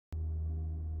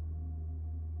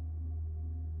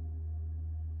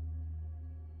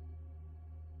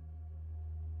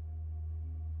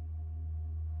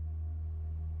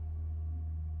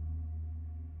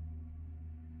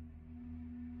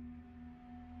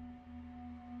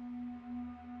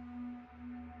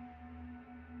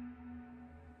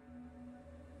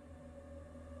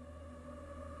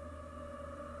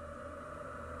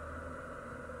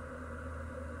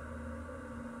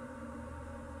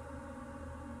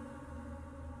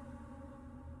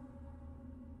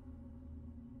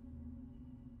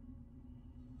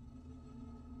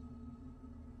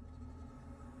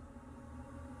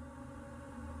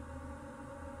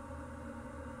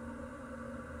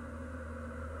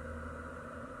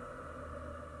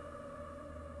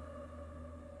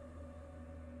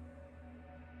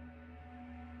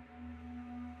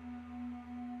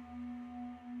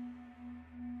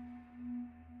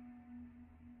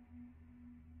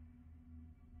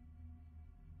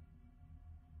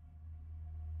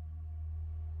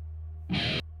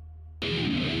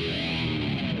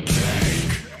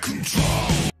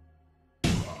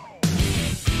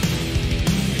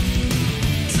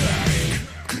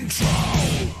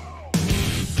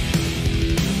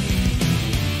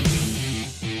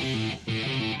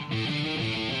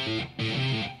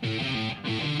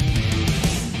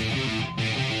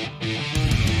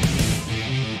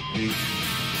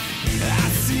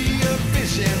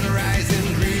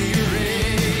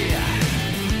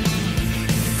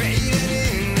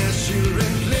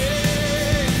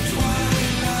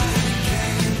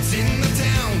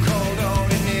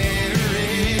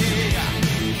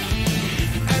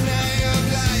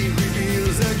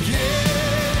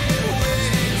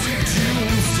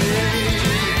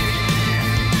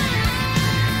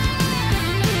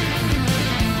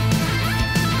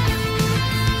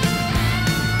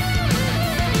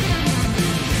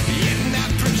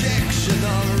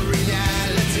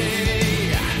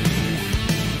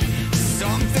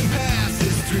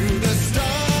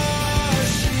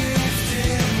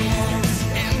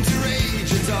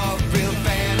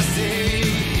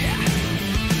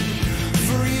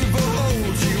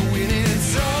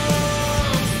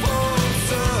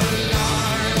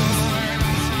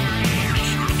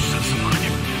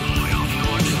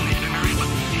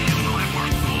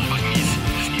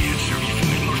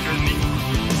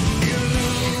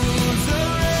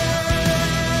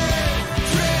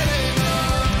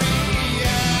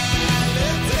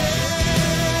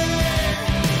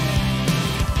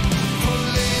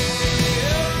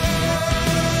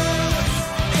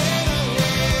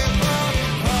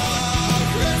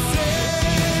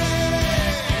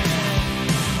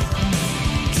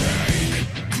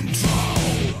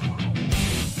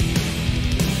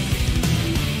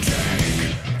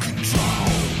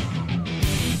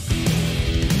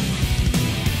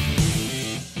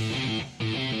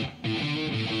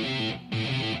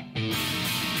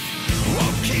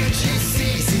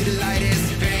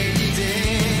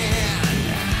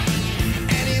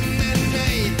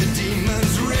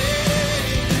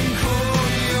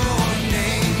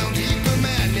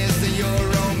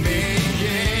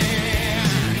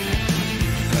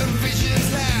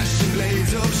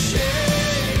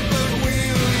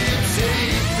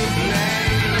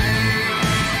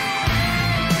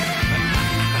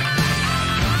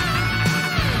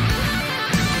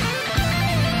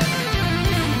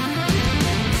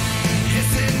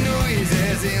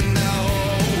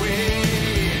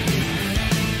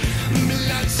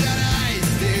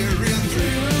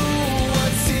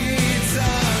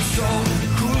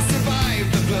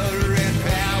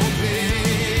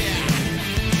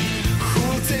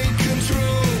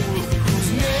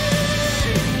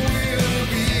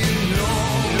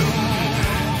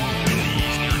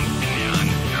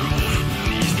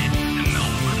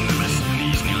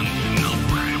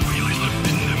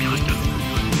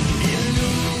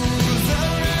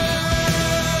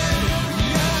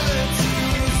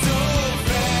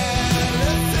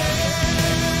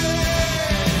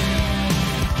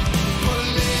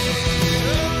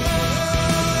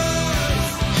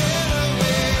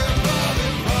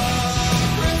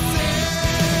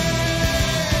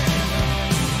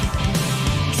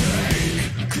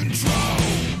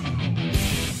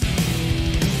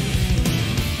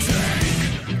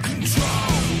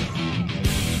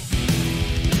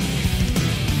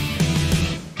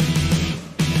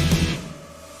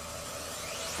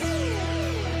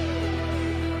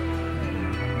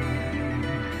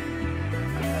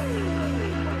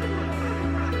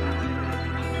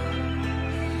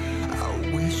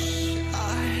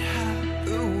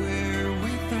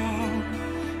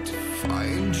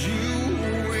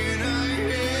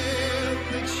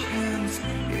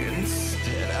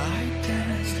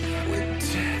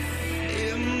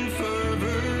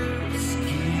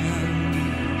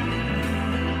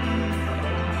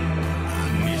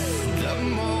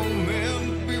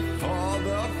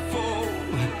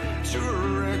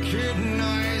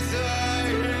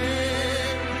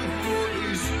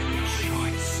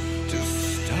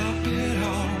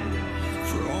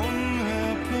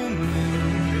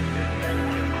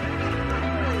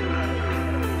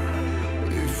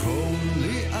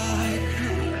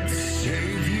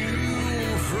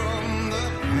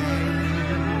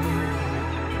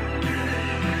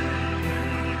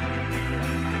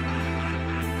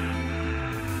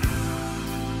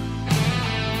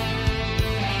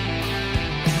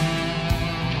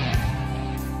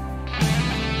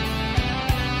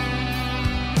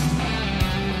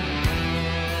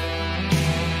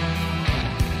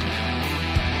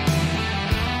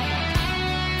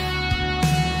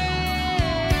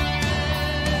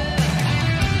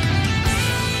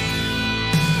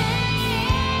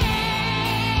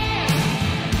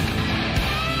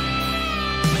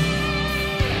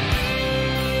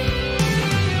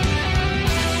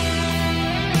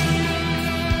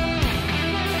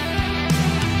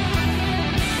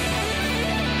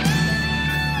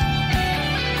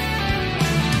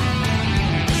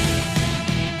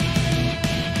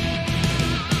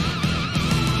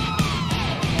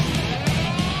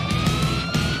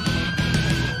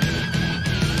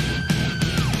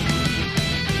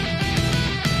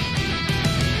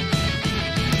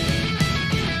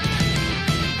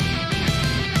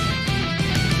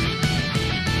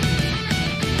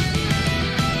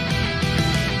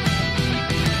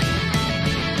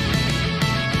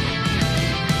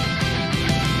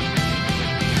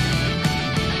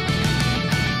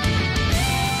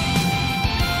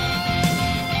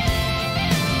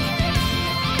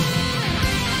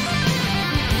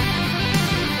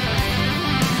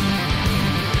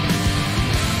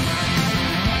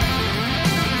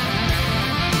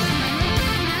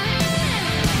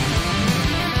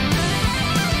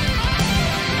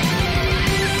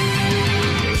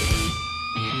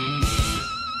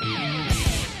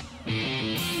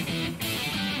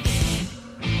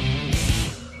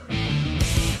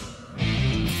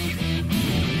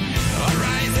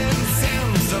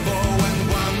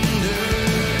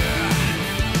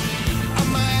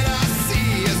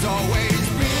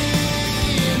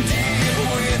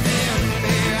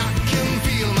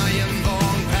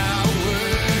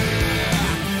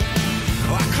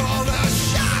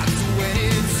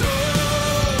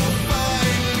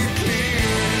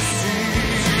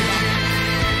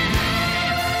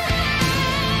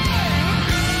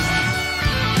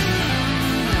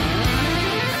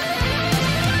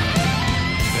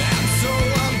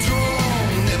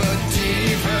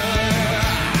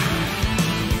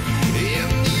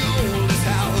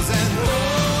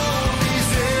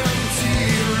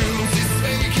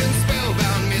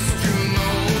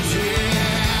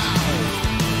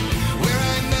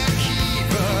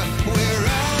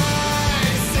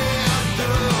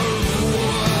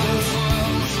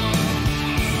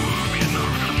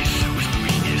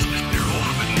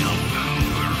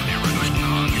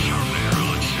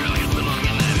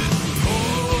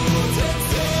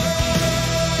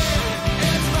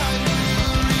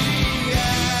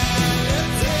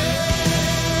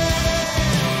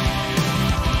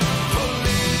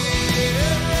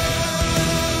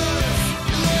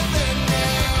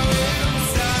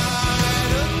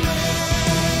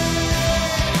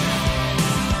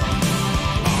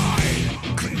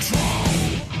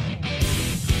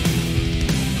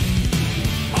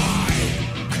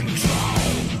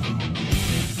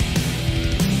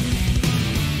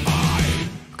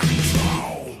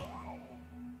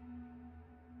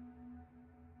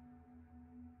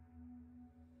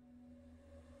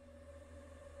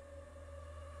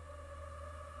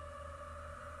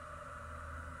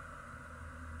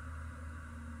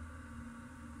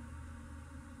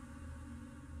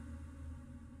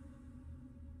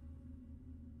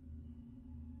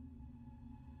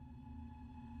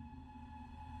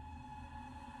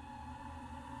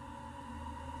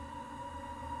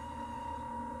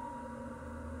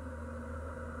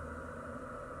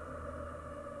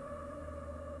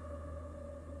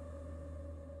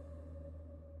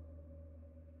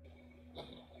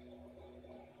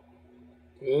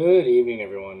Good evening,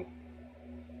 everyone.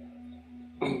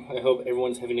 I hope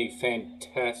everyone's having a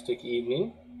fantastic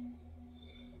evening.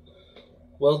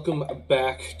 Welcome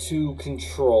back to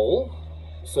Control.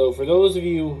 So, for those of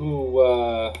you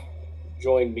who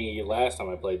joined me last time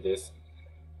I played this,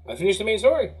 I finished the main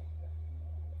story.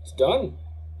 It's done.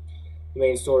 The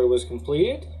main story was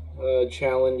completed.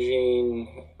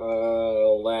 Challenging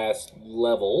last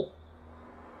level.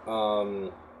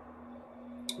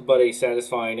 But a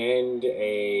satisfying end,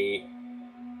 a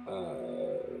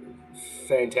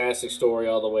fantastic story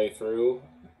all the way through.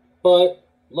 But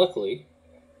luckily,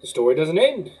 the story doesn't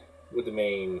end with the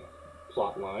main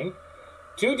plot line.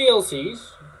 2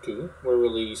 DLCs, 2, were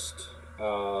released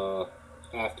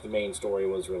after the main story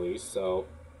was released, so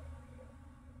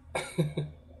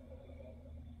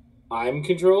I'm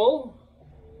Control.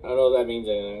 I don't know if that means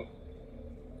anything.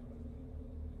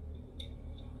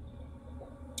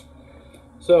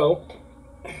 So,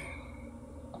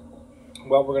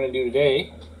 what we're going to do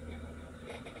today,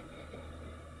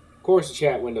 of course the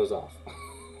chat window's off.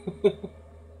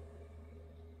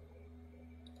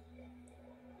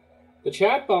 The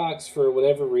chat box, for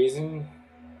whatever reason,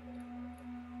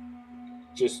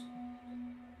 just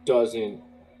doesn't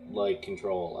like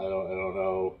Control. I don't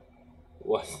know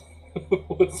what's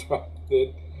wrong with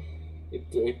it.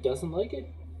 It doesn't like it.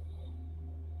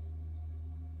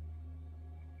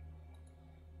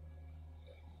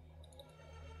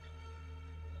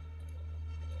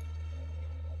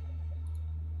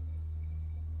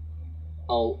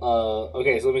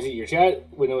 Okay, so let me see. Your chat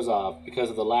window is off because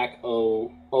of the lack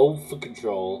of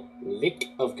control. Lick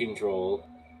of control.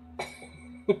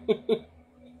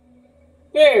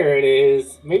 There it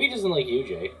is. Maybe he doesn't like you,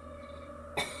 Jay.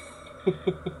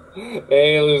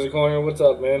 Hey, Loser Corner, what's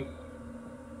up, man?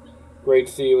 Great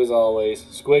to see you as always.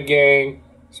 Squid Gang.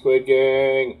 Squid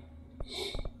Gang.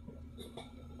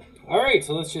 Alright,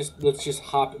 so let's just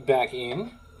hop back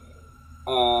in.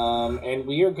 And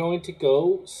we are going to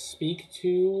go speak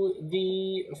to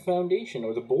the foundation,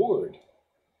 or the board.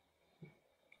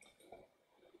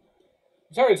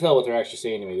 It's hard to tell what they're actually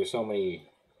saying to me. There's so many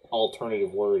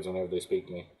alternative words whenever they speak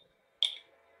to me.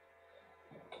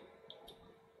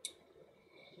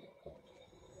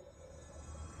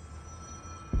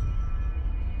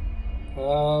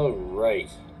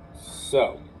 Alright,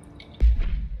 so...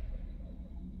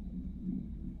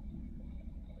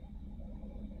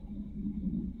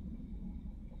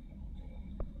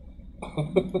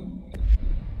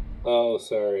 Oh,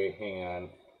 sorry, hang on.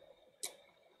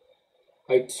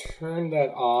 I turned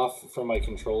that off from my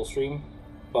control stream,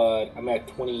 but I'm at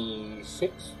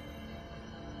 26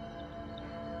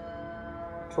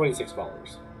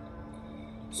 followers.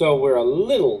 So we're a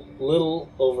little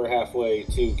over halfway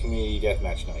to Community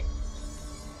Deathmatch night.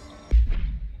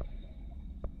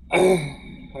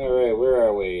 Alright, where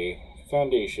are we?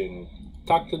 Foundation.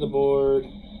 Talk to the board.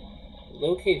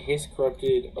 Locate his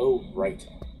corrupted... Oh, right.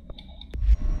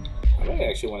 I might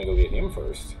actually want to go get him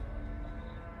first.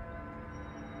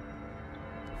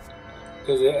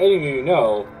 Because any of you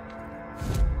know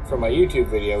from my YouTube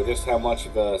video just how much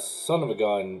of a son of a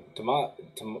gun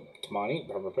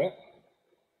Tamani...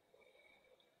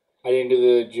 I didn't do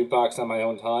the jukebox on my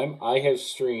own time. I have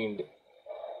streamed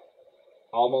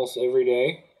almost every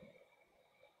day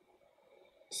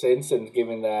since, and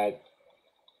given that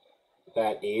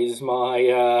that is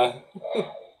my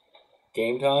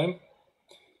game time,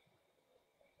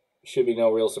 should be no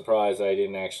real surprise that I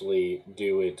didn't actually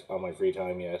do it on my free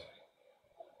time yet.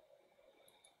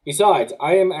 Besides,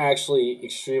 I am actually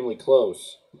extremely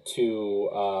close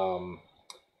to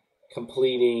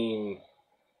completing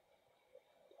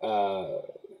or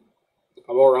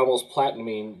almost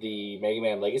platinuming the Mega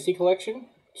Man Legacy Collection.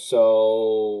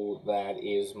 So that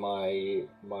is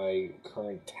my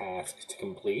current task to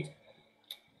complete.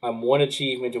 I'm one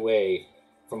achievement away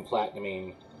from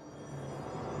platinuming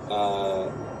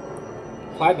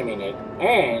it,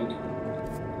 and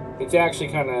it's actually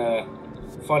kind of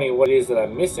funny what it is that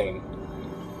I'm missing.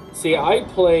 See, I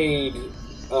played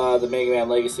the Mega Man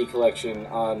Legacy Collection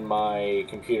on my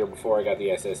computer before I got the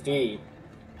SSD,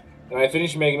 and I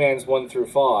finished Mega Man's 1 through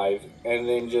 5, and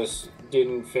then just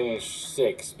didn't finish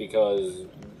 6 because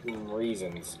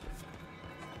reasons.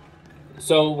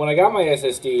 So when I got my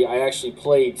SSD, I actually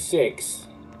played 6,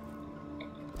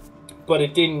 but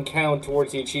it didn't count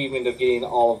towards the achievement of getting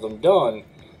all of them done,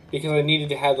 because I needed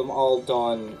to have them all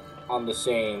done on the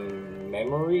same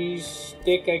memory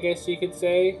stick, I guess you could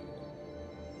say.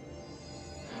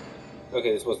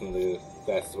 Okay, this wasn't the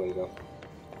fastest way to go.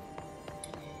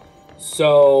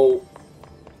 So,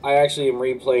 I actually am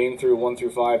replaying through 1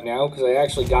 through 5 now, because I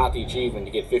actually got the achievement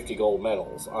to get 50 gold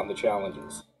medals on the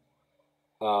challenges.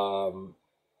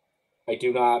 I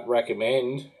do not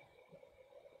recommend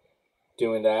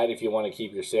doing that if you want to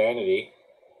keep your sanity.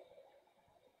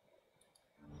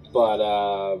 But,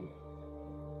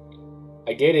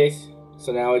 I did it,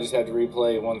 so now I just have to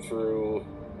replay 1 through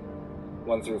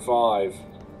 5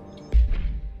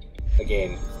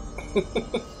 again.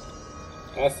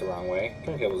 That's the wrong way.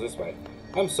 Turntable's this way.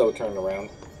 I'm so turned around.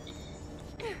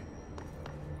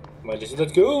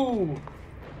 Let's go!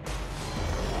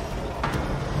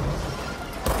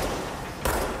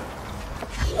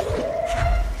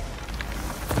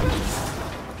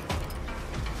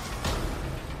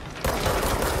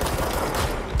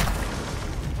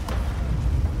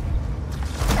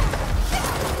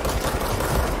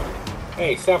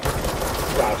 Hey, stop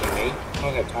dodging me. I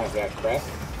don't have time for that crap.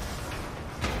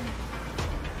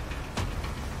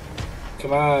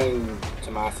 Come on,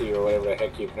 Tomasi, or whatever the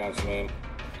heck you pronounce your name.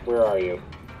 Where are you?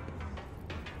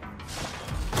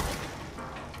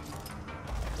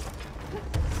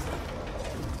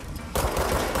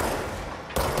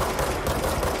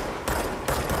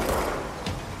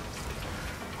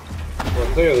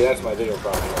 Well, clearly that's my bigger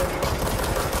problem right now.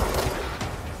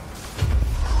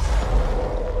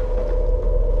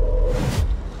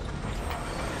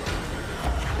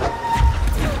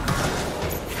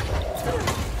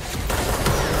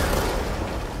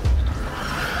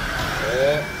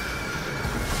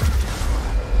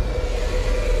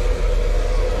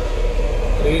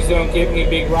 Please don't give me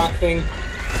big rock thing.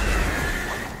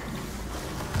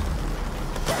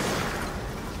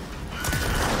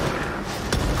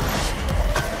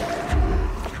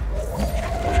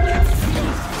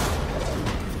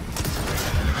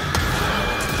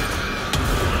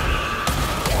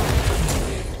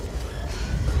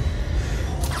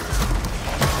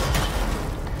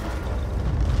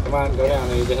 Come on, go down,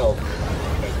 I need the help.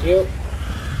 Thank you.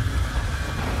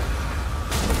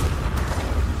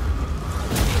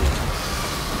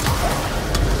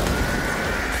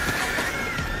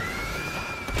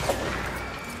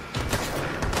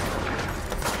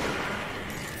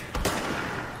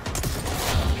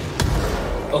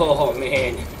 Oh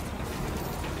man,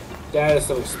 that is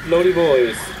some explodey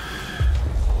boys.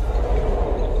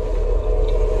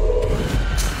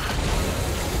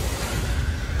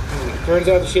 Turns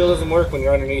out the shield doesn't work when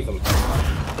you're underneath them.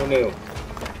 Who knew?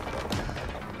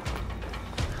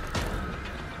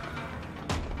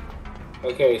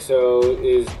 Okay, so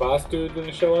is Boss Dude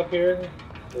gonna show up here?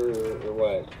 Or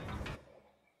what?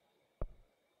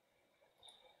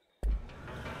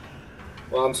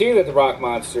 Well, I'm seeing that the rock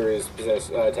monster is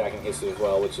attacking Hissu as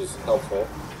well, which is helpful.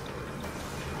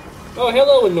 Oh,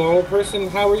 hello, a normal person.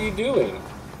 How are you doing?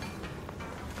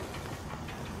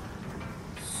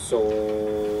 So...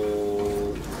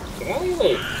 can I,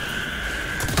 like...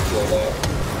 kill that?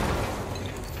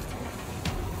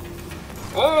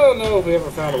 I don't know if we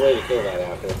ever found a way to kill that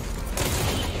after.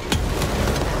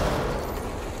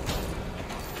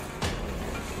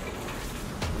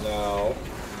 No.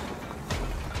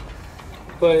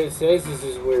 But it says this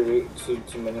is where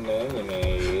Tsumanime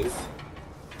is.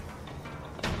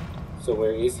 So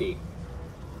where is he?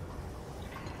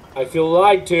 I feel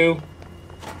lied to.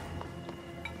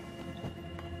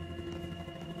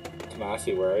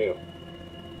 Tomasi, where are you?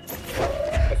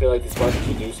 I feel like this button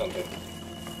should do something.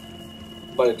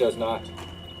 But it does not.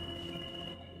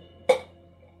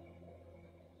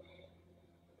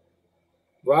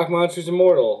 Rock monster's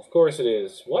immortal. Of course it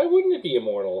is. Why wouldn't it be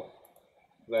immortal?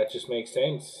 That just makes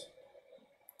sense.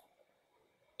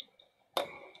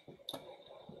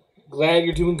 Glad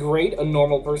you're doing great, a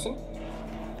normal person.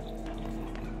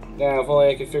 Now, if only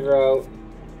I could figure out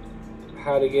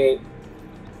how to get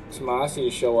Tomasi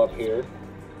to show up here.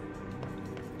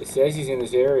 It says he's in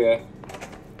this area,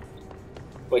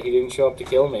 but he didn't show up to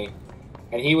kill me.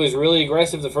 And he was really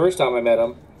aggressive the first time I met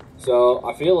him, so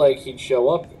I feel like he'd show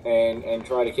up and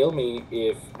try to kill me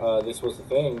if this was the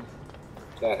thing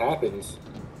that happens.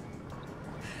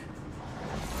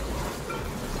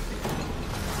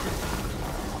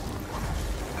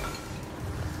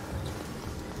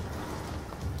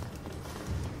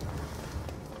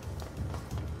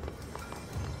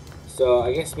 So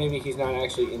I guess maybe he's not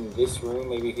actually in this room.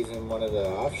 Maybe he's in one of the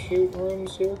offshoot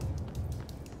rooms here.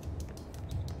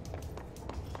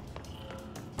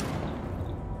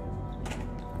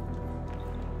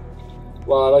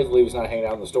 Well, I'd like to believe he's not hanging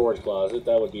out in the storage closet.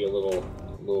 That would be a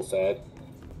little sad.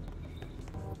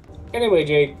 Anyway,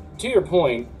 Jade, to your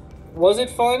point, was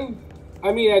it fun?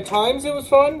 I mean, at times it was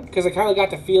fun, because I kind of got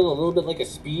to feel a little bit like a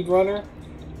speedrunner,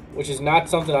 which is not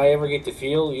something I ever get to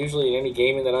feel, usually in any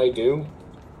gaming that I do.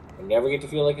 I never get to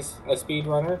feel like a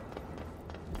speedrunner.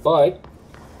 But,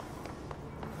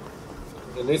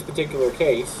 in this particular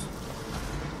case,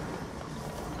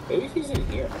 maybe he's in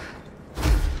here.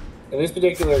 In this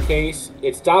particular case,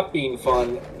 it stopped being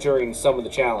fun during some of the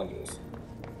challenges.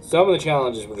 Some of the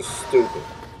challenges were just stupid.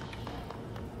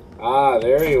 Ah,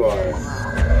 there you are.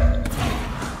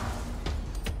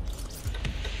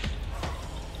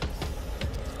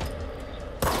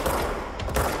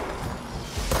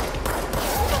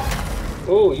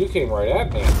 Oh, you came right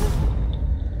at me.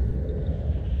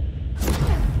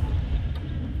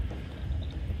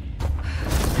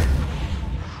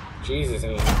 Jesus,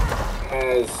 and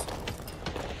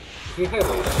he has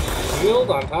a shield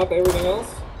on top of everything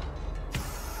else?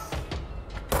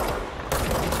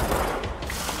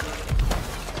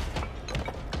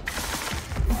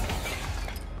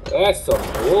 That's some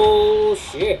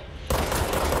bullshit.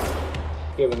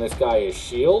 Giving this guy his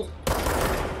shield.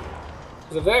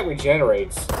 Because if that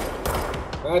regenerates,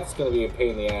 that's going to be a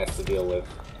pain in the ass to deal with.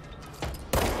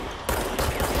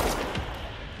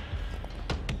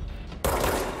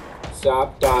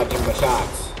 Stop dodging my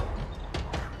shots.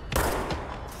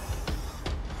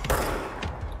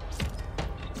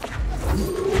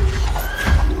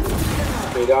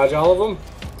 Can you dodge all of them?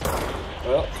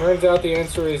 Well, turns out the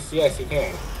answer is yes, you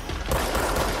can.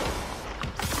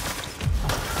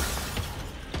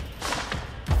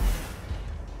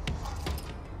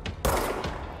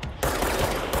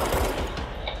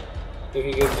 If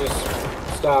you could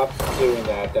just stop doing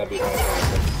that, that'd be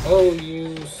fantastic. Oh,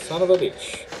 you son of a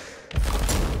bitch.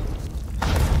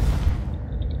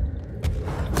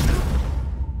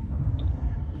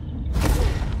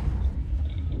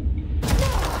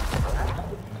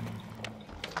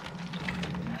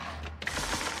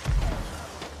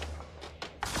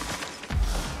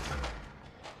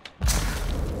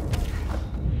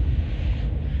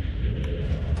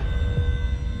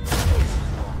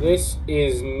 This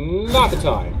is not the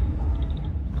time.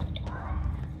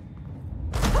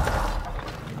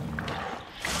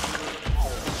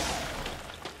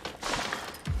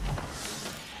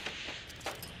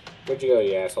 Where'd you go,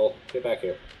 you asshole? Get back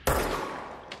here.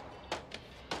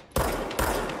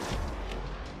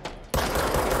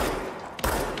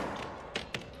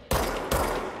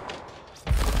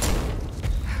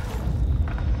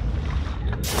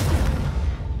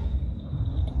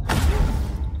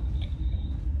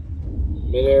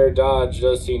 Mid-air dodge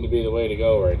does seem to be the way to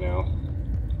go right now.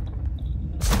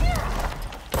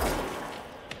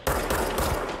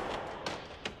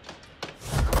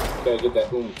 Gotta get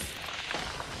that oomph.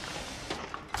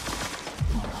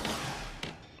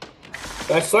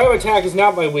 That slam attack is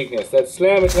not my weakness. That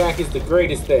slam attack is the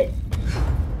greatest thing.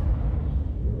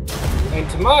 And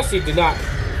Tomasi did not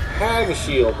have a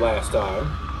shield last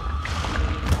time.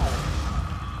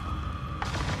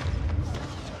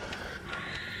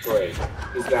 Great.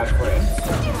 He's got friends.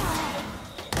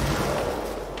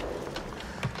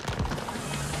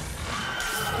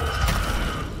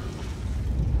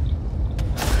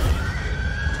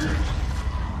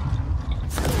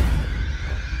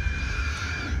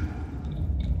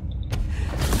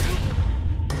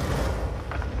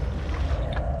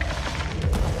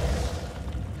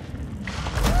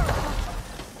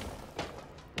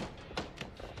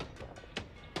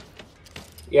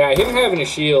 Yeah, him having a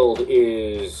shield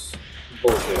is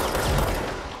bullshit.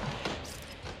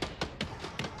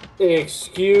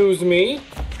 Excuse me?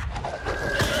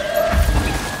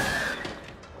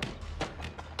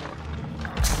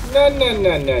 Nah, nah,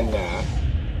 nah, nah, nah.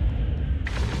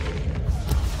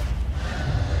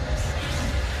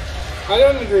 I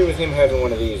don't agree with him having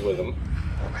one of these with him.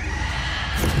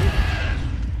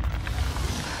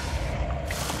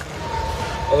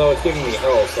 Although it's giving me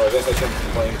health, so I guess I shouldn't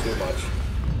complain too much.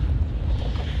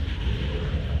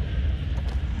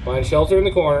 Find shelter in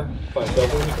the corner. Find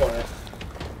shelter in the corner.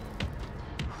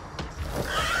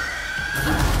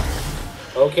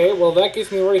 Okay, well that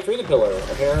gets me right through the pillar,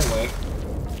 apparently.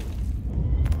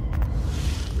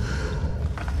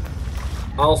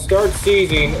 I'll start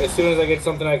seizing as soon as I get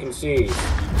something I can seize.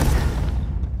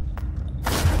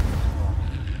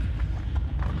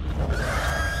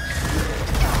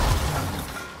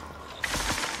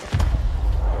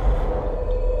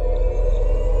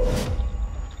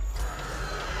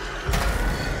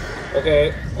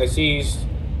 Okay, I seized.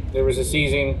 There was a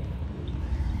seizing.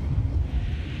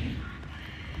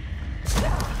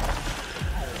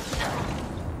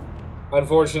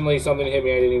 Unfortunately, something hit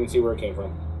me. I didn't even see where it came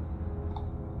from.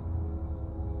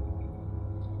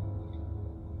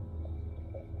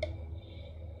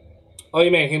 Oh,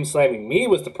 you mean him slamming me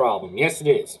was the problem? Yes, it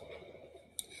is.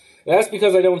 That's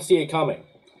because I don't see it coming.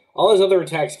 All his other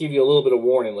attacks give you a little bit of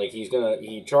warning. Like,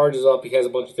 he charges up, he has a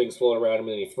bunch of things floating around him, and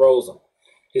then he throws them.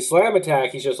 His slam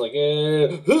attack, he's just like,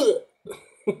 It's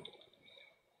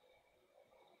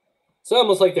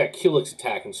almost like that Kilix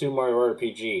attack in Super Mario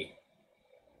RPG.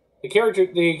 The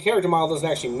character model doesn't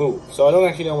actually move, so I don't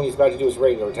actually know when he's about to do his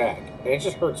regular attack. And it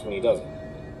just hurts when he does it.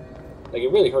 Like, it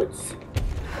really hurts.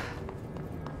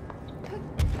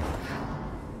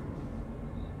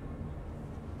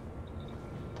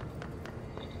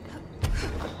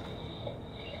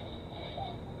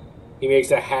 He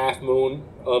makes a half moon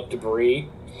of debris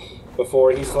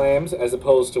before he slams, as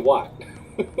opposed to what?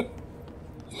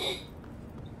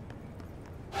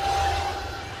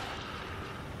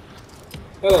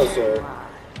 Hello, sir.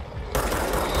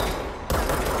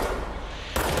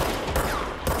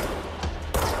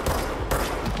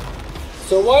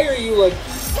 So why are you, like,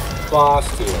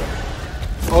 boss tier.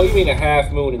 Oh, you mean a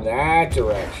half moon in that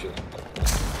direction.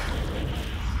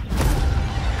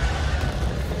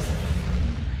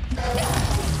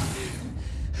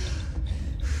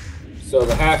 So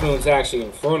the half moon's actually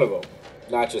in front of him,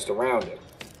 not just around him.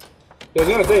 I was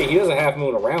gonna say, he has a half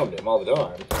moon around him all the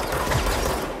time.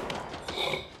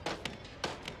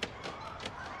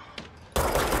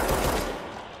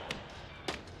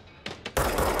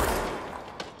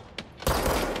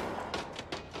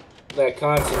 That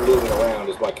constant moving around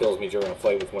is what kills me during a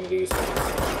fight with one of these things.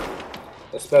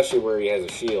 Especially where he has a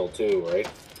shield too, right?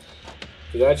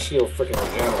 Because that shield freaking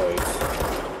regenerates.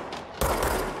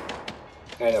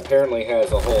 And apparently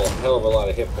has a whole hell of a lot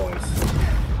of hit points.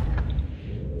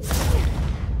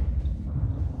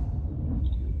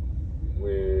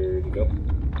 Where'd he go?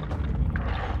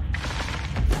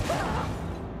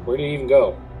 Where did he even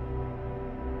go?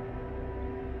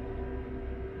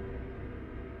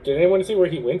 Did anyone see where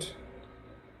he went?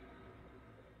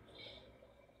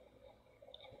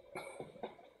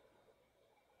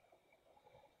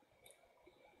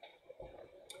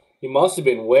 He must have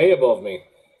been way above me.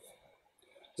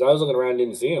 Because I was looking around and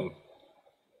didn't see him.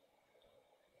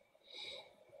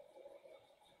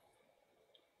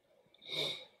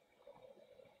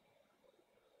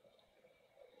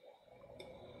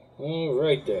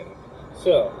 Alright then.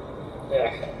 So,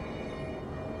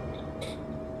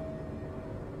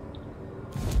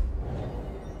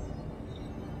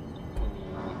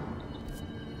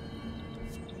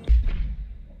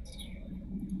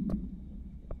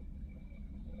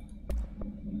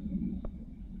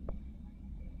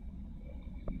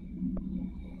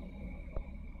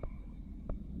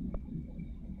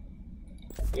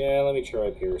 yeah, let me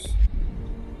try Pierce.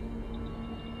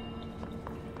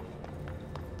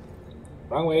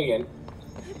 Wrong way again.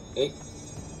 Hey.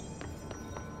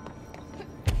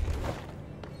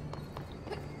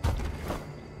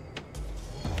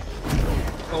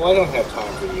 Oh, I don't have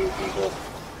time for you people.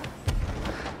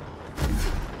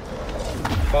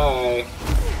 Bye.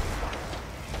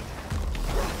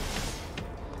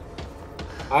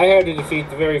 I had to defeat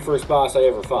the very first boss I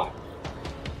ever fought.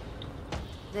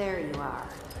 There you are.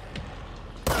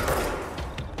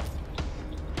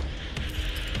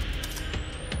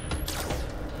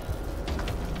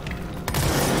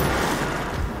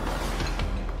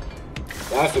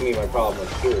 That's gonna be my problem with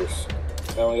Pierce.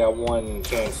 I only got one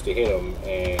chance to hit him,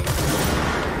 and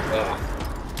yeah,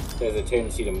 there's a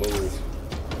tendency to move.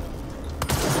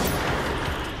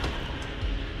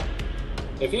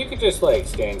 If you could just like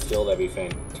stand still, that'd be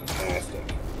fantastic.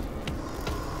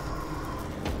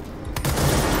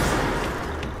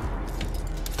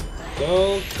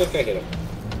 Don't think I hit him.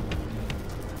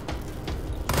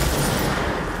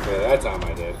 Yeah, that time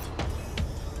I did.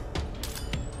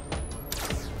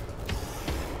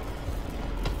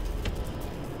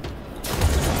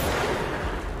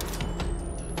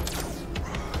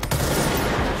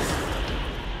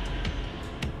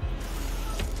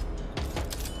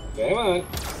 Come on.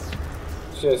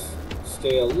 Just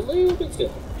stay a little bit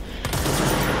still.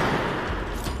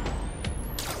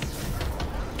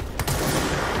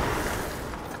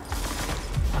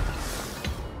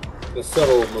 The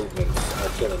subtle movements are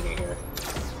killing me here.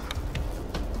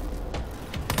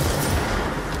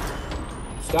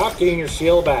 Stop getting your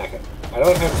shield back. I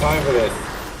don't have time for this.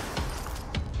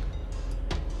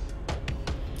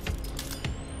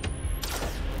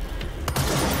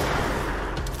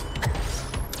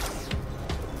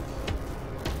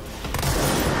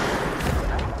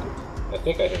 I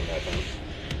think I hit him that time.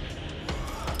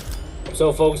 I'm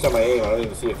so focused on my aim, I don't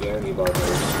even see if the energy bar moves.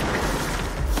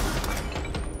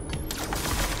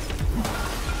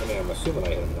 I mean, I'm assuming I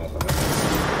hit him that time.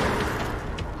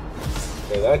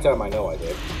 Okay, that time I know I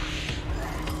did.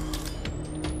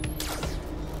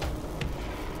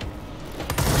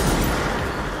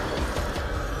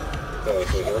 Okay,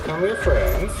 so here come your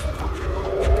friends.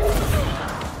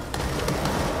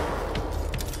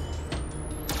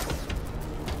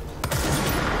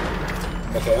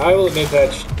 Okay, I will admit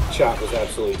that shot was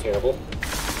absolutely terrible.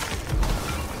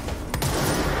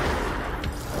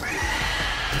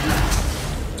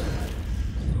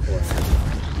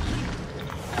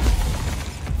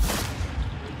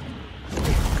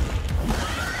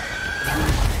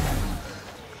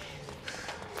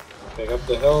 Pick up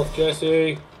the health,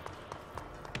 Jesse.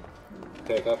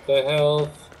 Pick up the health.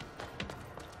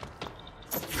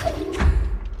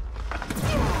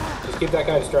 Just keep that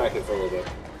guy distracted for a little bit.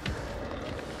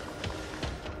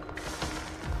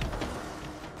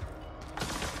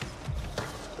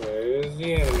 Where's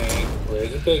the enemy?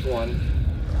 Where's the big one?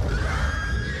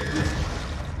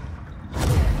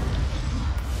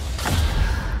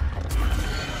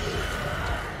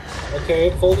 Okay,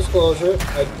 full disclosure,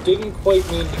 I didn't quite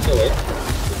mean to kill it.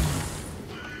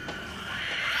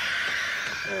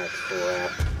 Oh,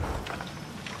 crap.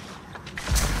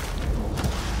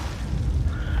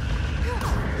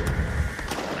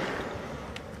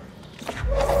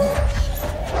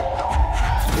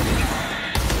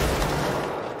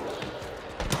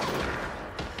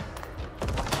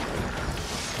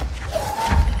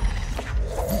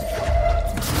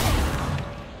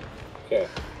 Okay,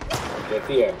 get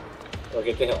the end, or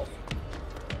get the health.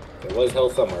 There was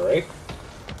health somewhere, right?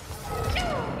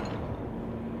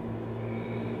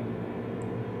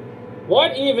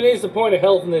 What even is the point of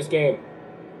health in this game?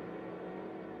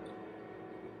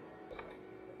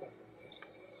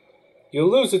 You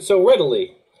lose it so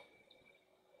readily.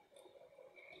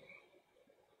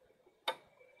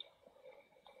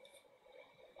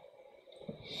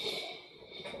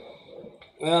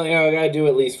 Well, you know, I gotta do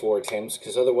at least 4 attempts,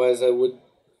 because otherwise it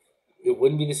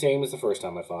wouldn't be the same as the first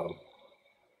time I fought him.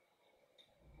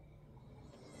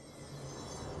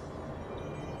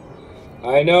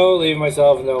 I know leaving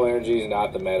myself no energy is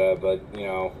not the meta, but, you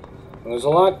know, when there's a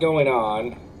lot going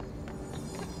on,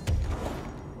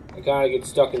 I kind of get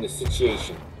stuck in the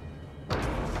situation.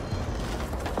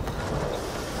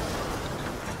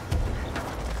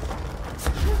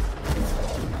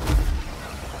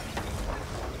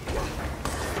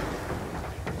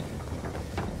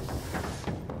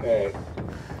 Okay,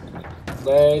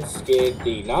 let's get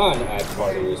the non-ad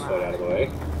part of this fight out of the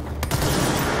way.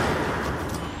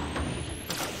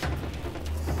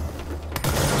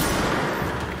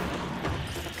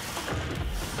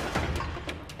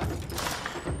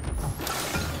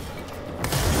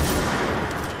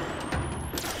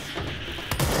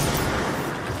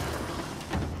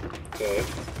 Okay,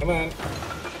 come on,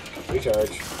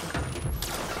 recharge.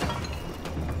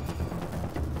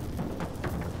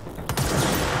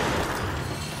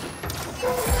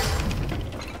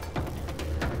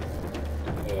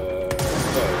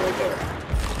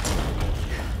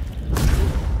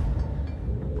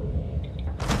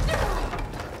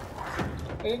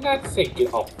 I did not say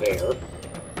get up there.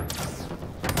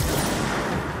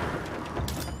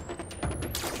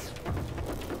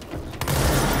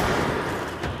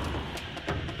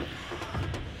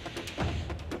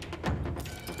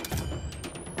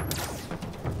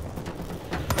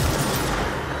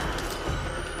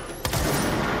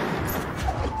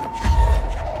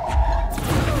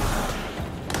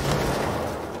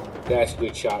 That's a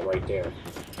good shot right there.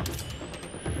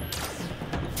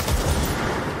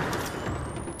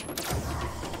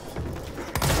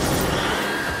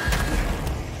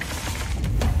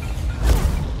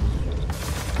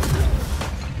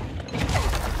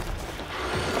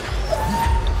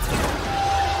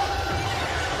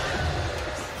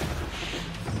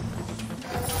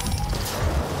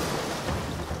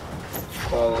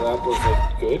 That was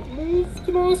a good move,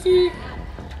 Tomasi.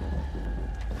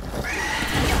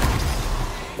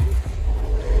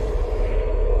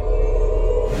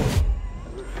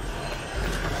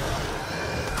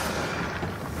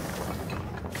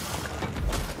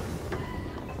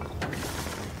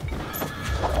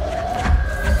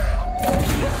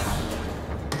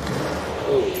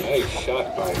 Oh, nice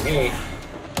shot by me.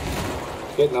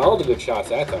 Getting all the good shots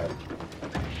that time.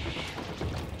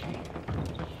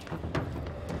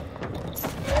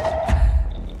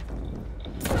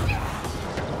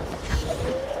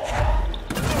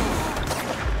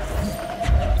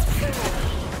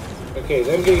 Okay,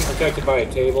 them getting protected by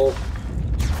a table.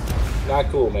 Not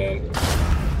cool, man.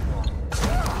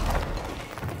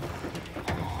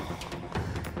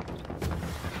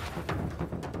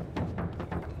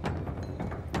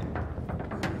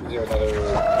 Is there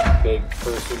another big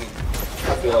person?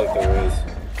 I feel like there is.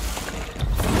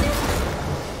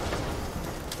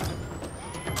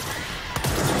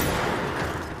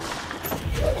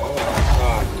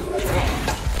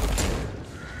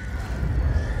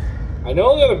 I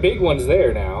know the other big one's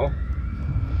there now.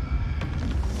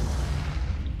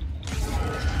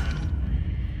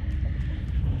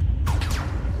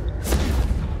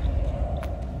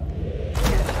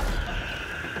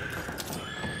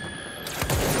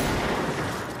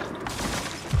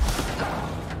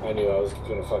 I knew I was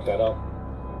gonna fuck that up.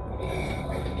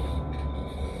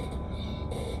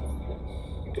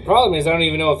 The problem is I don't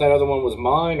even know if that other one was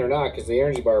mine or not, because the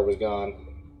energy bar was gone.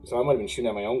 So I might have been shooting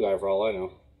at my own guy for all I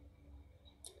know.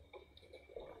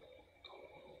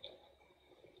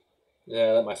 Yeah,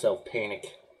 I let myself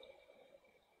panic.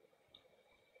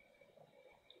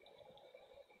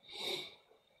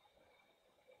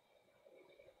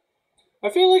 I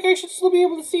feel like I should still be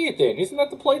able to see it then. Isn't that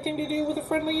the polite thing to do with a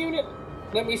friendly unit?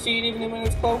 Let me see it even when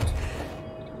it's cloaked?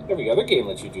 Every other game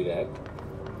lets you do that.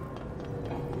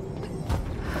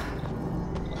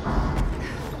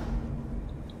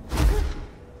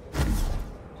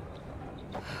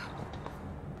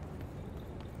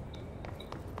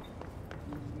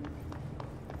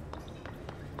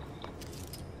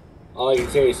 All I can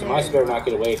say is Tomas better not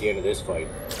get away at the end of this fight.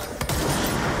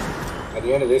 At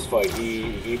the end of this fight,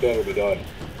 he better be done.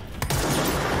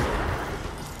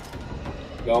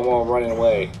 No more running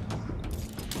away.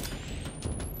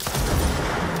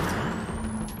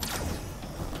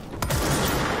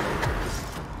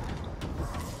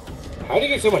 How'd he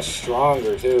get so much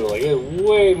stronger, too? Like, he had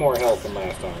way more health than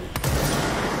last time.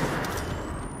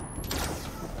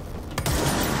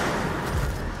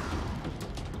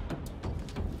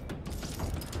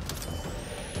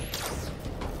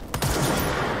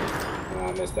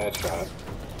 I missed that shot.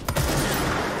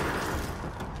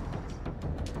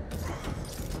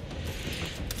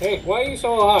 Hey, why are you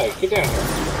so high? Get down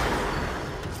here.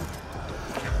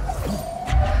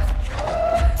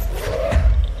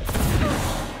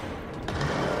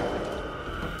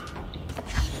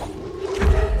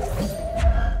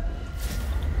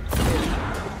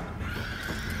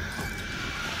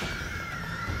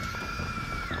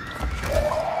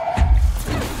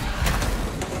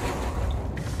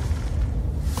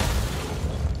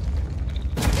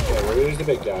 Where's the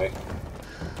big guy?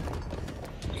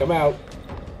 Come out.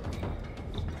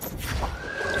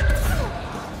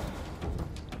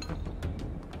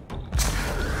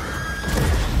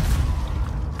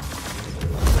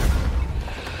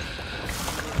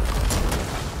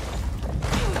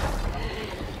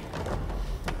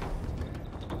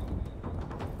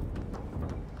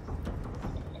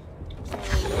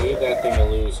 I need that thing to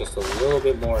lose just a little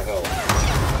bit more health.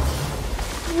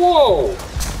 Whoa!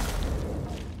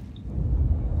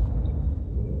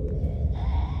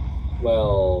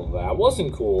 Well, that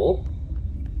wasn't cool.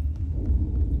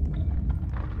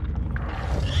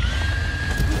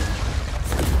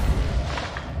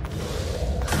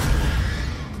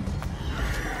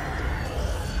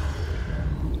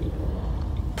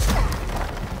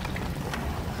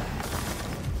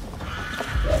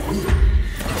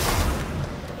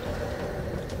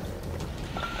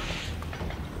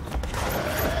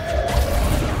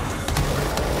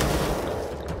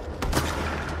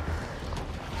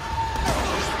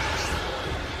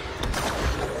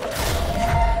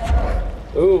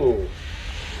 Ooh,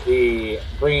 the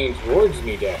bringing towards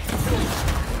me death.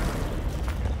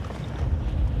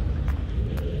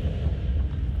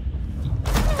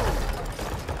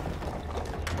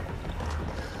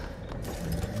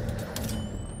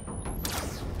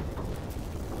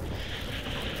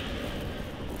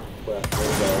 Well, there we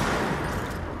go.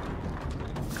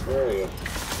 Where are you?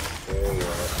 There you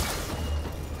are.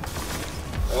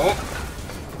 Ah!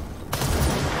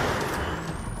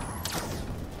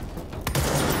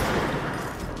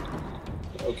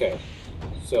 Okay,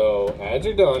 so ads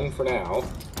are done for now.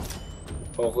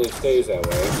 Hopefully it stays that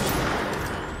way.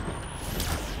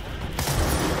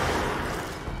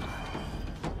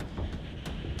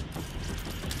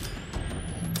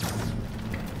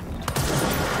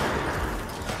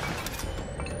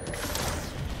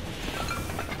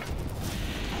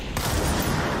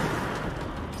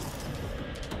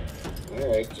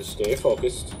 Alright, just stay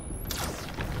focused.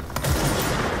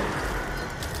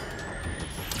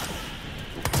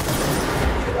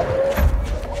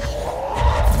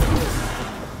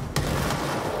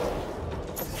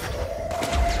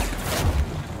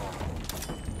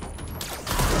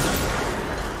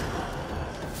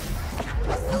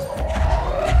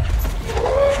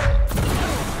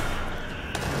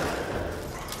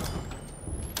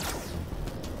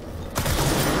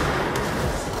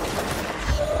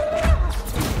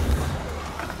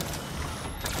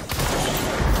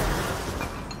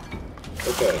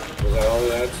 Okay, was that all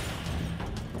the ads?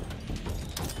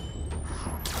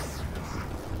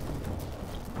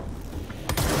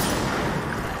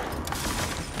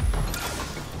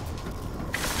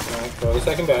 Alright, throw the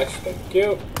second batch. Thank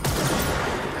you.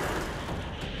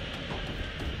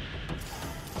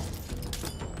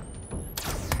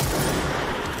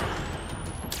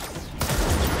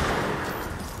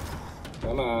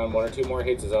 Come on, one or two more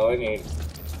hits is all I need.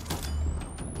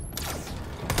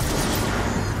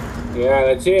 Yeah,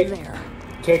 that's it. There.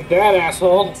 Take that,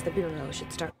 asshole. Guess the Bureau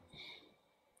should start.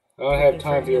 I don't have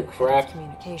time for your crap.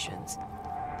 Communications.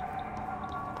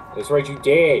 That's right, you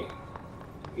did.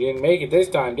 You didn't make it this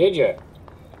time, did you?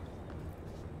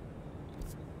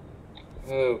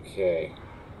 Okay.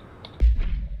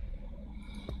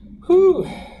 Whew.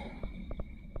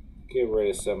 Get rid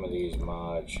of some of these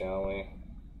mods, shall we?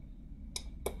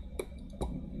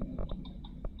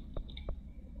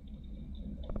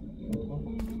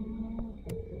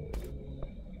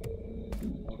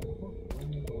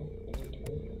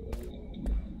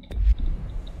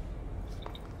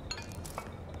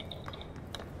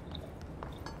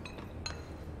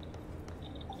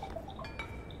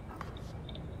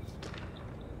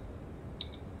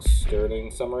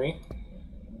 Sterling summary.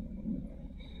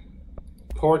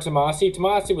 Poor Tomasi.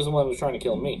 Tomasi was the one who was trying to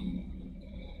kill me.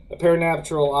 A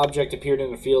paranormal object appeared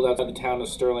in a field outside the town of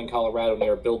Sterling, Colorado,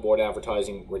 near a billboard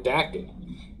advertising redacted.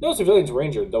 No civilians were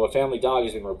injured, though a family dog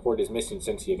has been reported as missing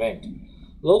since the event.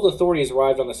 Local authorities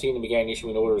arrived on the scene and began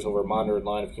issuing orders over a monitored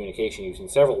line of communication using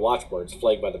several watchwords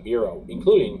flagged by the Bureau,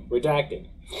 including redacted.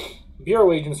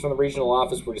 Bureau agents from the regional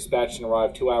office were dispatched and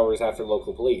arrived 2 hours after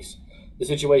local police. The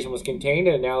situation was contained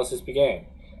and analysis began.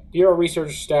 Bureau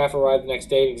research staff arrived the next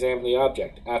day and examined the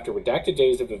object. After redacted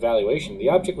days of evaluation, the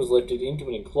object was lifted into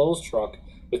an enclosed truck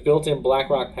with built-in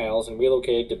BlackRock panels and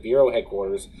relocated to Bureau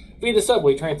headquarters via the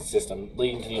subway transit system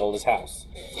leading to the oldest house.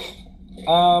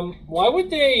 Why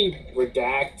would they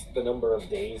redact the number of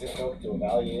days it took to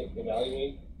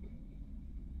evaluate?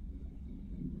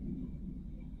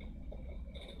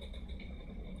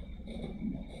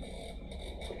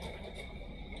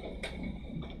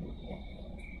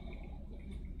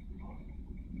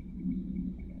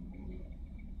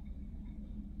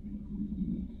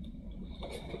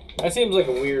 That seems like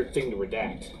a weird thing to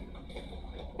redact.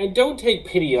 And don't take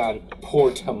pity on poor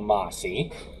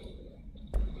Tomasi.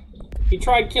 He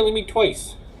tried killing me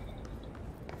twice.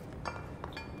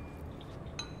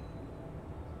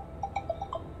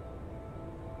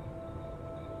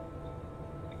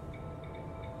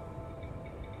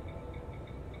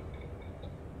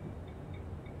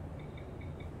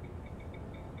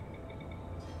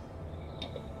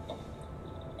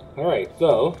 Alright,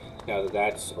 so, now that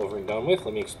that's over and done with,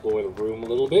 let me explore the room a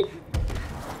little bit.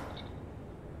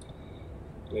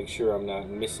 Make sure I'm not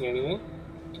missing anything.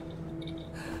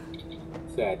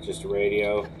 Is that just a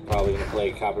radio? Probably going to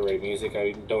play copyright music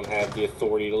I don't have the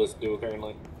authority to listen to,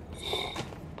 apparently.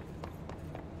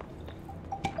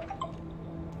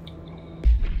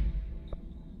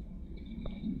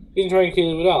 Didn't try to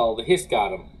kill him at all. The hiss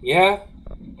got him. Yeah?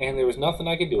 And there was nothing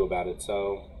I could do about it,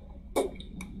 so...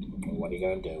 what are you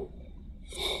going to do?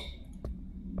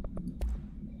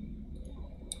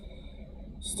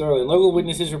 Sterling. Local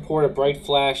witnesses report a bright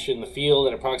flash in the field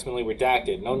and approximately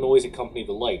redacted. No noise accompanied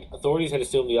the light. Authorities had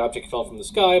assumed the object fell from the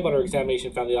sky, but our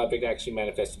examination found the object actually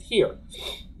manifested here,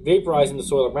 vaporizing the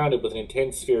soil around it with an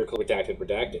intense spherical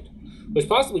redacted, which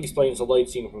possibly explains the light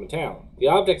seen from the town. The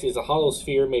object is a hollow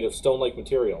sphere made of stone-like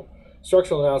material.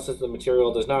 Structural analysis of the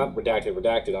material does not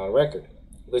redacted on record.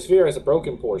 The sphere has a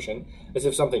broken portion, as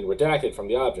if something redacted from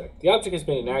the object. The object has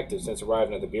been inactive since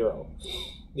arriving at the Bureau.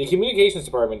 The Communications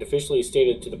Department officially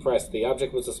stated to the press that the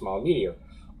object was a small meteor,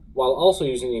 while also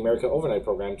using the America Overnight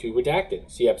program to redact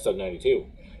it. See episode 92.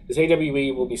 This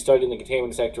AWE will be studied in the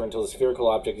containment sector until the spherical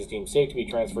object is deemed safe to be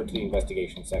transferred to the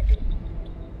investigation sector.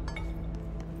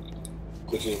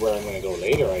 Which is where I'm going to go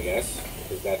later, I guess,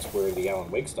 because that's where the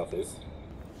Alan Wake stuff is.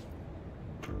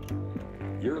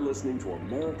 You're listening to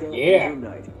America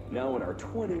Overnight, now in our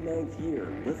 29th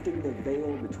year, lifting the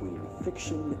veil between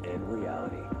fiction and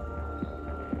reality.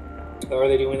 Are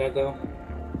they doing that, though?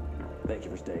 Thank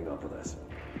you for staying up with us.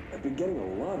 I've been getting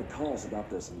a lot of calls about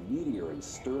this meteor in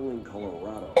Sterling,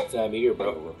 Colorado. It's a meteor,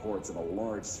 bro. Reports of a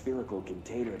large spherical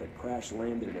container that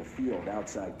crash-landed in a field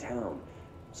outside town.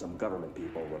 Some government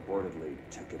people reportedly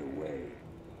took it away.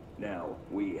 Now,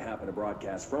 we happen to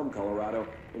broadcast from Colorado,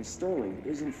 and Sterling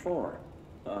isn't far.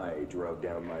 I drove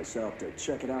down myself to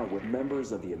check it out with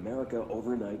members of the America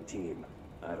Overnight team.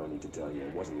 I don't need to tell you,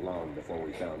 it wasn't long before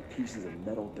we found pieces of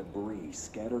metal debris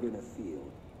scattered in a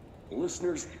field.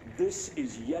 Listeners, this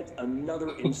is yet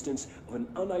another instance of an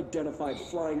unidentified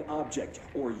flying object,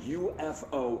 or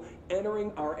UFO,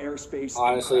 entering our airspace.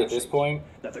 Honestly, at this point,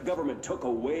 that the government took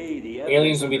away the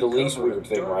aliens would be the least weird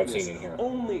thing I've seen in here.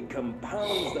 Only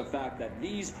compounds the fact that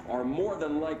these are more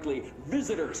than likely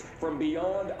visitors from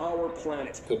beyond our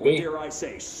planet. Could be. Or dare I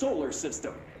say, solar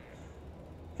system.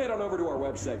 Head on over to our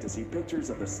website to see pictures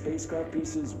of the spacecraft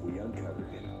pieces we uncovered.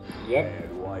 Yep.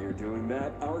 And while you're doing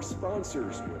that, our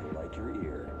sponsors would like your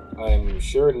ear. I'm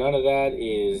sure none of that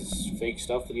is fake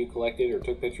stuff that you collected or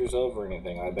took pictures of or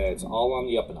anything. I bet it's all on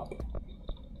the up and up.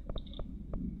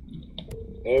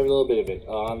 Every little bit of it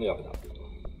on the up and up.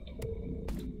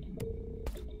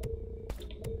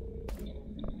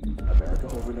 America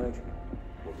Overnight.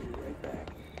 We'll be right back.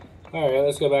 Alright,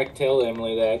 let's go back and tell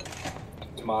Emily that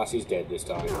Tomasi's dead this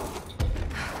time.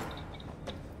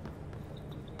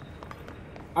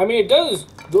 I mean, it does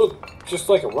look just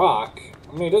like a rock.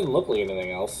 I mean, it doesn't look like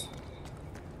anything else.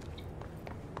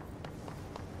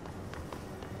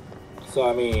 So,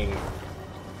 I mean...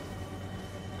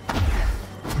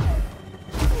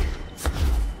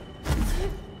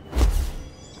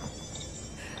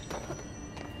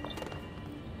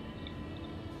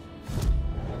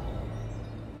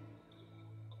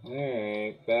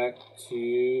 Alright, back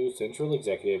to Central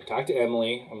Executive. Talk to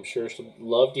Emily. I'm sure she'll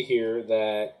love to hear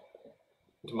that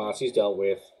Tomasi's dealt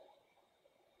with.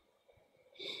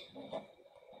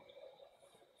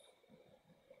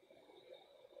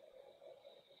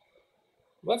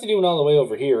 What's he doing all the way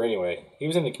over here anyway? He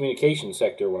was in the communications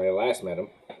sector when I last met him.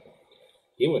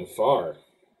 He went far.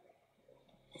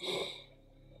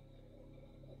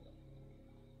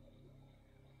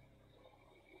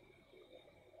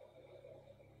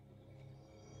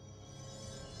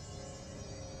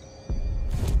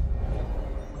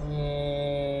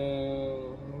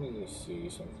 Let me see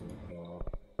something here.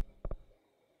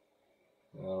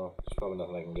 No, there's probably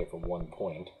nothing I can get for 1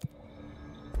 point.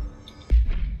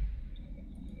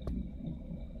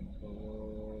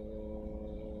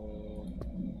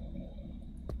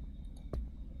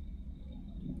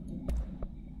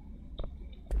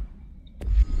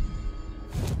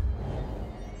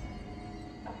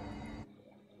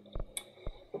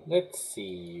 Let's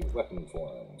see, weapon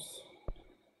forms.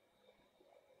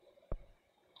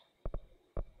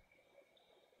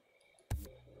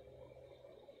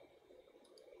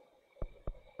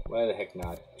 Why the heck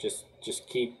not? Just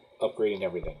keep upgrading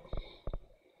everything.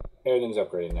 Everything's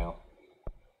upgraded now.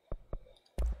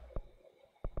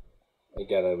 I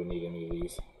doubt I would need any of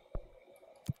these.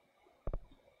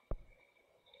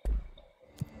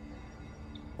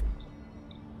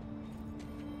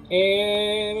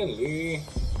 Emily.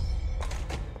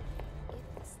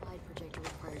 If the slide projector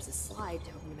requires a slide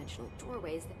to open dimensional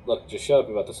doorways, then... Look, just shut up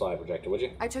about the slide projector, would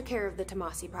you? I took care of the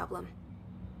Tomasi problem.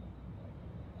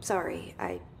 Sorry,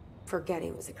 I forget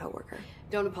he was a coworker.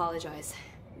 Don't apologize.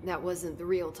 That wasn't the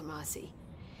real Tomasi.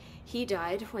 He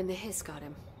died when the hiss got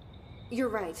him. You're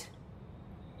right.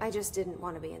 I just didn't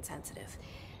want to be insensitive.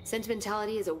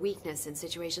 Sentimentality is a weakness in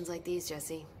situations like these,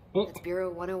 Jesse. That's Bureau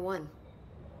 101.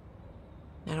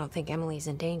 I don't think Emily's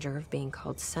in danger of being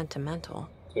called sentimental.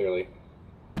 Clearly.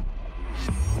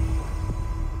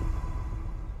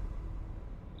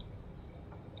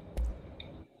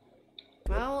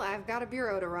 Well, I've got a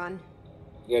bureau to run.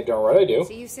 Yeah, darn right I do.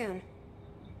 See you soon.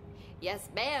 Yes,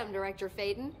 ma'am, Director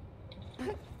Faden.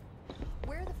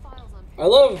 Where are the files on... I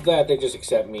love that they just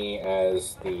accept me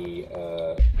as the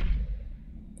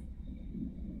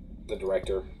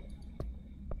director.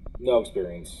 No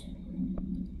experience.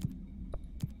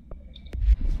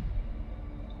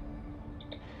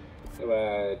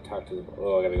 Talk to the...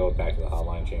 Oh, I gotta go back to the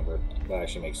hotline chamber. That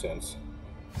actually makes sense.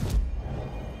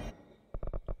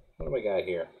 What do I got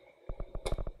here?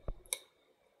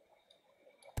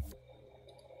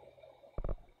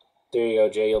 There you go,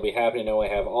 Jay. You'll be happy to know I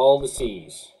have all the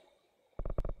C's.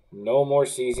 No more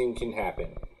seizing can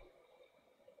happen.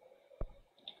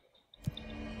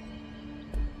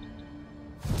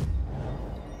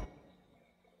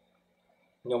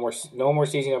 No more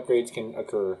seizing upgrades can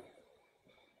occur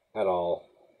at all.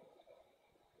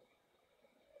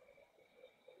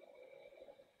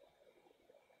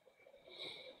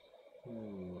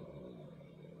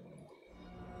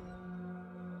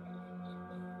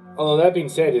 Although that being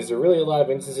said, is there really a lot of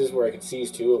instances where I could seize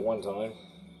two at one time?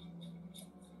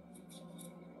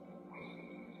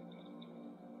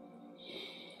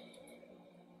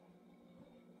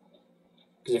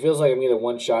 Because it feels like I'm either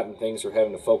one-shotting things or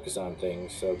having to focus on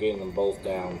things, so getting them both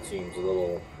down seems a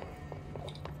little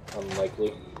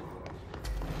unlikely.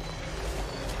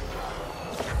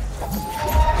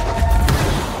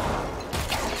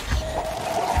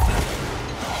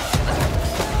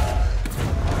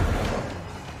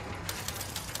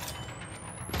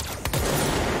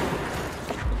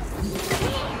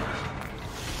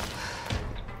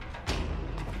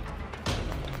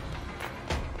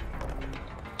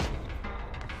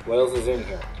 What else is in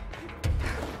here?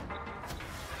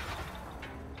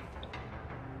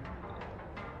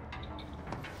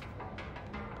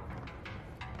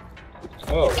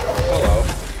 Oh, hello.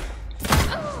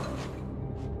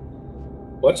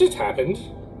 What just happened?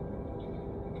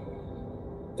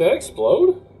 Did that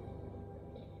explode?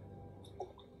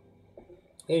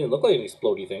 It didn't look like an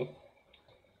explodey thing.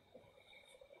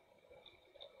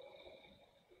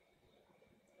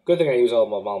 Good thing I use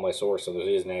all my source, so there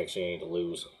isn't actually any to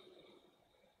lose.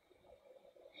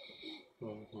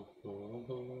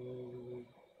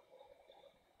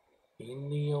 In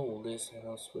the oldest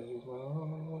house where you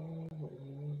are.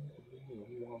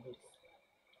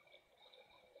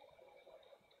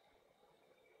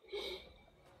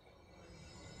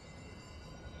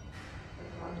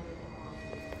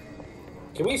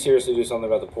 Can we seriously do something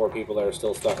about the poor people that are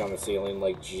still stuck on the ceiling?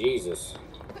 Like, Jesus.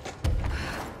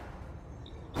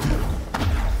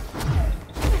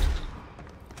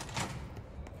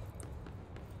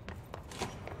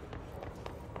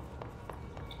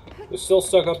 still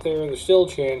stuck up there. They're still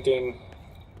chanting.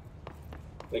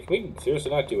 Like, can we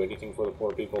seriously not do anything for the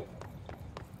poor people?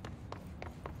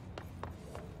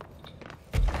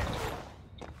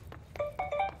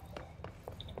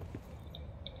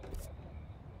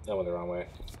 I went the wrong way.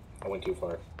 I went too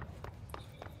far.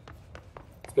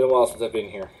 It's been a while since I've been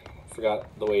here.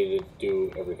 Forgot the way to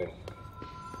do everything.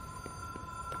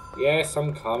 Yes,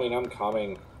 I'm coming, I'm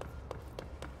coming.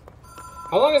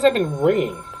 How long has that been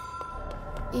ringing?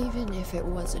 Even if it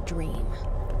was a dream,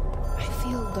 I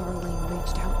feel Darling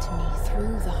reached out to me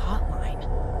through the hotline.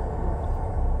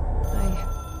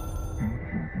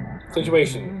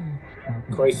 Situation.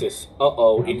 Crisis.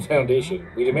 Uh-oh, in Foundation.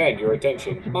 We demand your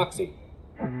attention. Moxie.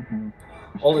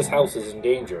 All this house is in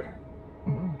danger.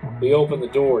 We open the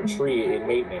door, tree in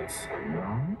maintenance.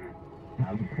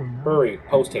 Hurry,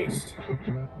 post haste.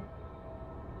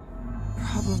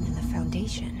 Problem in the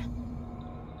Foundation.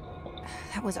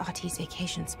 That was Ahti's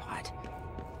vacation spot.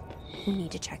 We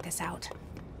need to check this out.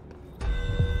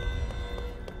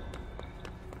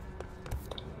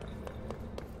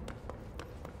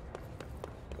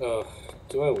 Ugh,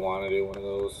 do I want to do one of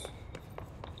those?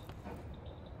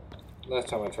 Last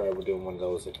time I tried doing one of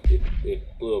those,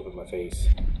 it blew up in my face.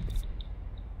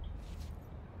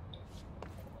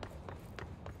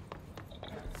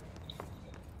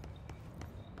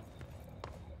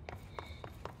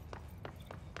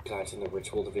 God, it's in the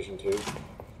Ritual Division 2.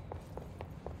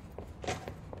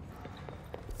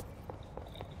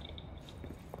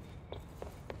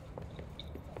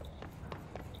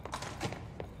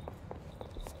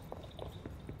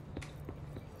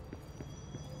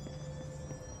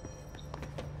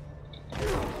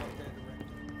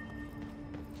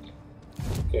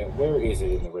 Okay, where is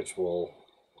it in the ritual?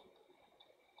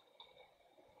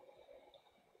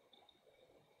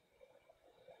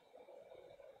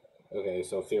 Okay,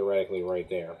 so theoretically right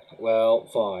there. Well,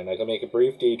 fine. I can make a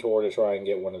brief detour to try and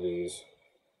get one of these.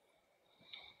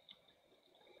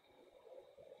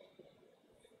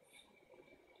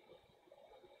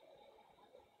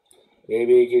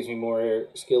 Maybe it gives me more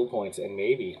skill points, and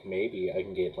maybe I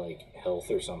can get, like, health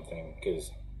or something,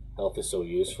 because health is so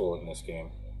useful in this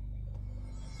game.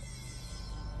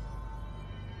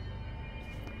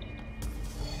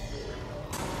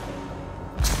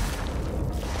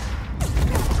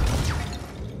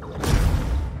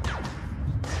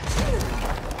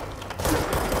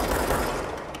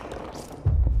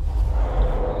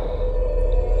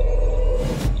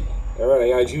 Alright, I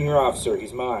got a junior officer.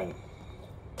 He's mine.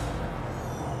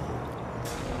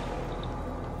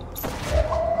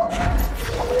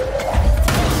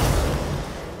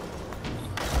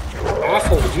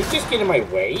 Asshole, did you just get in my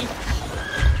way?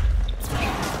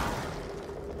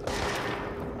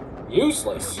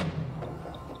 Useless.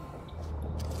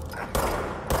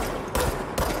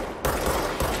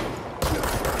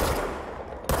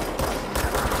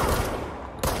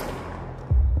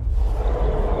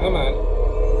 Come on.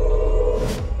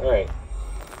 Alright.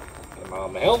 Get all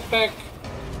my health back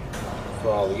for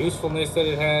all the usefulness that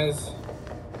it has.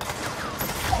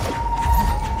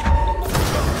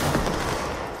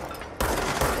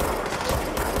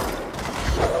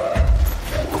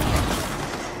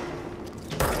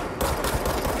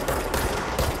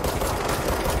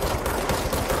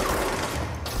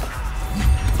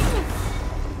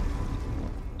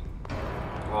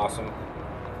 Awesome.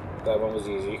 That one was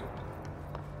easy.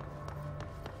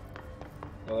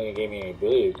 I don't think it gave me any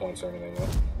ability points or anything though.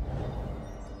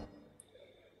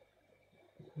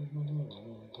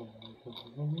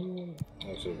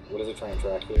 Actually, what does it try and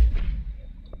track here?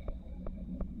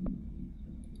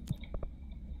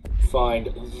 Find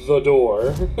the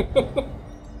door.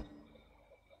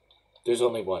 There's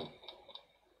only one.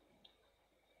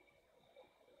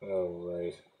 Oh,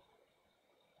 right.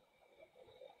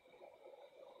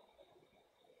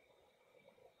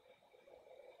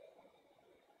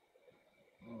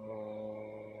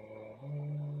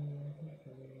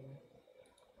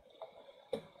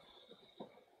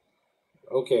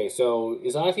 Okay, so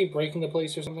is Ahti breaking the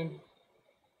place or something?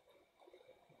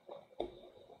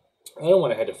 I don't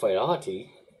want to have to fight Ahti.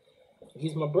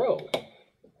 He's my bro.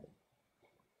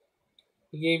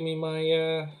 He gave me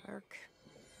my Arc.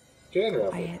 janitor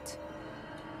outfit. Quiet.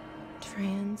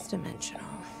 Trans-dimensional.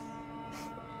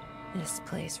 This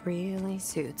place really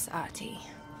suits Ahti.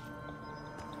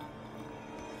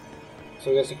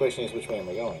 So I guess the question is, which way am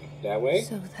I going? That way?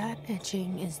 So that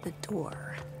etching is the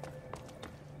door.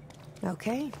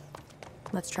 Okay,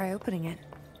 let's try opening it.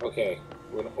 Okay,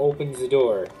 we're gonna open the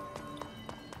door.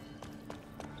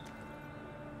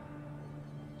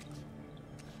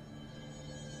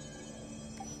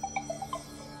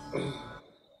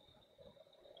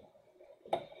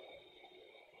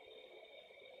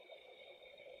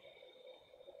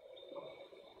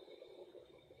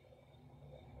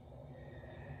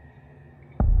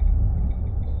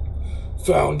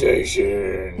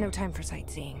 Foundation. No time for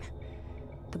sightseeing.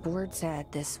 The board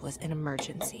said this was an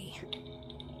emergency.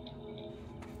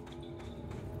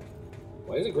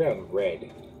 Why is the ground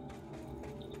red?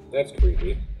 That's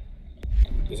creepy.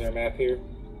 Is there a map here?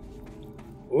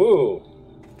 Ooh,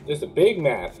 there's a big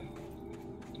map.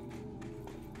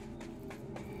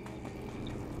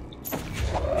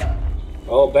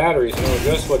 Oh, batteries! I know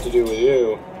just what to do with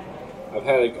you. I've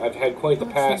had quite the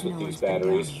past with these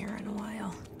batteries. Here in a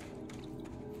while.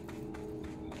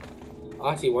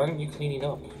 Ahti, why aren't you cleaning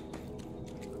up?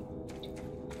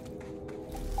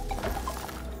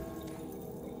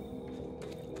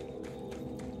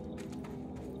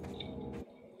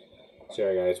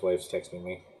 Sorry guys, wife's texting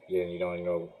me. Yeah, you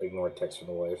don't ignore text from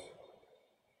the wife.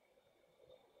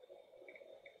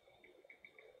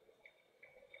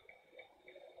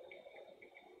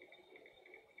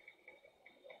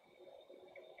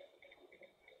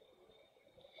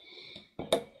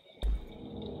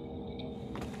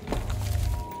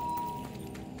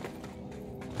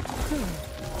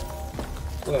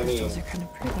 Well, I mean, Crystals are kind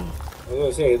of pretty. I was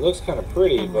gonna say it looks kind of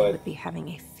pretty, And I but would be having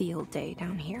a field day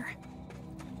down here.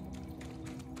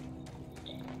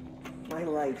 My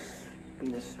life's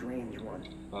been a strange one.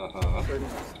 Certainly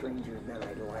stranger than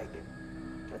I'd like.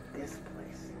 But this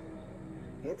place,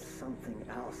 it's something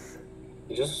else.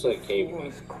 it just looks like a cave to me.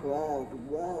 Floors crawl, the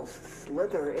walls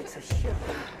slither. It's a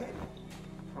shifting pit.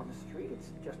 On the street, it's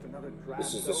just another drab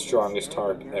This is the building strongest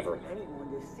standing tarp there ever. for anyone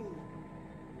to see.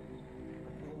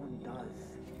 But no one does.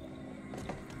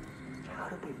 How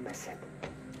do we miss it?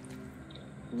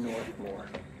 Northmore.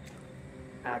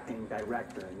 Acting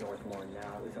director in Northmore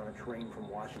now is on a train from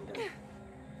Washington.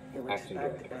 He'll Acting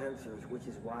expect director. answers, which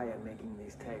is why I'm making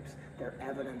these tapes. They're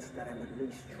evidence that I'm at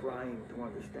least trying to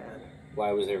understand.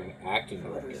 Why was there an acting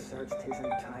Father director? searched his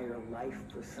entire life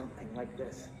for something like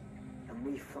this, and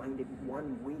we find it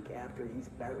 1 week after he's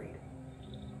buried.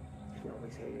 He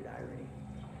always hated irony.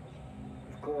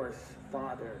 Of course,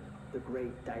 Father, the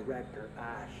great director,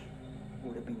 Ash,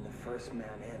 would have been the first man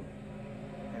in.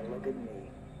 And look at me.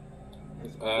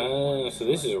 So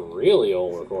this is a really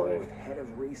old recording. Head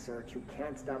of research who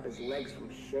can't stop his legs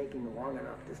from shaking long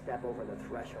enough to step over the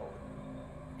threshold.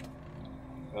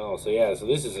 Oh, so yeah, so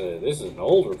this is an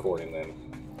old recording then.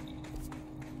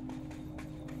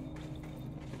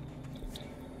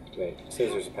 Wait, it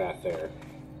says there's a path there.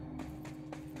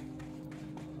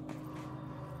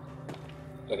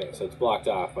 Okay, so it's blocked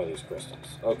off by these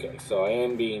crystals. Okay, so I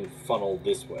am being funneled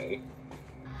this way.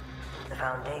 The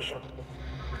Foundation.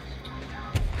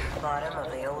 The bottom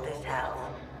of the oldest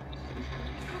house.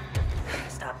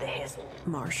 Stop the hiss.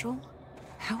 Marshall?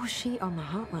 How was she on the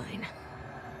hotline?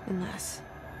 Unless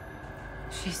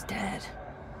she's dead.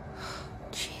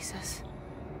 Jesus.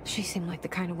 She seemed like the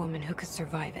kind of woman who could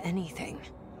survive anything.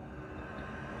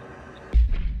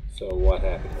 So what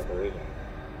happened to her again?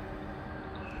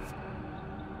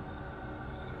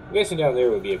 I'm guessing down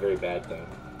there would be a very bad thing.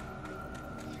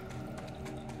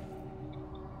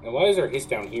 And why is there a hiss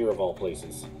down here of all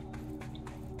places?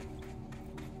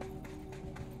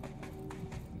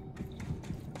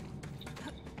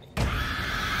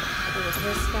 There was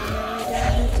this down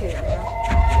there too, huh?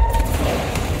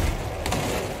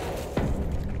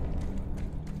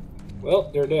 Well,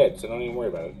 they're dead, so don't even worry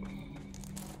about it.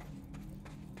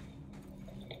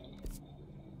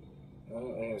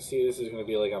 Well, I can see this is going to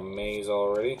be like a maze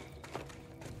already.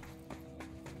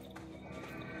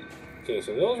 Okay,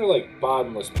 so those are like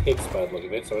bottomless pits by the look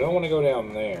of it, so I don't want to go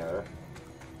down there.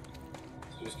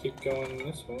 So just keep going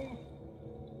this way.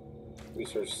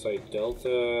 Research Site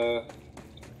Delta.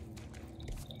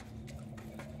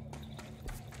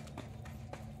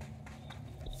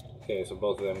 Okay, so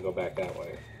both of them go back that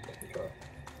way. Okay.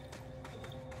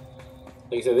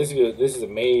 Like I said, this is a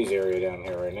maze area down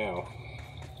here right now.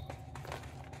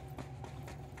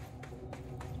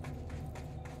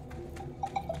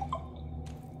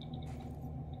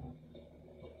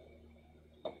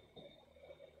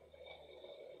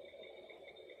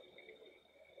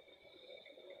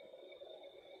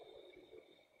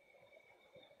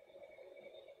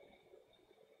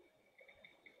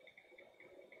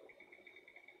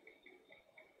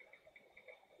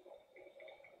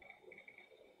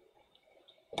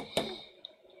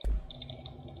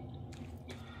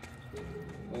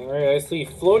 Alright, I see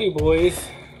floaty boys.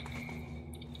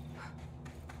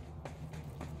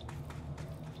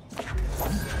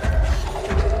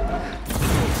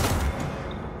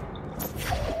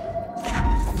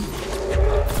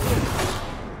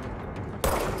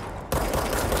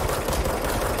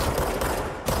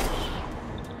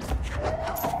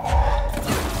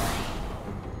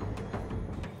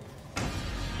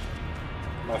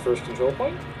 My first control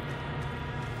point?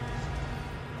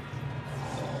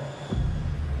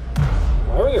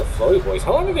 floaty boys.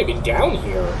 How long have they been down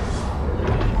here?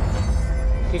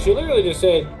 Because she literally just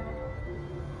said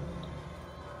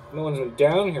no one's been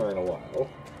down here in a while.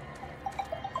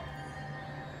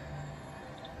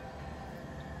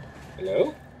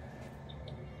 Hello?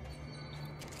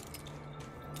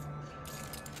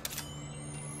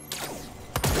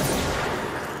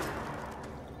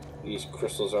 These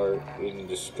crystals are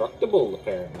indestructible,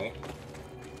 apparently.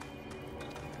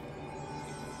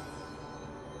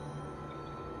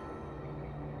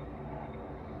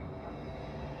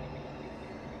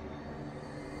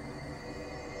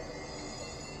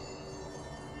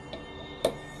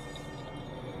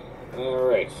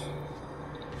 Alright.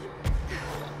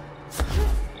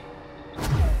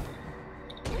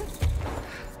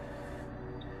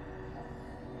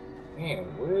 Man,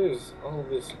 where does all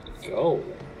this go?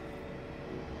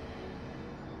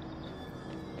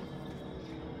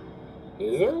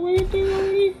 Is there a way up there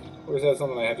already? Or is that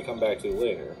something I have to come back to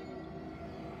later?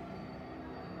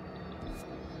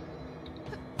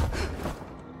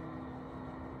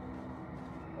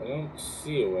 I don't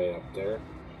see a way up there.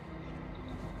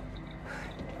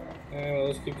 Well,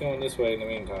 let's keep going this way in the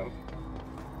meantime.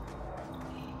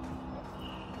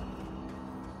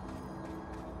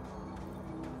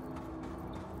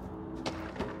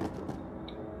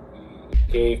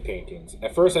 Cave paintings.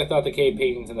 At first I thought the cave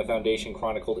paintings in the Foundation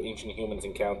chronicled ancient humans'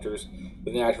 encounters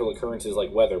with natural occurrences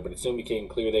like weather, but it soon became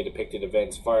clear they depicted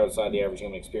events far outside the average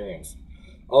human experience.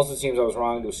 Also, it seems I was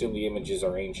wrong to assume the images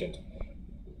are ancient.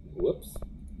 Whoops.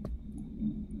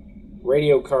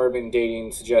 Radiocarbon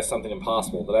dating suggests something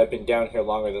impossible, that I've been down here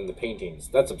longer than the paintings.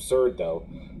 That's absurd, though.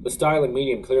 The style and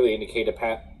medium clearly indicate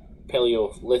a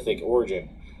Paleolithic origin.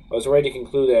 I was ready to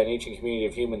conclude that an ancient community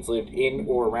of humans lived in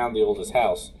or around the oldest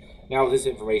house. Now with this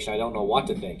information, I don't know what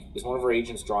to think. Is one of our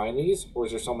agents drawing these, or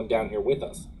is there someone down here with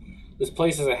us? This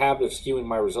place has a habit of skewing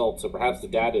my results, so perhaps the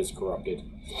data is corrupted.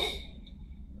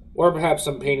 Or perhaps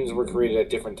some paintings were created at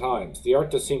different times. The art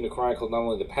does seem to chronicle not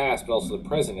only the past, but also the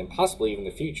present, and possibly even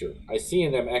the future. I see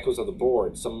in them echoes of the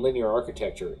board, some linear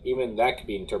architecture. Even that could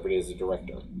be interpreted as a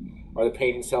director. Are the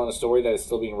paintings telling a story that is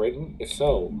still being written? If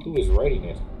so, who is writing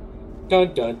it?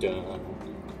 Dun dun dun.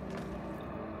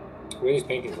 Where are these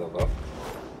paintings though, bro?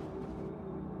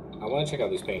 I want to check out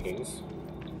these paintings.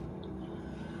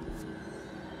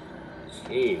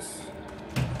 Jeez.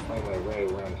 Finding my way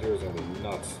around here is going to be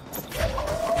nuts.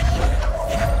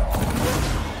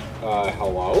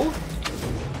 Hello?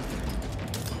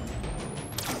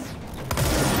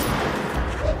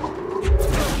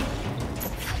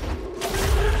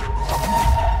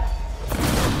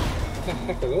 What the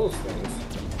heck are those things?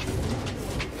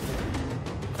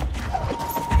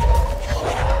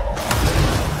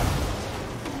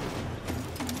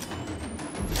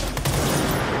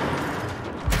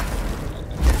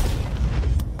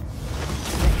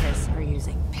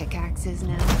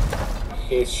 Now.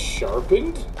 Is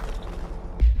sharpened?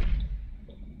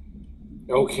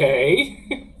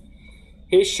 Okay.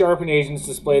 His sharpened agents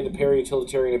display the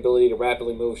peri-utilitarian ability to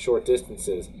rapidly move short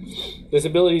distances. This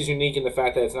ability is unique in the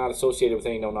fact that it's not associated with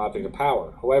any known object of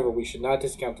power. However, we should not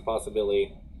discount the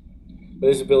possibility that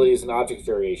this ability is an object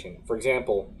variation. For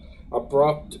example,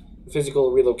 abrupt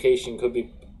physical relocation could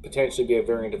potentially be a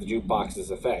variant of the jukebox's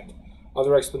effect.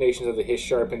 Other explanations of the His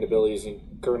sharpened abilities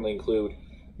currently include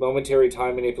momentary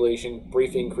time manipulation,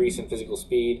 brief increase in physical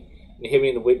speed,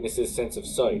 inhibiting the witness's sense of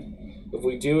sight. If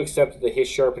we do accept that the His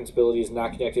sharpened ability is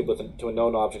not connected to a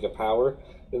known object of power,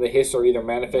 then the His are either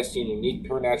manifesting unique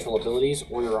supernatural abilities,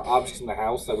 or there are objects in the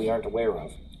house that we aren't aware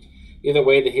of. Either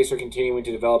way, the His are continuing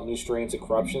to develop new strains of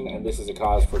corruption, and this is a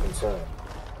cause for concern.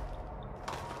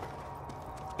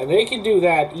 And they can do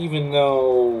that even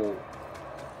though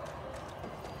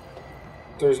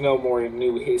there's no more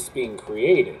new His being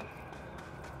created.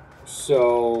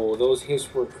 So, those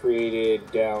His were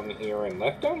created down here and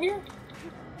left down here?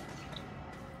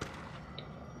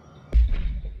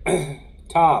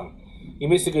 Tom, you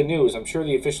missed the good news. I'm sure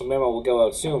the official memo will go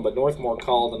out soon, but Northmore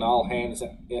called on all hands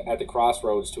at the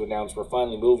crossroads to announce we're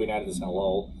finally moving out of this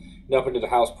hellhole and up into the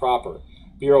house proper.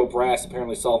 Bureau Brass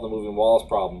apparently solved the moving walls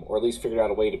problem, or at least figured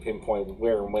out a way to pinpoint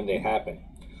where and when they happen.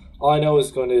 All I know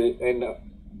is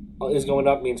going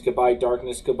up means goodbye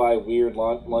darkness, goodbye weird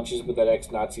lunches with that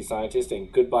ex-Nazi scientist,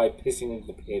 and goodbye pissing into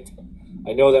the pit.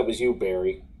 I know that was you,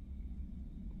 Barry.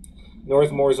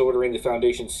 Northmore's ordering the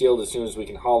Foundation sealed as soon as we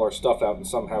can haul our stuff out and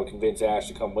somehow convince Ash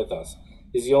to come with us.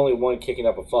 He's the only one kicking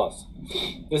up a fuss.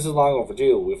 This is long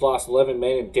overdue. We've lost 11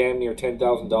 men and damn near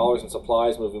 $10,000 in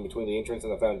supplies moving between the entrance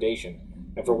and the Foundation.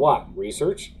 And for what?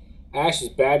 Research? Ash is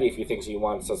batty if he thinks he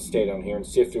wants us to stay down here and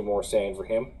sift through more sand for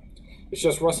him. It's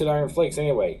just rusted iron flakes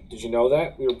anyway. Did you know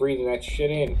that? We were breathing that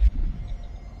shit in.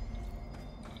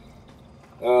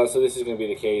 So this is going to be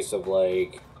the case of,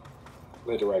 like,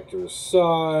 the director's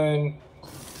son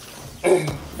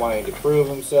wanting to prove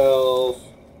himself,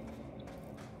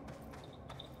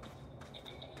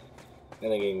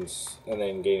 and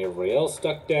then getting everybody else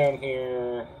stuck down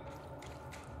here.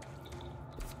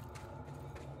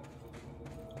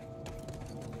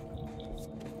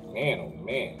 Man, oh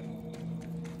man,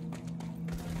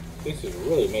 this is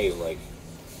really maze-like.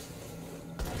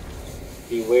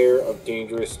 Beware of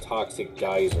dangerous, toxic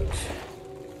geysers.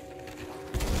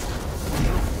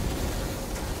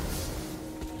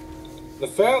 The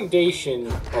foundation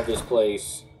of this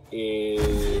place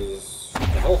is a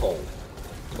hellhole.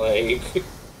 Like,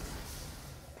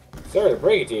 sorry to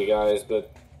break it to you guys,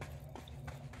 but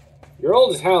your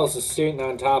oldest house is sitting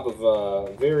on top of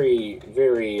a very,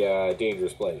 very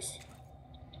dangerous place.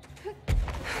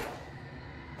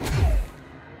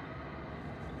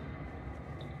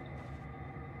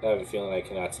 I have a feeling I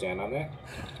cannot stand on that.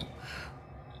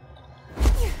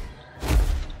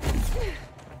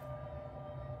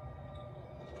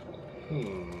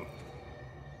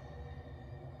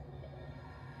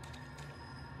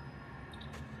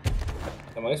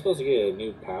 Am I supposed to get a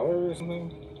new power or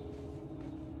something?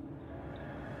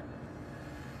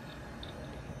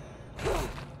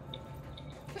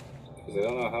 Because I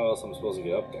don't know how else I'm supposed to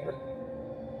get up there.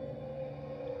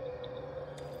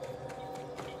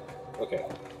 Okay.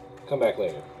 Come back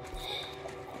later.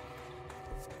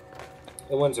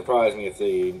 It wouldn't surprise me if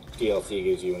the DLC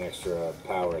gives you an extra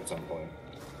power at some point.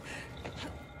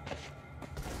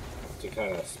 To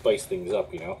kind of spice things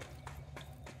up, you know?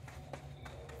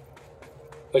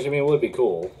 Which, I mean, it would be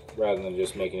cool, rather than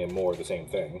just making it more of the same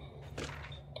thing.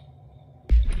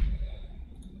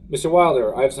 Mr.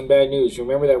 Wilder, I have some bad news. You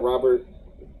remember that Robert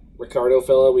Ricardo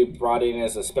fellow we brought in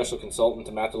as a special consultant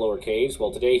to map the lower caves?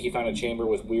 Well, today he found a chamber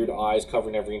with weird eyes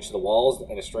covering every inch of the walls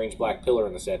and a strange black pillar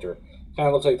in the center. Kind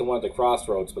of looks like the one at the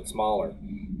crossroads, but smaller.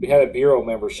 We had a bureau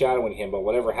member shadowing him, but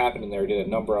whatever happened in there did a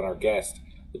number on our guest.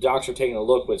 The docs are taking a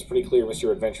look, but it's pretty clear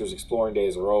Mr. Adventure's exploring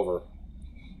days are over.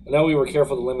 I know we were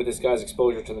careful to limit this guy's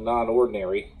exposure to the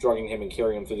non-ordinary. Drugging him and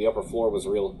carrying him through the upper floor was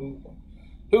a real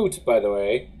hoot, by the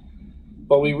way.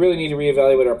 But we really need to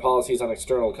reevaluate our policies on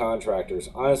external contractors.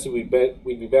 Honestly, we'd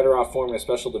be better off forming a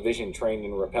special division trained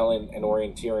in repelling and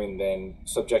orienteering than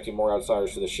subjecting more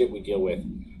outsiders to the shit we deal with.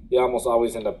 They almost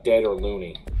always end up dead or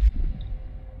loony.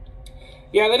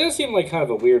 Yeah, that does seem like kind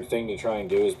of a weird thing to try and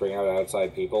do, is bring out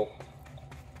outside people.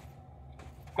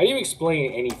 How do you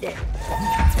explain anything?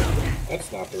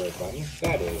 That's not the right button.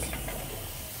 That is.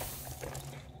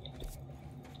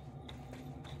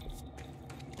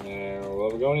 Well,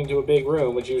 we're going into a big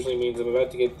room, which usually means I'm about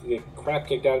to get the crap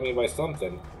kicked out of me by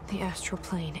something. The astral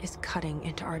plane is cutting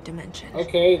into our dimension.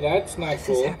 Okay, that's not If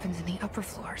cool. this happens in the upper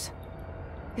floors,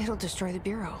 it'll destroy the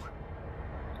bureau.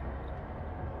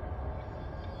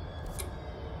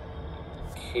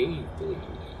 Cave bleed.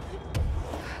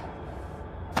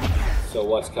 So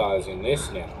what's causing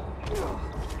this now?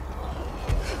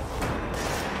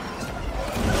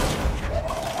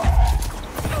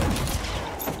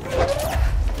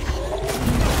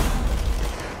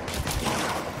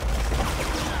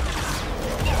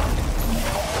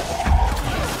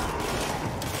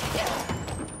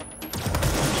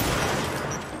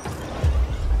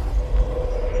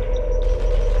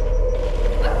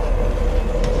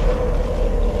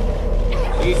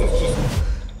 Jesus,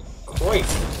 just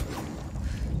Christ.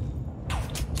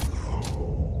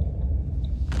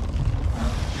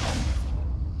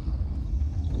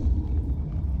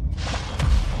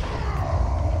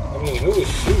 I mean, who is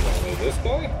shooting at me? This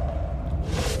guy?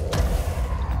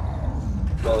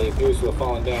 Well, he appears to have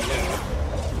fallen down now.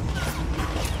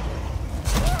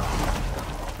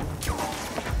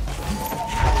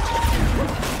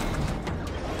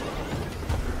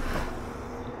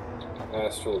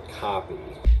 Astral copy.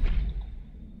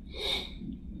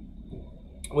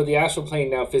 With the astral plane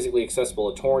now physically accessible,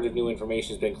 a torrent of new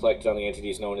information has been collected on the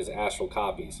entities known as astral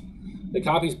copies. The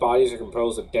copies' bodies are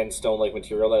composed of dense stone-like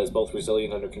material that is both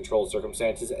resilient under controlled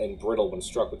circumstances and brittle when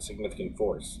struck with significant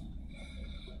force.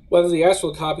 Whether the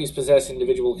astral copies possess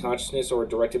individual consciousness or are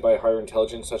directed by a higher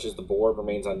intelligence such as the board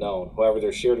remains unknown. However,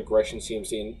 their shared aggression seems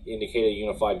to indicate a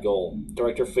unified goal.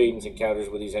 Director Faden's encounters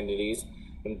with these entities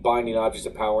and binding objects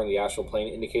of power in the astral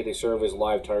plane indicate they serve as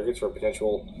live targets for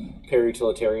potential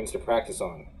para-utilitarians to practice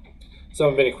on. Some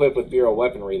have been equipped with Bureau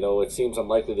weaponry, though it seems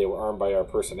unlikely they were armed by our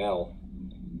personnel.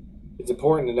 It's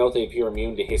important to note they appear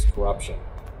immune to his corruption.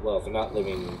 Well, if they're not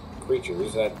living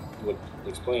creatures, that would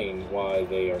explain why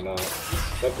they are not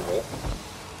susceptible.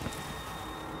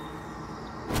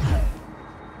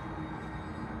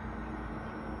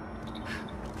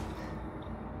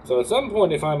 So at some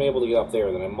point, if I'm able to get up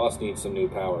there, then I must need some new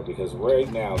power, because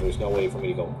right now there's no way for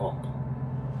me to go up.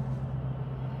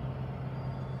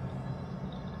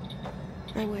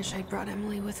 I wish I'd brought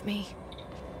Emily with me.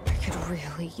 I could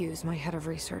really use my head of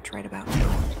research right about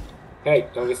now. Hey,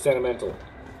 don't get sentimental.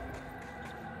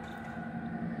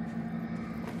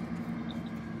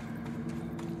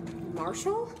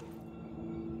 Marshall?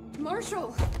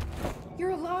 Marshall! You're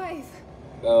alive!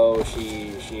 Oh,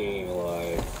 she ain't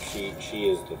alive. She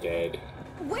is the dead.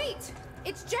 Wait!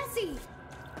 It's Jesse!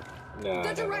 No,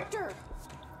 The director!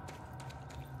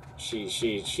 She's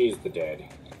the dead.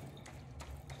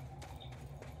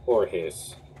 Or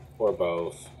his. Or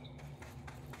both.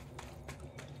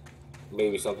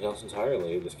 Maybe something else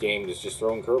entirely. This game is just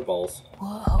throwing curveballs.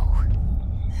 Whoa.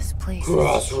 This place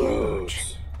Crossroads!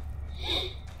 is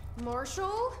huge.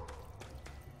 Marshall?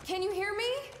 Can you hear me?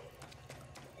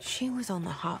 She was on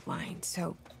the hotline,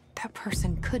 so that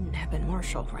person couldn't have been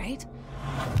Marshall, right?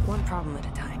 One problem at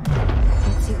a time.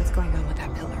 Let's see what's going on with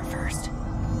that pillar first.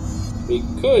 We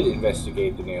could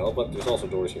investigate the nail, but there's also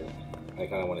doors here. I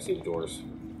kind of want to see the doors.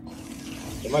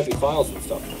 There might be files and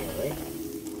stuff in here, right?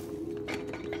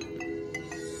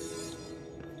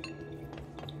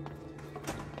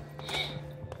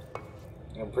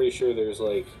 I'm pretty sure there's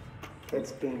like...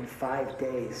 It's been 5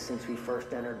 days since we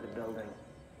first entered the building.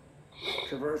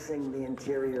 Traversing the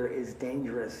interior is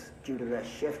dangerous due to the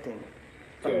shifting,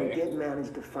 but we did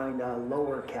manage to find a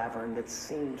lower cavern that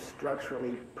seems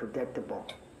structurally predictable,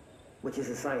 which is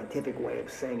a scientific way of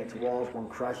saying its walls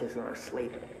won't crush us in our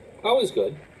sleep. Always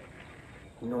good.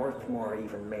 Northmore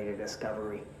even made a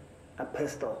discovery. A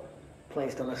pistol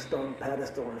placed on a stone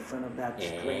pedestal in front of that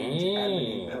strange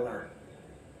ebony pillar.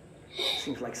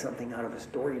 Seems like something out of a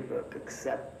storybook,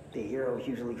 except the heroes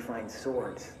usually find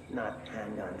swords, not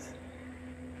handguns.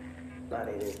 But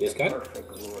it is the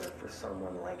perfect lure for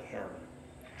someone like him.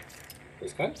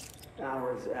 This guy?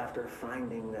 Hours after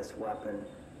finding this weapon,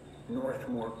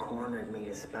 Northmore cornered me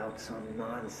to spout some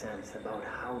nonsense about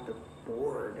how the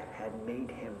board had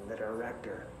made him the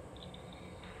director.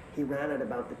 He ranted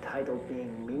about the title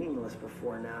being meaningless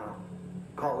before now,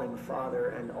 calling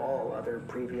Father and all other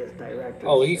previous directors.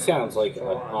 Oh, he sounds like an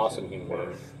awesome human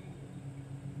being.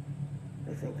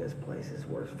 I think this place is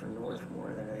worse for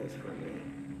Northmore than it is for me.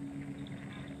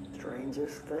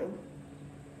 Strangest thing?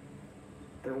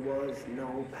 There was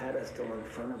no pedestal in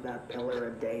front of that pillar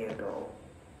a day ago.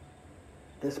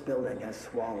 This building has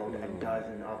swallowed a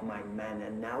dozen of my men,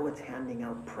 and now it's handing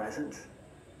out presents?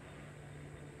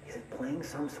 Is it playing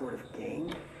some sort of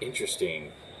game?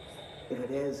 Interesting. If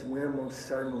it is, we're most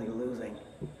certainly losing.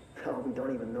 Hell, we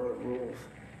don't even know the rules.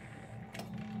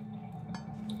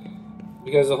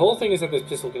 Because the whole thing is that this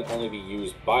pistol can only be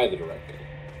used by the director.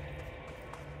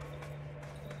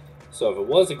 So if it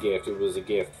was a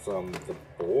gift from the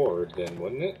board, then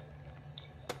wouldn't it?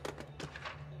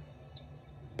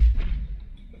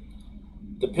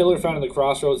 The pillar found in the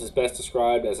crossroads is best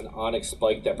described as an onyx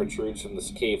spike that protrudes from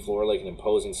the cave floor like an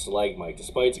imposing stalagmite.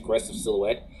 Despite its aggressive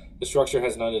silhouette, the structure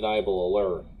has an undeniable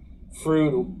allure.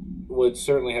 Frood would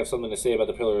certainly have something to say about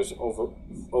the pillar's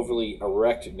overly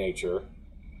erect nature,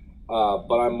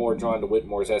 but I'm more drawn to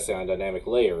Whitmore's essay on dynamic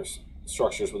layers,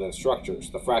 structures within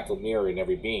structures, the fractal mirror in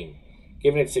every beam.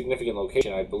 Given its significant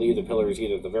location, I believe the pillar is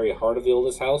either the very heart of the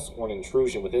oldest house or an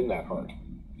intrusion within that heart.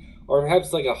 Or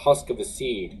perhaps like a husk of a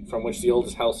seed from which the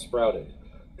oldest house sprouted.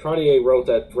 Trottier wrote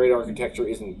that great architecture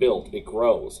isn't built, it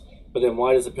grows. But then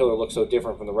why does the pillar look so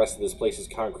different from the rest of this place's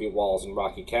concrete walls and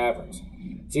rocky caverns?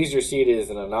 It's easier to see it as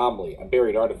an anomaly, a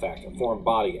buried artifact, a foreign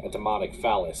body, a demonic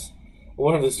phallus.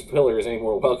 One of this pillar is any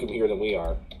more welcome here than we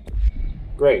are.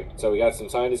 Great, so we got some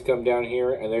scientists come down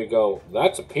here, and they go,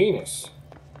 that's a penis.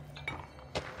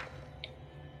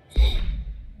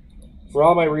 For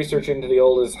all my research into the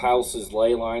oldest house's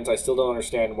ley lines, I still don't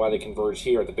understand why they converge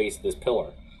here at the base of this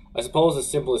pillar. I suppose the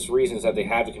simplest reason is that they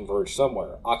had to converge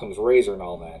somewhere, Occam's razor and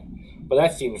all that. But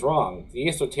that seems wrong. The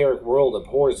esoteric world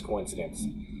abhors coincidence.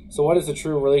 So what is the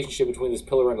true relationship between this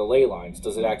pillar and the ley lines?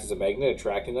 Does it act as a magnet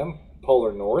attracting them?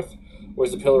 Polar north? Or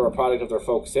is the pillar a product of their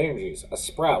focused energies? A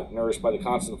sprout nourished by the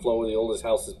constant flow of the oldest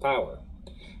house's power?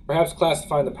 Perhaps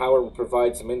classifying the power would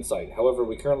provide some insight. However,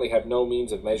 we currently have no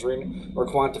means of measuring or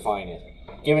quantifying it.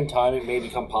 Given time, it may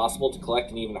become possible to collect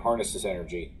and even harness this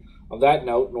energy. On that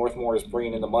note, Northmore is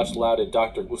bringing in the much-lauded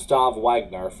Dr. Gustav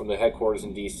Wagner from the headquarters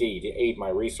in D.C. to aid my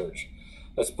research.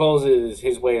 I suppose it is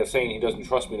his way of saying he doesn't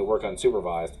trust me to work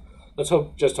unsupervised. Let's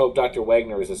just hope Dr.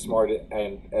 Wagner is as smart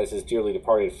and as his dearly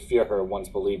departed Führer once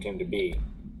believed him to be.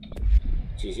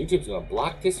 Jeez, YouTube's gonna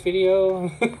block this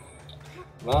video?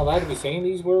 Am I allowed to be saying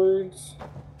these words?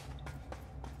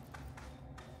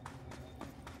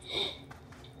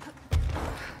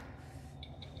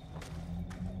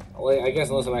 Well, I guess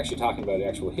unless I'm actually talking about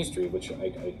actual history, which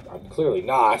I'm clearly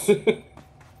not.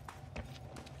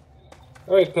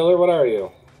 Alright, Pillar, what are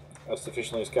you? I've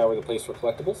sufficiently scoured the place for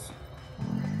collectibles.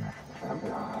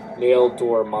 Nailed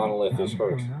door monolith is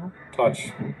hurt.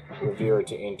 Touch. Revere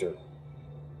to enter.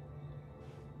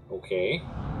 Okay.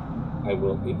 I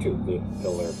will enter the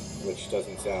pillar, which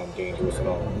doesn't sound dangerous at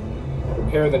all.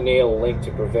 Repair the nail link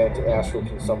to prevent astral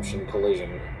consumption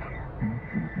collision.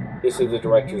 This is the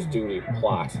director's duty.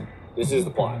 Plot. This is the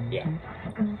plot, yeah.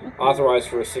 Authorized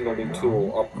for a single new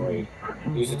tool upgrade.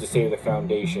 Use it to save the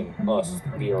Foundation, us,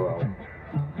 Bureau.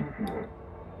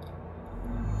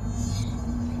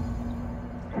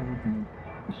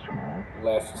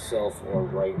 Left, self, or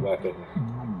right weapon.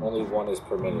 Only one is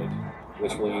permitted.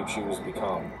 Which will you choose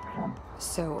become?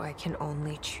 So I can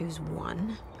only choose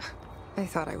one? I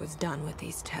thought I was done with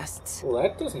these tests. Well,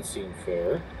 that doesn't seem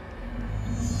fair.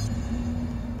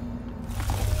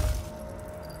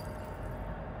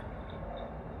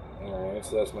 Alright,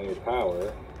 so that's my new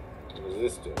power. What does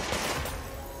this do?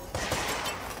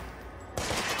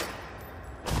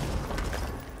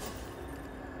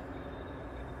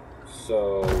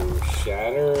 So,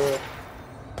 shatter,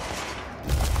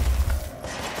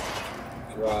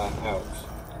 draw out.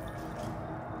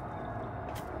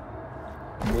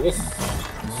 This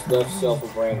left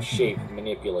self-brand shape,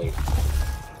 manipulate.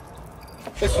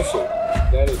 That's your shape.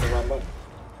 That is the wrong button.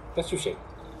 That's your shape.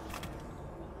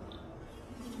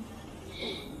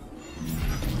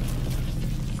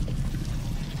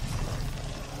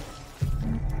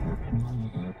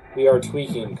 We are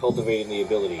tweaking, cultivating the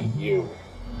ability. You.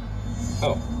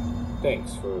 Oh,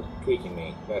 thanks for tweaking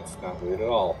me. That's not weird at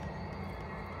all.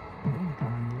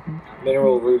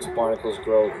 Mineral roots barnacles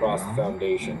grow across the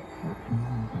Foundation.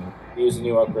 Use the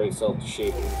new upgrade self to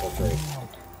shape and infiltrate.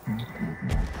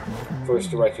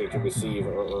 First director to receive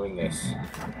or earn this.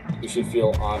 You should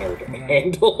feel honored.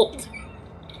 Handled?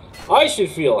 I should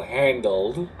feel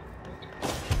handled.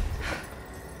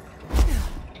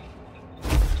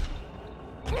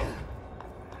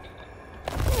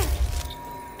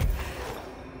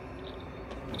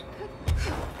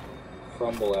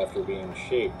 Crumble after being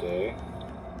shaped, eh?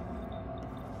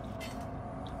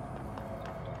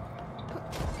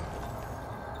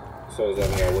 So does that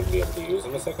mean I wouldn't be able to use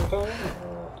them a second time?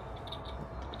 Or...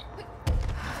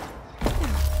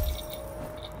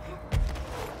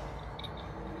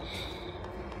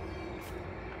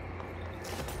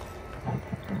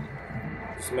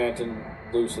 Dismantle and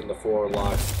loosen the 4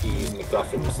 locks, keys, and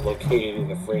MacGuffins located in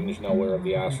the fringe nowhere of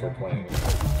the astral plane.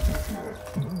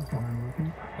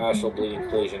 Astral bleeding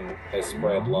collision has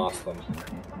spread, lost them.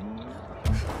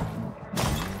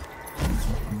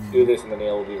 Do this and the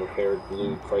nail will be repaired.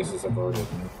 Blue crisis averted.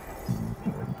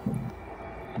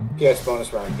 PS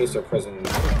bonus round. Case or prison.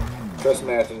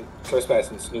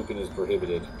 Trespass and snooping is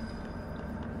prohibited.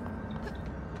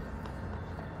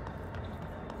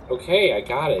 Okay, I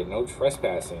got it. No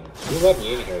trespassing. You let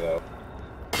me in here though.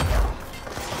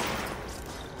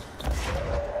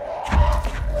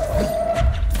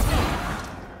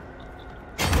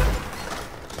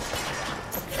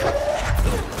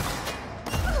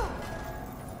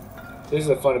 This is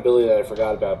a fun ability that I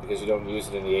forgot about because you don't use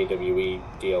it in the AWE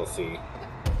DLC.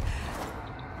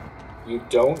 You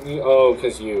don't? Oh,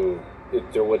 because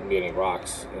there wouldn't be any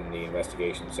rocks in the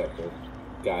investigation sector.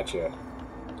 Gotcha.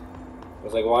 I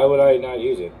was like, why would I not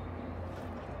use it?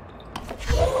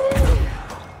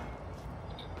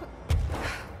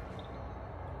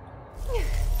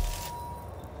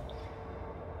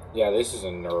 Yeah, this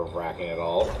isn't nerve-wracking at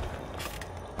all.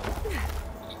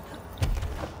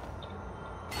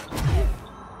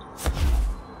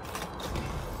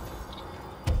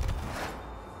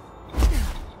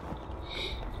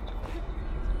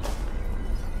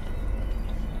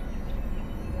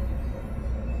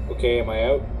 Okay, am I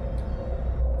out?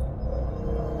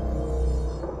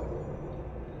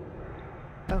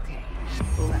 Okay,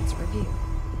 let's review.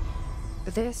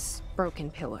 This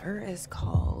broken pillar is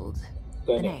called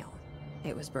the Nail.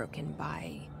 It was broken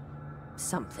by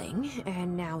something,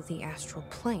 and now the astral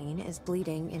plane is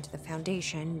bleeding into the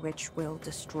Foundation, which will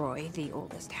destroy the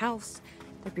oldest house,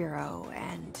 the Bureau,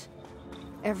 and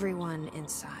everyone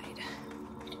inside.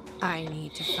 I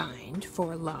need to find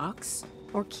 4 locks,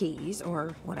 or keys,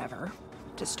 or whatever,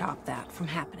 to stop that from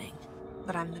happening.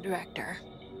 But I'm the director.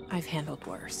 I've handled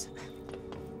worse.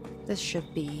 This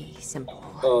should be simple.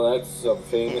 Oh, that's some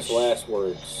famous last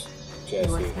words, Jesse.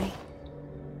 You with me?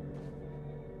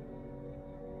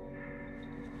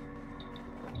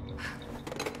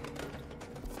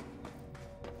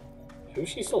 Who's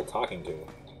she still talking to?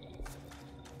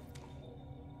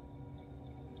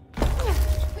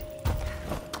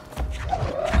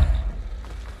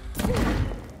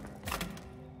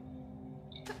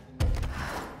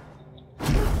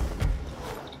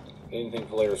 didn't think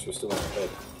Polaris was still in my head.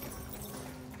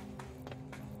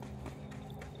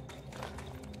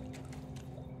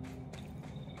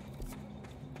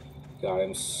 God,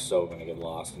 I'm so gonna get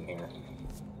lost in here.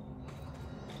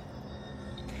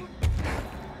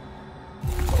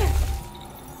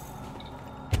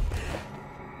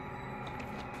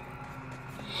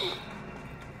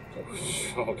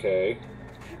 Okay.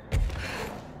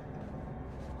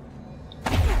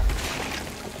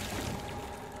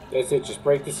 That's it, just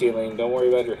break the ceiling. Don't worry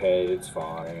about your head. It's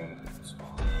fine. It's fine.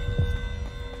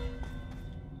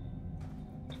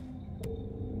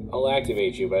 I'll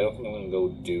activate you, but I don't think I'm going to go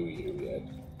do you yet.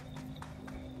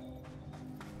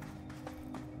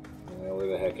 Where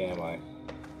the heck am I?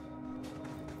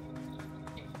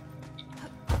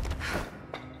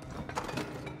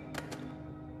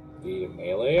 The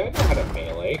melee? I know how to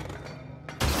melee.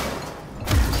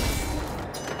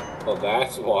 Well,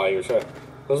 that's why you're trying.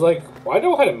 I was like, well, I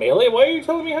know how to melee. Why are you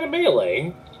telling me how to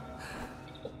melee?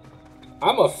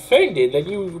 I'm offended that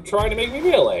you were trying to make me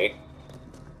melee.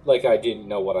 Like I didn't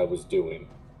know what I was doing.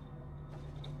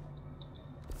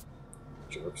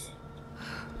 Jerks.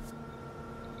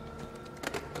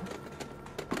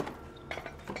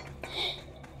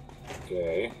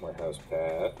 Okay, warehouse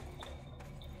path.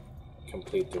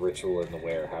 Complete the ritual in the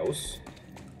warehouse.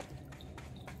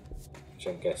 Which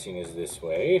I'm guessing is this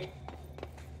way.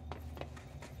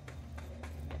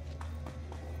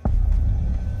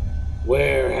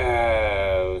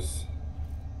 Warehouse.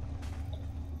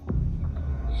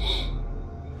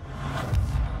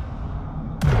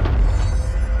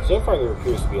 So far there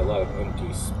appears to be a lot of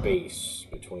empty space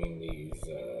between these,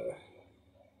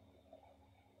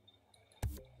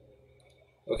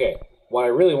 Okay, what I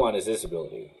really want is this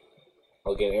ability.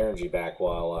 I'll get energy back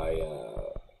while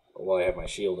I have my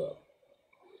shield up.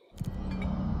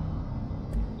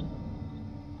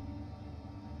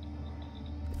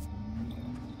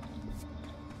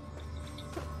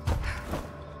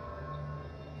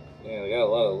 Yeah, they got a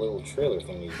lot of little trailer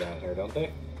thingies down here, don't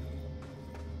they?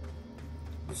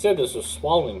 You said this was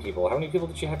swallowing people. How many people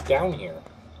did you have down here?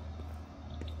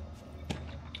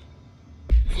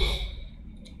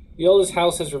 The oldest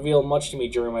house has revealed much to me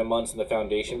during my months in the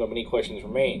Foundation, but many questions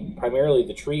remain. Primarily,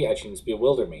 the tree etchings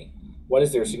bewilder me. What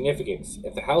is their significance?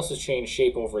 If the house has changed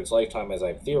shape over its lifetime, as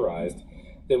I've theorized,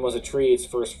 then was a tree its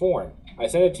first form? I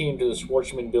sent a team to the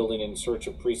Schwartzman building in search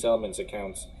of pre-settlements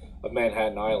accounts of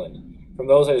Manhattan Island. From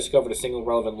those, I discovered a single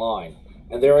relevant line,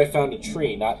 and there I found a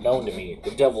tree not known to me,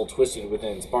 the devil twisted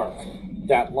within its bark.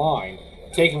 That line,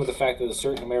 taken with the fact that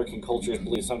certain American cultures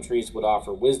believe some trees would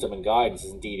offer wisdom and guidance,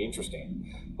 is indeed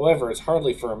interesting. However, it's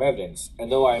hardly firm evidence,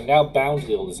 and though I am now bound to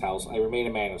the oldest house, I remain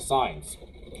a man of science.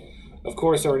 Of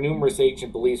course, there are numerous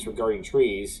ancient beliefs regarding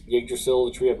trees. Yggdrasil,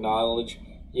 the tree of knowledge,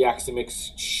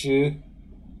 Yaximix Shu.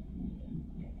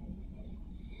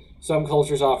 Some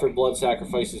cultures offered blood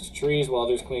sacrifices to trees, while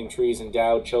others claim trees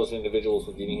endowed chosen individuals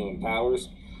with inhuman powers.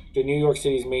 Do New York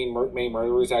City's main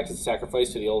murderers act as a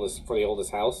sacrifice for the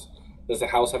oldest house? Does the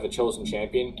house have a chosen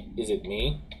champion? Is it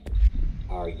me?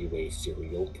 Are you a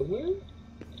serial killer?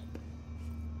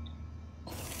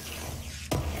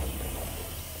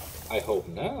 I hope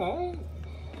not.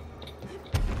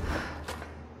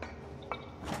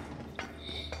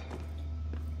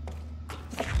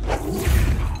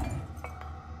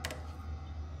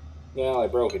 Well, I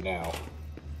broke it now.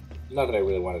 Not that I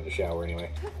really wanted to shower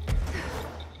anyway.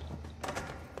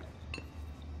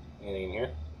 Anything in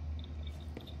here?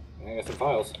 I got some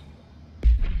files.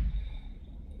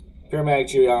 Pyramidic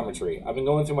geometry. I've been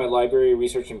going through my library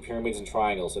researching pyramids and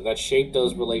triangles. If that shape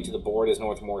does relate to the board, as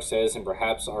Northmore says, and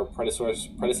perhaps our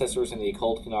predecessors in the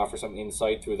occult can offer some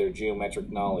insight through their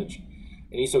geometric knowledge.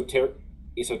 In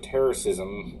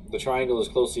esotericism, the triangle is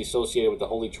closely associated with the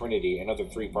Holy Trinity and other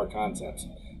three-part concepts: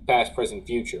 past, present,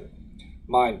 future,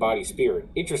 mind, body, spirit.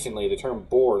 Interestingly, the term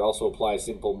board also applies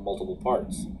simple multiple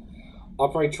parts.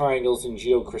 Upright triangles in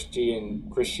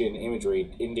Judeo-Christian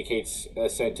imagery indicates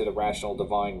ascent to the rational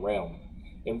divine realm.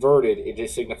 Inverted, it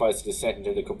signifies the descent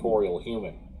into the corporeal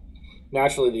human.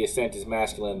 Naturally, the ascent is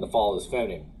masculine and the fall is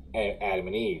feminine, Adam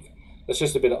and Eve. That's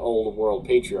just a bit of old world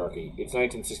patriarchy. It's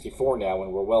 1964 now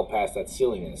and we're well past that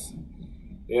silliness.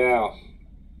 Yeah.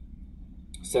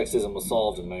 Sexism was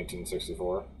solved in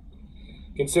 1964.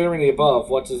 Considering the above,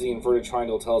 what does the inverted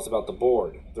triangle tell us about the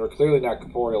board? They're clearly not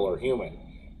corporeal or human.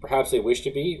 Perhaps they wish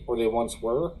to be, or they once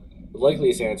were. The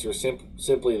likeliest answer is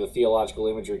simply the theological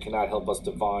imagery cannot help us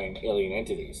define alien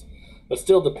entities. But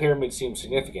still, the pyramid seems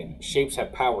significant. Shapes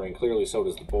have power, and clearly so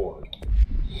does the board.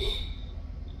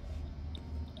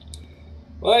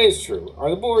 Well, that is true. Are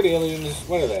the board aliens?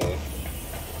 What are they?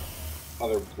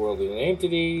 Otherworldly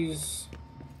entities?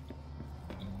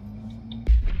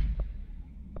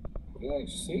 Yeah, you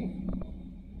see?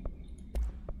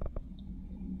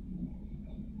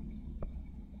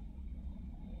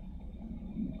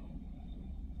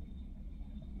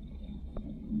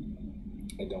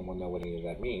 I don't want to know what any of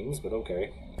that means, but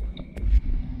okay.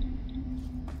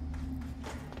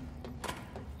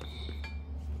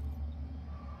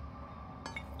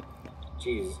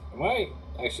 Jeez, am I...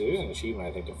 Actually, there's an achievement,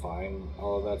 I think, to find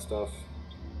all of that stuff.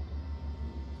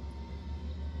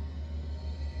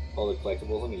 All the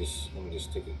collectibles. Let me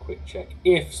just take a quick check,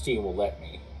 if Steam will let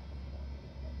me.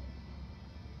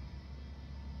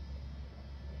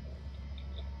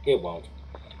 It won't.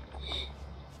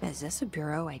 Is this a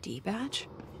Bureau ID badge?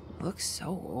 Looks so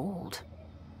old.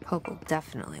 Pope will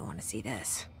definitely want to see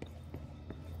this.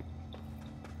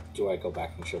 Do I go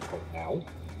back and show Pope now?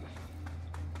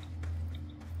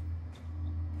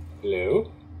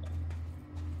 Hello?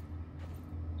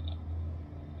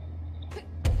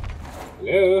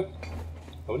 Hello?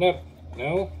 Open up.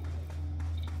 No?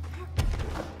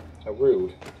 How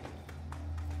rude.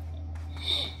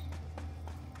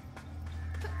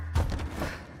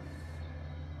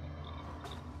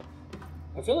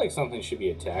 I feel like something should be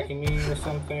attacking me or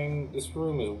something. This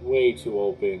room is way too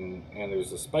open, and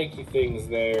there's the spiky things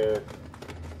there.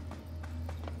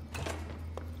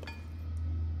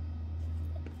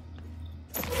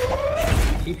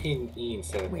 Keep hitting E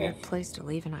instead of Weird F. place to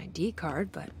leave an ID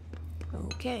card, but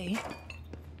okay.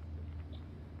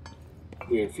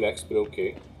 Weird flex, but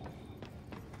okay.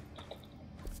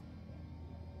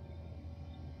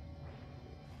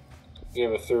 You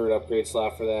have a third upgrade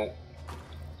slot for that.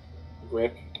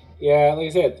 Grip. Yeah, like I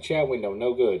said, the chat window,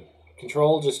 no good.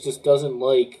 Control just doesn't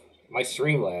like my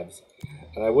Streamlabs.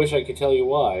 And I wish I could tell you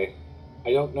why.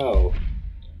 I don't know.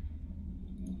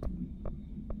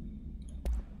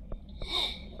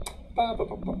 Ba, ba,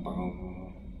 ba, ba, ba.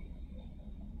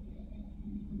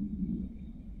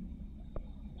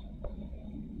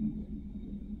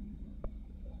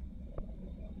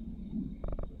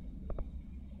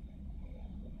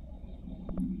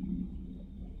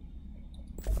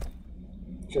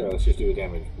 Sure, let's just do a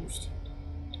damage boost.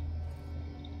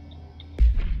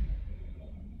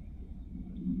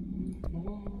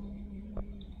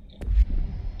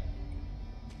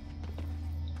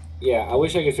 Yeah, I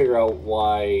wish I could figure out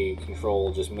why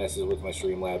Control just messes with my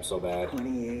Streamlabs so bad.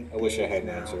 28 I wish I had an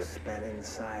days answer. now spent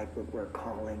inside what we're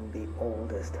calling the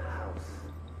oldest house.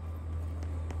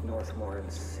 Northmore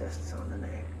insists on the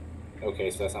name.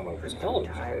 Okay, so that's not what it was I'm called.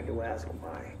 tired to ask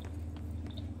why.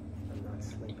 I'm not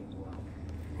sleeping well.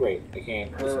 Great, I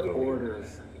can't listen Per to it.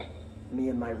 orders, me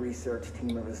and my research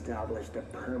team have established a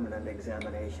permanent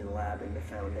examination lab in the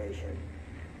Foundation.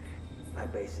 I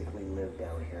basically live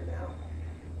down here now,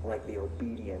 like the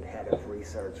obedient head of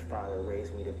research Father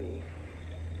raised me to be.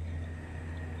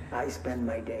 I spend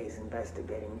my days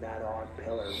investigating that odd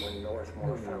pillar when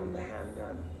Northmore found the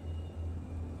handgun.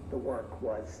 The work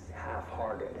was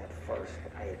half-hearted at first,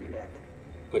 I admit.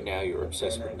 But now you're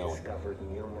obsessed Then with I knowing. discovered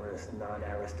numerous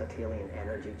non-Aristotelian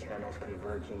energy channels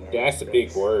converging at That's a big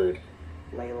space. word.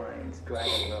 Ley lines,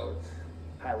 dragon roads,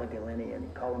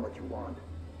 Hylogalinian, call them what you want.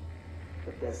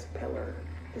 But this pillar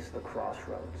is the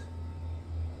crossroads.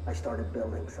 I started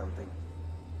building something.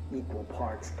 Equal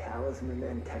parts talisman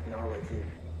and technology.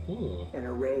 An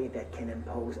array that can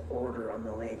impose order on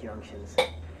the ley junctions.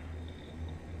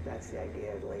 That's the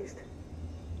idea, at least.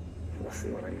 We'll see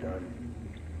when I'm done.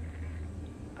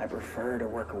 I prefer to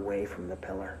work away from the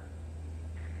pillar.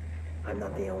 I'm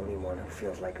not the only one who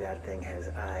feels like that thing has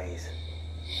eyes.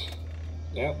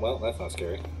 Yeah, well, that's not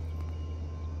scary.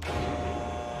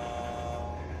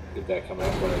 Did that come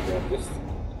out when I grabbed this?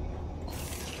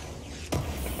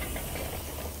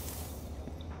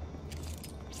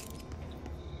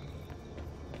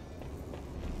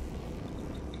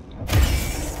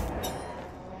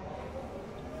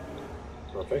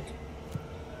 Perfect.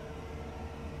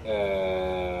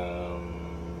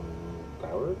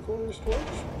 Power core storage?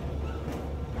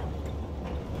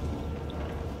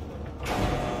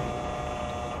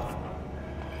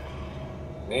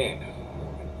 Man, where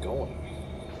am I going?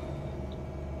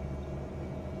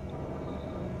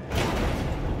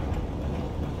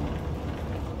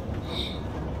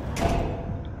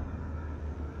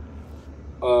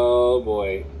 Oh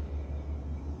boy.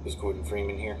 Is Gordon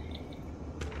Freeman here?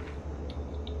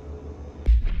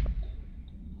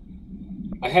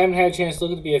 I haven't had a chance to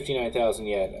look at the BFG 9000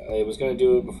 yet. I was going to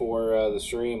do it before the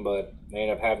stream, but I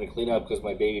ended up having to clean up because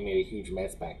my baby made a huge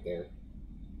mess back there.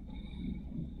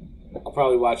 I'll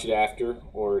probably watch it after,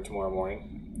 or tomorrow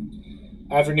morning.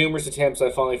 After numerous attempts,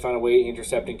 I finally found a way to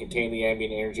intercept and contain the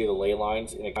ambient energy of the ley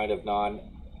lines in a kind of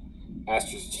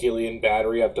Aristotelian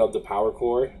battery I've dubbed the power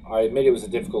core. I admit it was a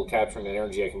difficult capturing an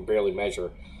energy I can barely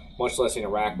measure, much less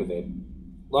interact with it.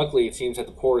 Luckily, it seems that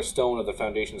the porous stone of the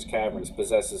Foundation's caverns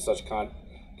possesses such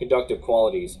conductive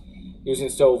qualities. Using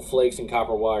stove flakes and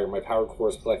copper wire, my power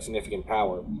cores collect significant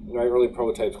power. My early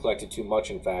prototypes collected too much,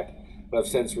 in fact, but I've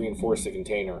since reinforced the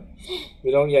container.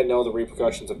 We don't yet know the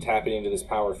repercussions of tapping into this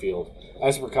power field.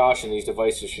 As a precaution, these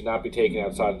devices should not be taken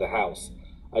outside of the house.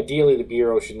 Ideally, the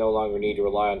Bureau should no longer need to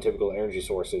rely on typical energy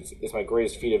sources. It's my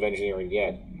greatest feat of engineering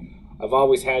yet. I've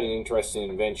always had an interest in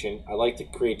invention. I like the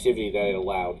creativity that it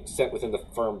allowed, set within the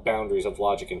firm boundaries of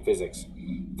logic and physics.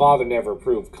 Father never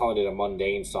approved calling it a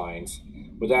mundane science.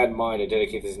 With that in mind, I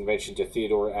dedicate this invention to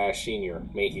Theodore Ashe Sr.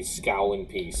 May he scowl in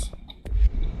peace.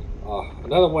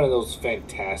 Another one of those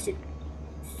fantastic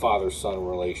father-son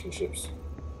relationships.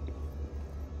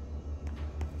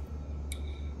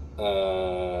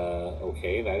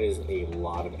 Okay, that is a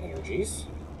lot of energies.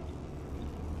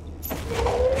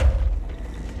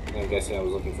 I'm guessing I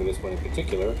was looking for this one in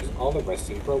particular, because all the rest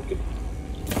seem broken.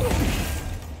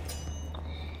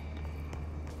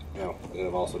 No, I could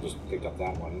have also just picked up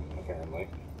that one, apparently.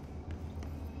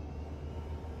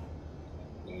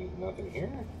 Nothing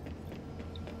here?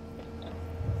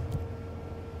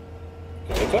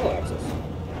 Okay, tunnel access.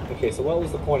 Okay, so what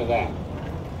was the point of that?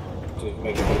 To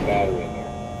make it put a battery in there.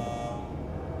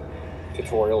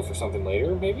 Tutorial for something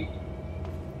later, maybe?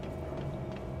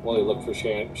 While you look for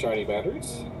shiny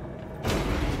batteries?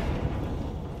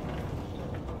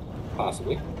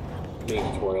 Possibly. Mini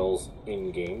tutorials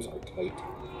in games are tight.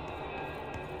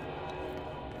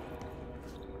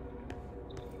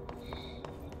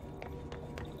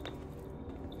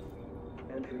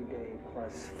 Entry day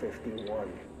plus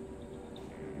 51.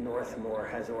 Northmore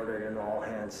has ordered an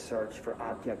all-hands search for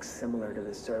objects similar to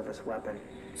the service weapon.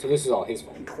 So this is all his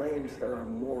fault. He claims there are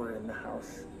more in the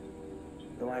house,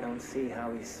 though I don't see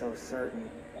how he's so certain.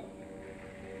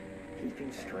 He's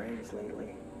been strange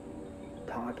lately,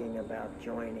 talking about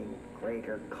joining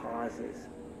greater causes,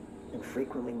 and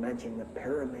frequently mentioning the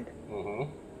pyramid.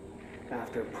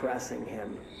 After pressing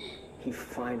him, he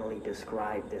finally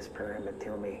described this pyramid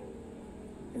to me.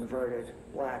 Inverted,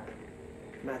 black,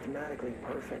 mathematically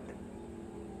perfect.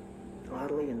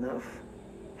 Oddly enough,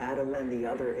 Adam and the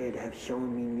other id have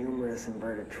shown me numerous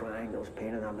inverted triangles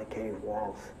painted on the cave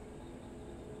walls.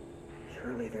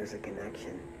 Surely there's a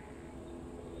connection.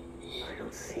 I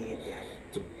don't see it yet.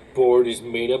 The board is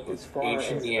made up As of far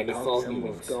ancient as Neanderthal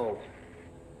symbols humans. go,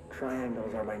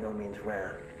 triangles are by no means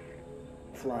rare.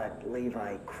 Flood,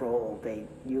 Levi, Kroll, they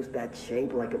used that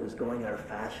shape like it was going out of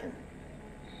fashion.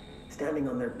 Standing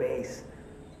on their base,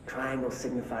 triangles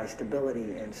signify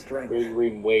stability and strength. We're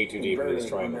reading way too deep into this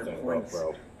Inverted on triangle their thing, points,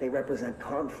 bro. they represent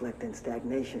conflict and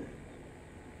stagnation.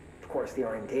 Of course, the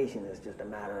orientation is just a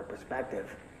matter of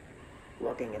perspective.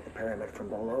 Looking at the pyramid from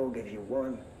below gives you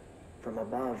one, from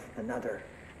above another.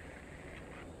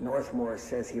 Northmore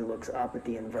says he looks up at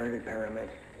the inverted pyramid.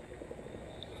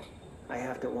 I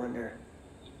have to wonder,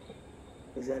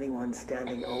 is anyone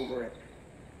standing over it,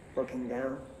 looking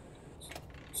down?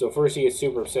 So first he gets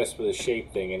super obsessed with the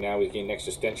shape thing, and now he's getting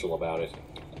existential about it.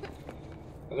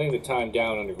 I think the time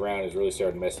down underground has really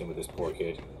started messing with this poor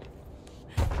kid.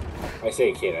 I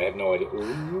say kid, I have no idea.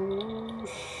 Ooh,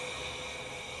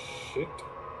 shit.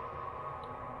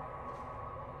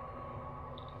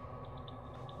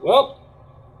 Well,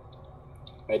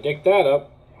 I dicked that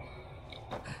up.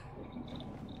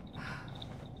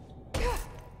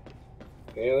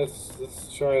 Okay,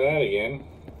 let's try that again.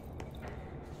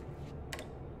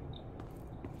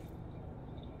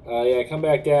 Yeah, come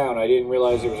back down. I didn't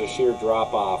realize there was a sheer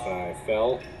drop off and I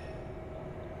fell.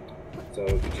 So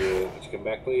could you come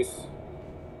back, please?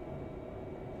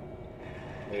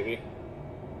 Maybe.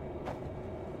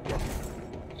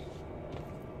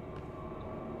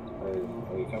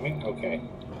 Are you coming? Okay.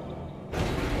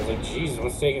 I was like, Jesus,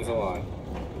 what's taking so long?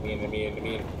 Let me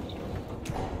in.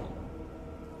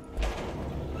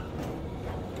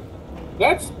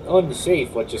 That's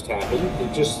unsafe, what just happened.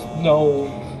 There's just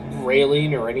no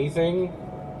railing or anything.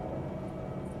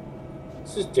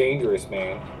 This is dangerous,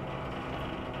 man.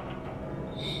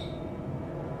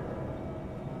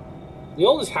 The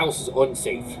oldest house is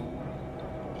unsafe.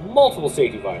 Multiple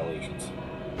safety violations.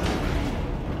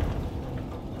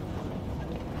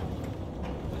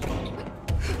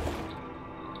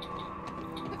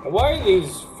 And why are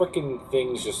these frickin'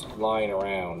 things just lying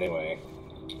around anyway?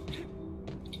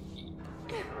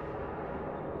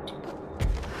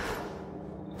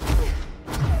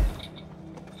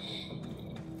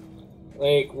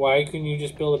 Like, why couldn't you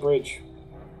just build a bridge?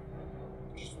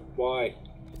 Just why?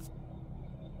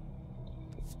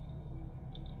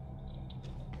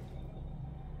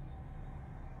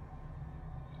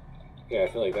 Yeah, I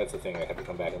feel like that's the thing I have to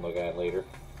come back and look at later.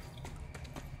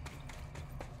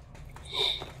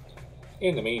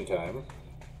 In the meantime,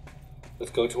 let's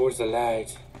go towards the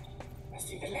light. I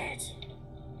see the light.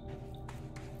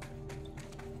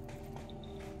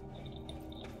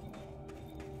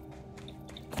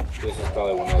 This is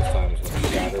probably one of those times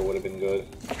when shatter would have been good.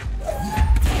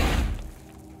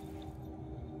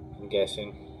 I'm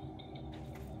guessing.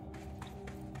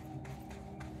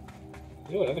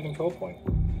 Ooh, another control point.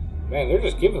 Man, they're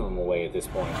just giving them away at this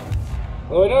point.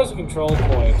 Although I noticed a control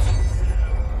point.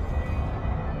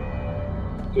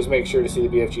 Just make sure to see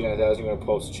the BFG 9000. You're going to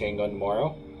post a chain gun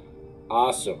tomorrow.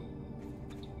 Awesome.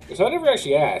 So I never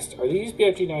actually asked, are these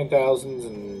BFG 9000s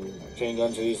and chain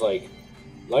guns, are these like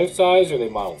life size or are they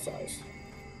model size?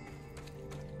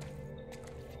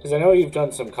 Because I know you've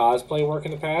done some cosplay work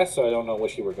in the past, so I don't know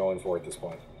what you were going for at this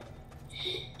point.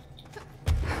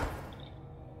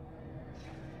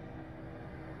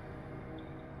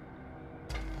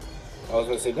 I was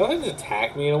going to say, nothing's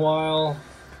attacked me in a while.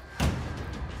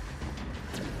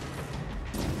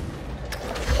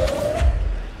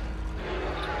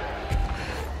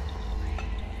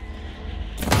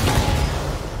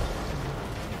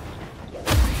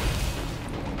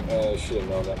 I should have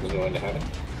known that was going to happen.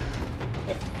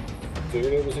 I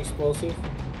figured it was explosive.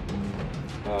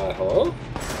 Hello?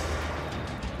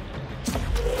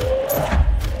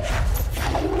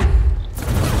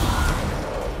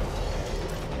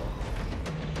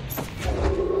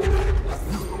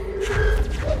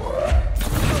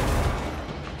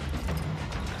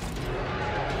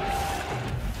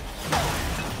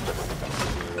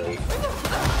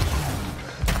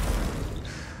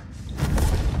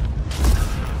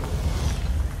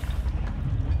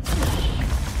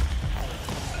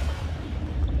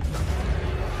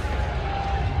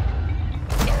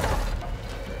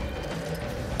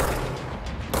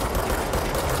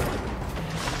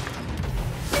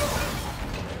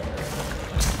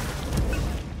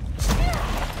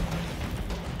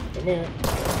 Come here.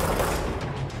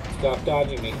 Stop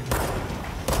dodging me.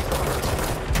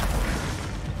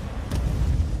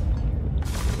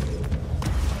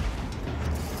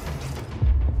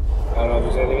 I don't know if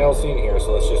there's anything else in here,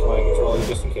 so let's just mind control you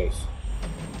just in case.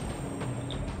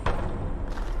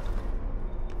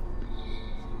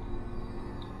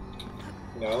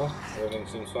 No? Everything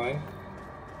seems fine?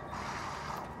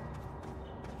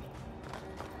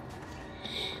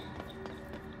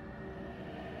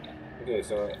 Okay,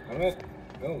 so I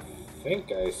don't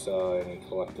think I saw any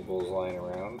collectibles lying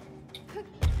around.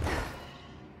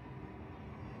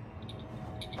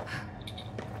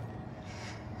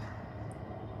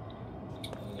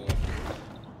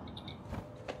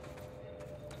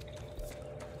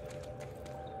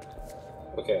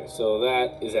 Okay, so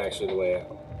that is actually the way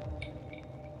out.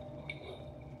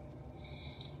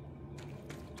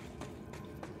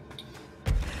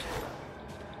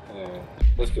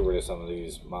 Let's get rid of some of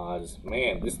these mods.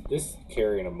 Man, this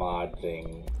carrying a mod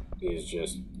thing is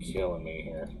just killing me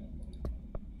here.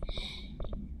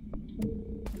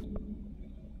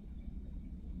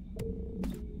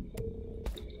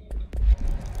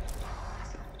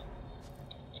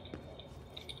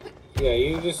 Yeah,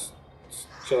 you just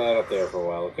chill out up there for a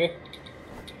while, okay?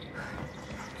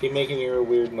 Keep making your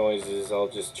weird noises. I'll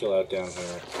just chill out down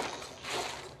here.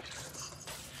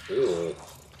 Ooh.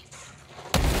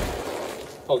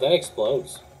 Oh, that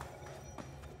explodes.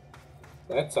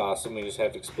 That's awesome. We just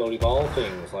have exploding ball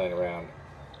things lying around.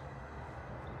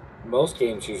 Most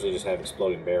games usually just have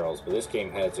exploding barrels, but this game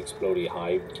has exploding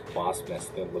hive wasp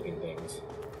nest looking things.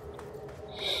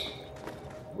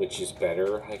 Which is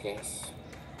better, I guess.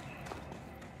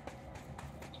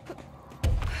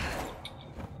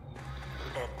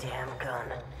 That damn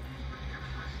gun.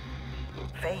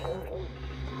 Faith.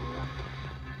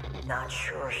 Not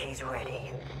sure she's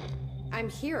ready. I'm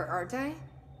here, aren't I?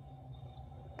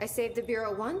 I saved the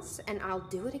Bureau once, and I'll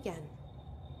do it again.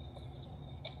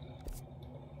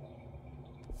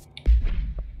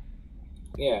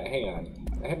 Yeah, hang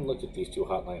on. I haven't looked at these two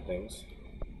hotline things.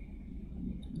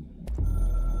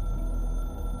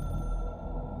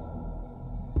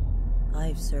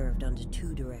 I've served under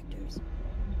 2 directors.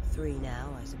 3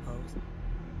 now, I suppose.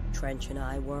 Trench and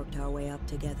I worked our way up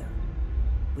together.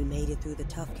 We made it through the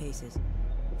tough cases,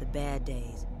 the bad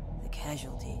days, the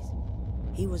casualties.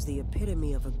 He was the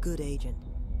epitome of a good agent.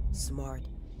 Smart,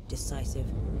 decisive,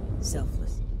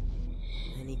 selfless.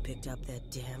 And he picked up that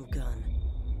damn gun.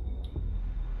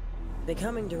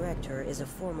 Becoming director is a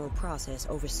formal process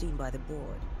overseen by the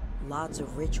board. Lots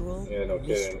of ritual,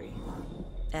 mystery.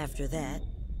 After that,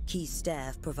 key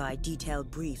staff provide detailed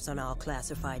briefs on all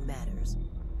classified matters,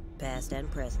 past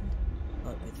and present.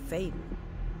 But with Faden,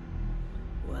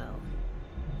 Well,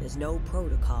 there's no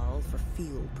protocol for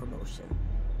field promotion.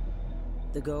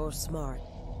 The girl's smart,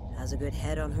 has a good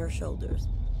head on her shoulders.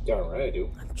 Darn right I do.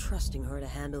 I'm trusting her to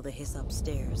handle the hiss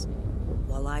upstairs,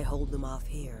 while I hold them off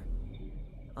here.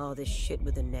 All this shit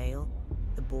with the nail,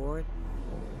 the board,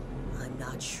 I'm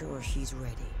not sure she's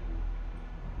ready.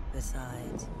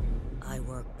 Besides, I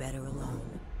work better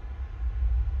alone.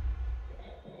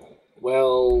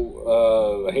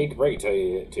 Well, I hate to break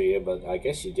it to you, but I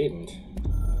guess you didn't.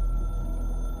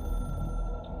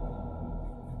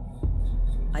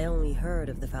 I only heard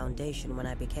of the Foundation when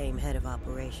I became head of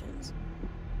operations.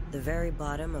 The very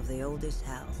bottom of the oldest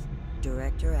house.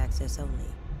 Director access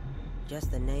only.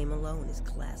 Just the name alone is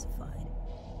classified.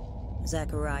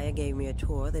 Zachariah gave me a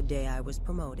tour the day I was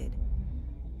promoted.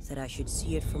 Said I should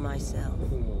see it for myself,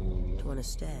 to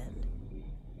understand.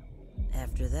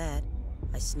 After that,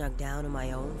 I snuck down on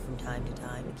my own from time to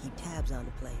time to keep tabs on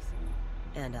the place.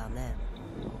 And on them.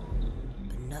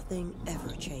 But nothing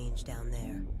ever changed down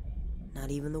there.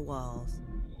 Not even the walls.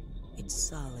 It's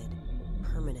solid,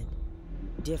 permanent,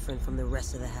 different from the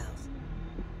rest of the house.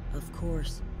 Of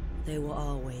course, they were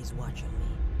always watching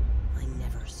me. I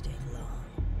never stayed long.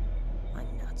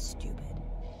 I'm not stupid.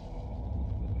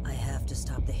 I have to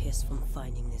stop the hiss from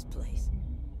finding this place.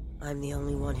 I'm the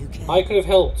only one who can. I could have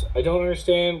helped. I don't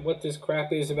understand what this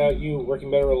crap is about you working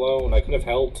better alone. I could have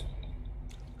helped.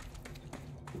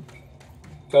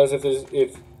 Because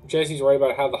if Jesse's right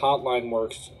about how the hotline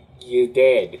works, you're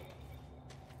dead.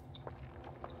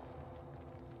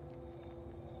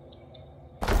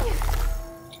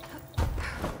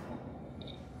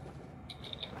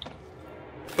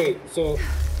 Okay, so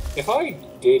if I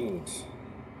didn't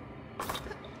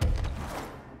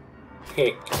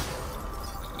pick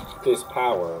this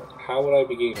power, how would I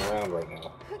be getting around right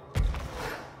now?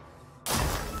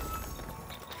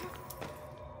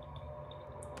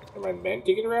 Am I meant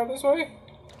to get around this way?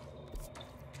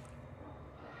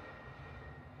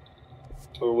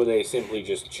 Or would they simply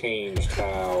just changed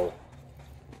how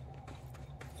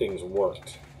things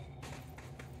worked?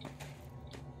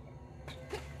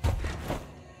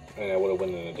 And I would have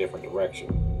went in a different direction.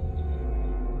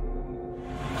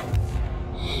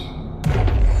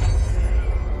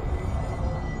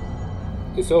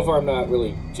 Because so far I'm not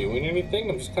really doing anything.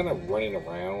 I'm just kind of running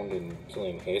around and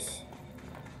killing hiss.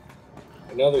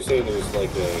 I know they're saying there's like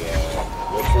a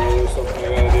ritual or something I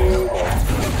gotta do, but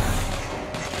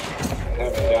I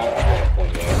haven't gotten to that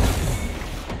point yet.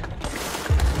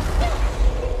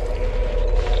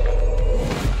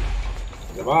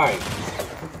 Never mind.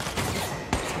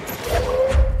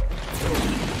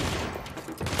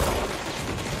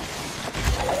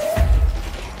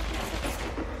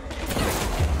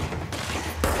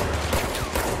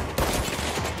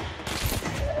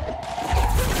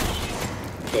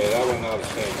 Okay, that one I was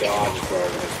going to dodge for when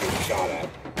I was being shot at.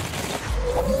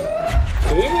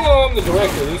 So even though I'm the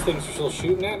director, these things are still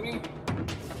shooting at me?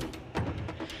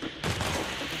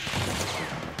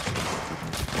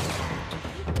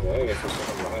 Okay, I guess there's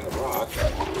something behind the rock.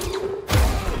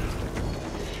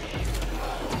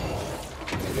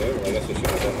 Okay, well I guess I should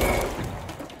have done that.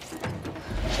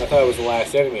 I thought it was the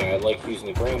last enemy. I like using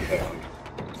the ground pound.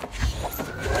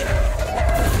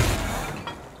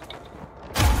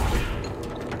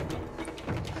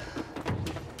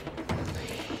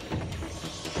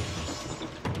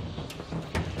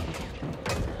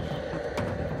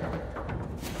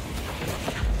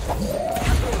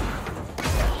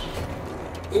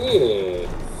 Ew,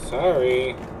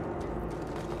 sorry.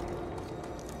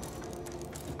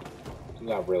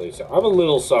 Not really sorry. I'm a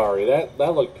little sorry. That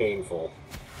looked painful.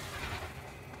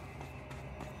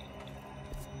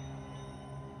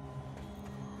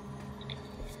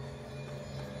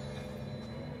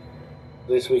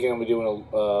 This weekend we're doing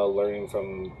a learning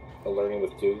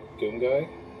with Doom guy.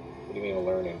 What do you mean a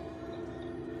learning?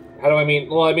 How do I mean?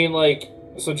 Well, I mean like,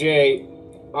 so Jay,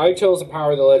 I chose a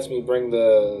power that lets me bring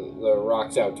the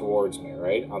rocks out towards me,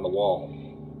 right? On the wall.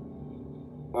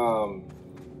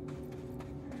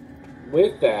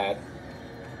 With that,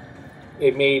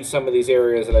 it made some of these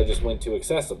areas that I just went to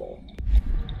accessible.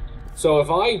 So if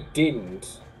I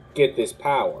didn't get this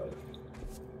power,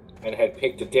 and had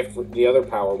picked the other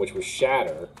power, which was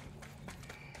Shatter,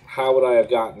 how would I have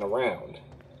gotten around?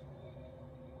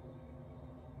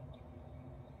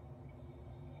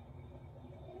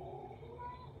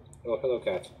 Oh, hello,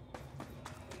 cat.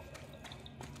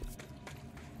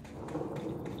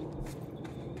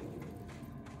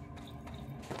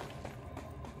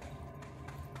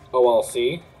 Oh, I'll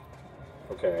see.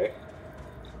 Okay.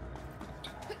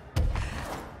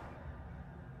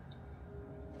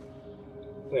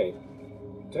 Wait.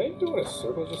 Did I do a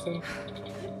circle just then?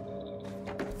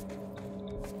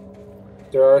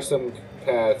 there are some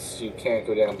paths you can't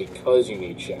go down because you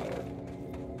need shatter.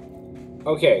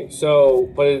 Okay,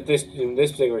 so, but in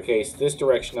this particular case, this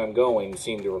direction I'm going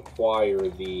seemed to require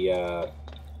the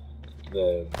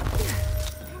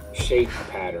shape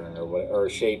pattern or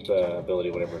shape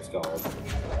ability, whatever it's called.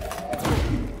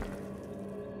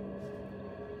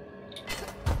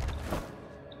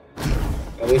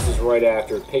 And this is right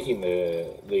after picking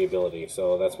the ability,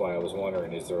 so that's why I was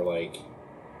wondering, is there like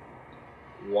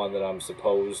one that I'm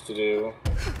supposed to do?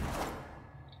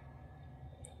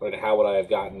 But how would I have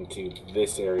gotten to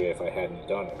this area if I hadn't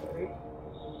done it, right?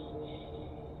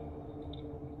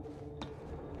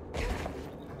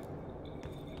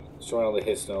 Destroying all the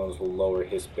hiss stones will lower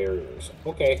hiss barriers.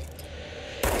 Okay.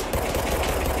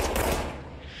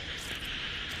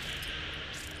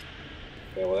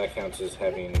 Okay, well that counts as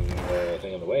having the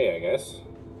thing in the way, I guess.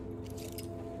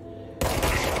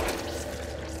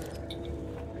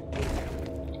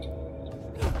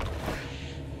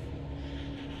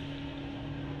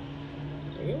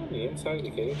 Are you on the inside of the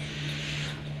cage?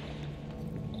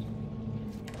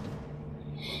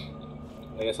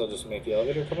 I guess I'll just make the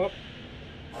elevator come up.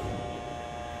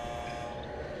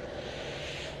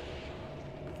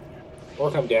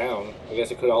 Or come down. I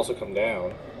guess it could also come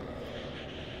down.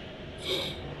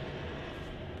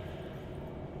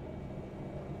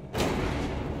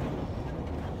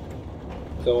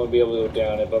 So I won't be able to go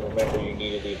down it, but remember you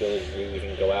needed the ability to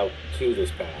even go out to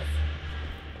this path.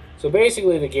 So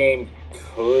basically the game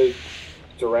could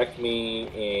direct me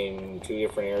in 2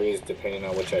 different areas depending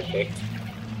on which I picked.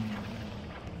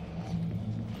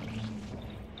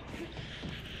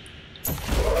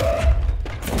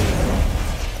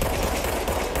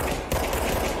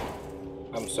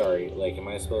 I'm sorry, like, am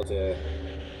I supposed to...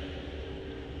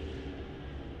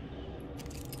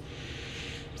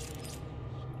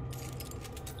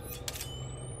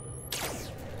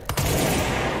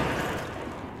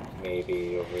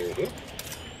 Maybe over here?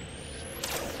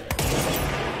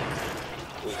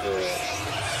 Is there a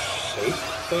shape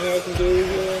thing I can do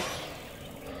here?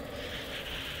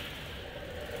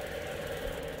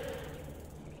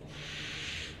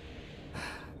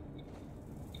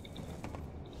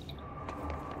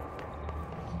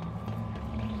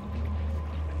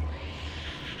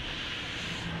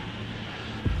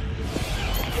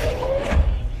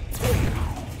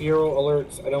 Hero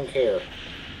alerts, I don't care.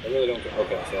 I really don't care.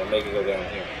 Okay, so I'll make it go down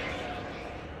here.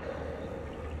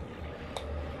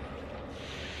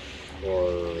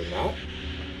 Or not?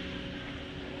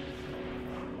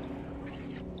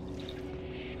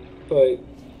 But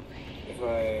if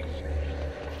I...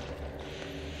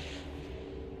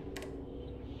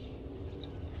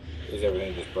 Is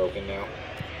everything just broken now?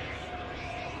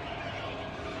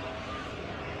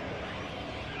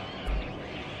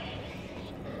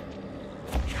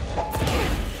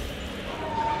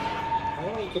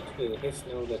 Get to the hiss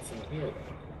node that's in here then.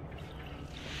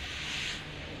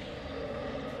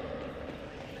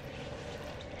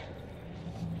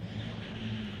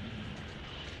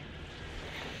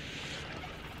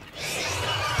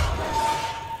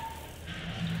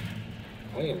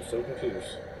 I am so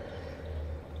confused.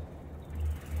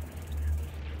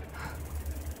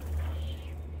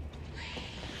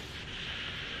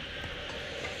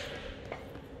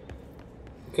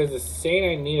 Because it's saying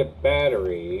I need a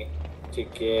battery to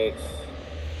get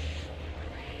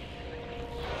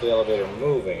the elevator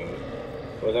moving.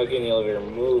 Without getting the elevator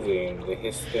moving, the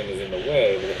hiss thing is in the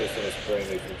way, but the hiss thing is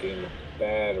preventing me from getting the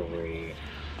battery.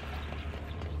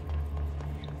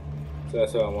 So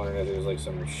that's why I'm wondering if there's like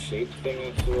some shape thing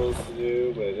I'm supposed to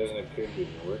do, but it doesn't appear to be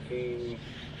working.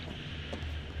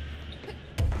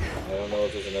 I don't know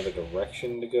if there's another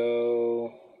direction to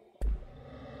go.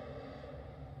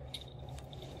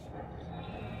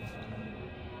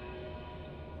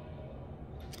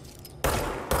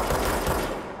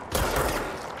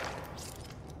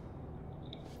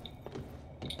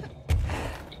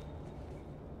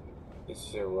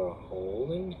 Is there a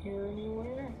hole in here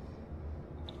anywhere?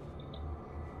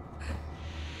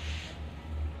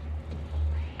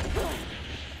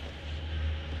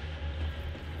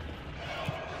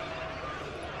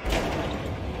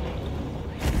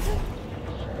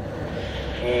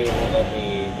 And it won't let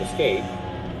me escape.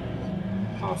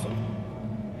 Awesome.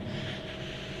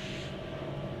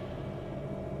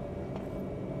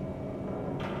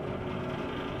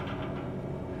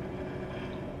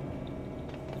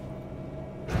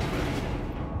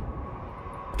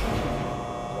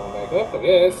 Up, I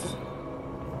guess.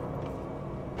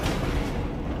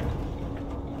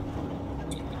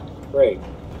 Great.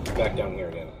 Back down here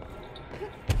again.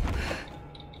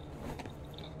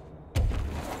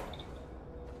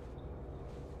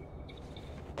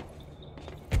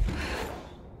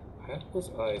 was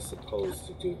I supposed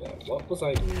to do that? What was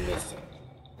I missing?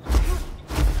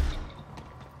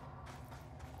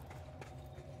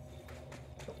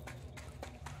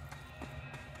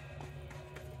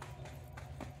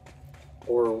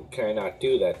 Or can I not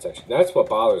do that section? That's what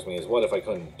bothers me, is what if I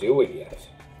couldn't do it yet?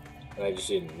 And I just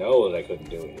didn't know that I couldn't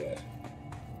do it yet.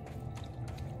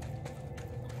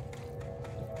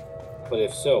 But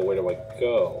if so, where do I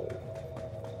go?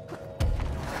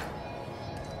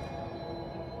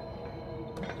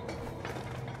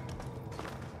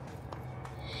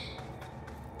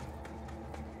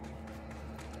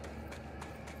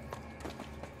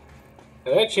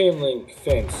 Now that chain link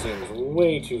fence seems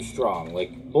way too strong.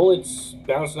 Like, bullets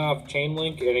bouncing off chain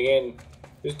link, and again,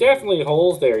 there's definitely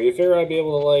holes there. You figure I'd be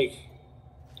able to, like...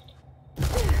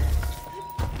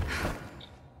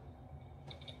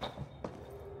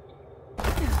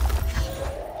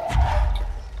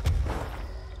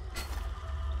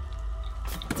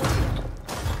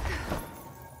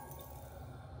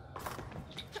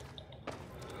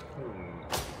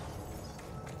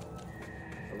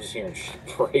 hearing shit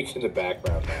break in the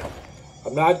background now.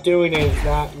 I'm not doing it, it's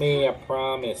not me, I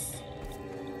promise.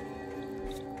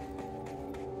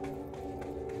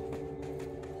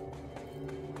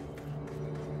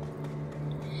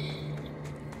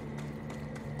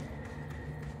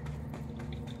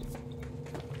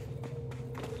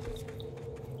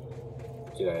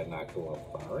 Did I not go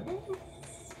up far enough?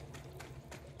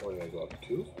 Or did I go up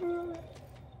too far?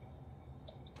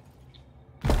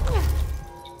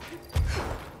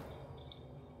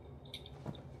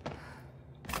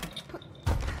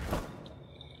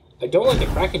 I don't like the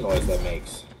cracking noise that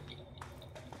makes.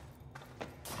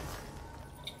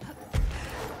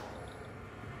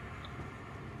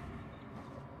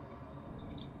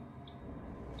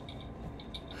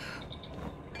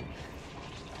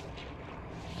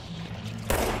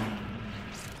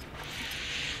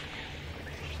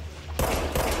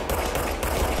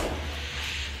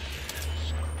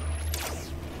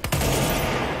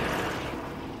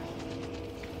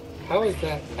 How is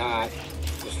that not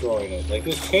destroying it? Like,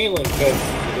 this chain link fence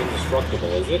is indestructible,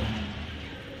 is it?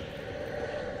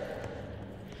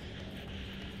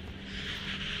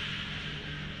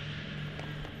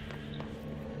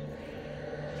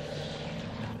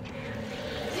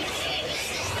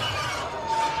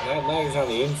 That ladder's on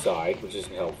the inside, which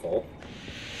isn't helpful.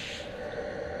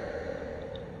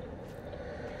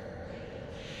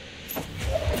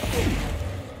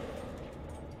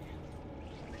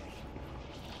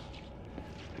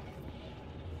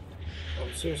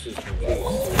 Seriously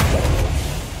confused.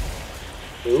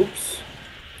 Oops.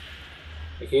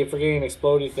 I keep forgetting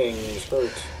explodey things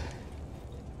hurt.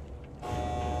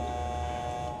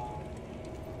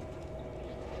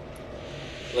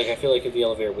 Like, I feel like if the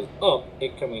elevator was up,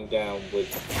 it coming down would,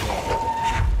 you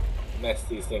know, mess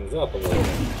these things up a little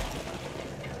bit.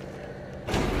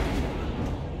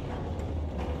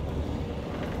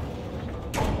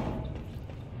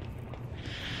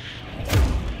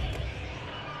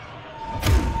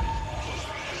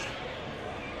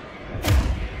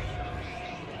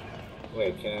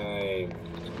 Wait, can I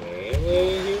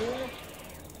melee here?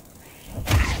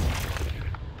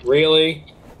 Really?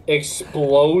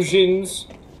 Explosions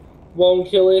won't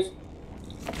kill it?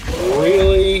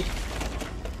 Really?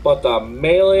 But the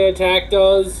melee attack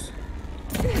does?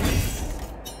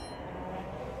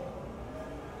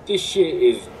 This shit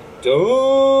is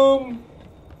dumb.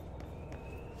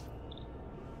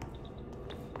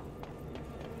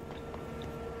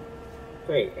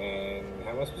 Great, and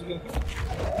how am I supposed to get here?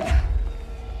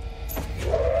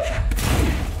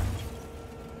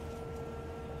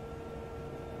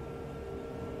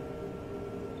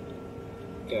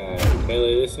 Can I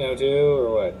melee this now too,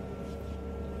 or what?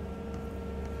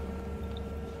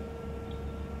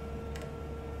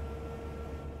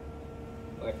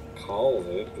 That calls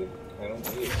it, but I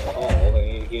don't need it called, I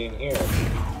need to get in here.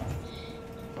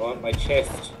 I want my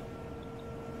chest.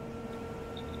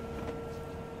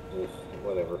 Ugh,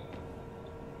 whatever.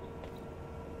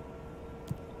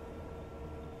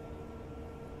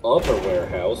 Upper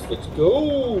warehouse, let's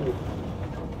go!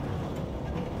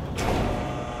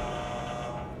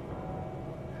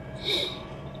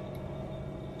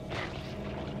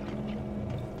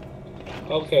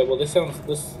 Okay, well this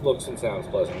looks and sounds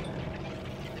pleasant.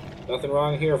 Nothing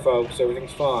wrong here, folks.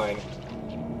 Everything's fine.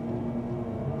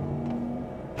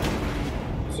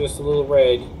 It's just a little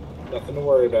red. Nothing to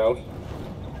worry about.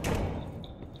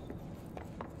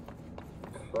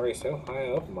 Christ, how high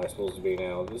up am I supposed to be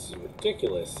now? This is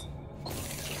ridiculous.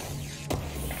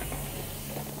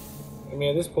 I mean,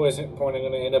 at this point I'm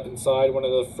going to end up inside one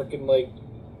of the freaking, like,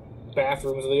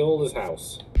 bathrooms of the oldest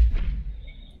house.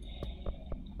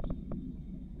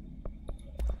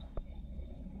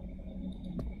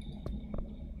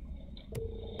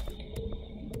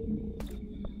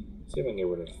 See if I can get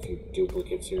rid of a few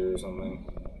duplicates here or something.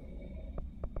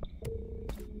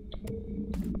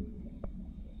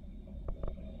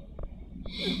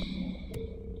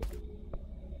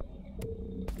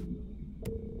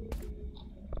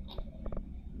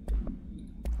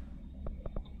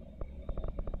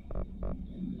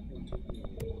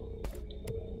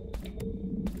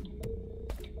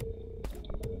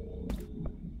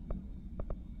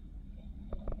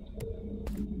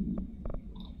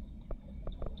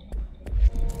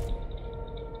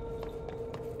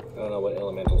 I don't know what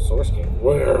elemental source king.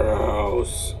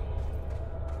 Warehouse.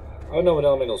 I don't know what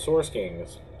elemental source king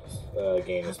is.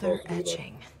 Game is Another supposed to be.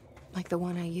 etching, like the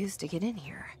one I used to get in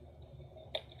here.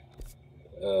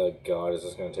 God, is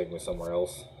this gonna take me somewhere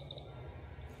else?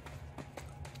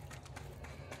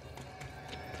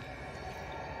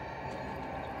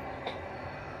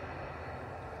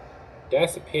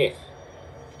 That's a pit.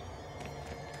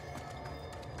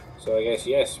 So I guess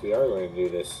yes, we are going to do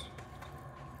this.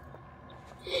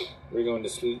 We're going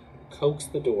to coax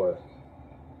the door.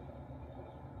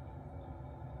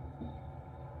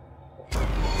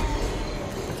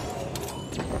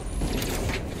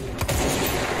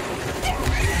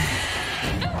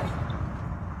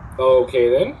 Okay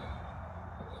then.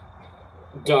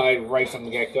 Died right from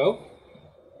the get-go.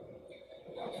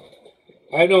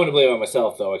 I have no one to blame on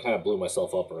myself, though. I kind of blew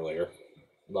myself up earlier.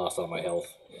 Lost all my health.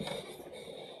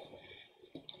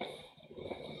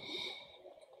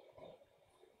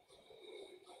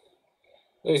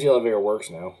 At least the elevator works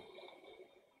now.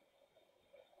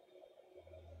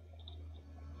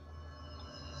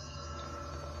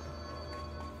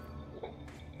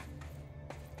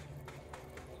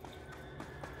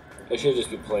 I should just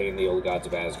be playing the old Gods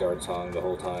of Asgard song the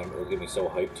whole time. It'll get me so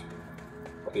hyped.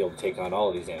 I'll be able to take on all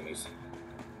of these enemies.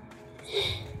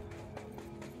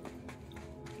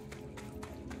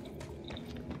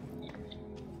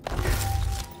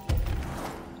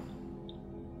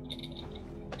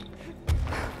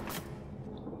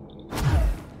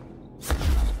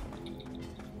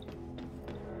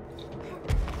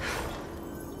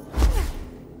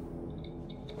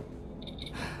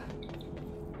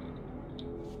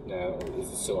 Now, is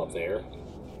it still up there?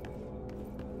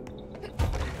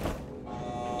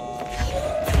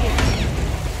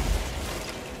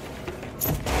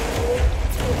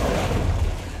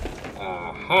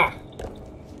 Aha!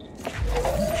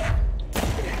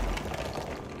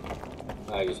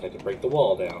 I just had to break the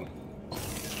wall down.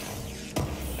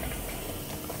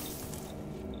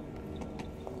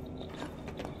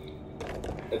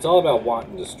 It's all about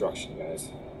wanton destruction, guys.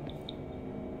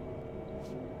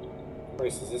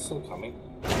 Christ, is this still coming?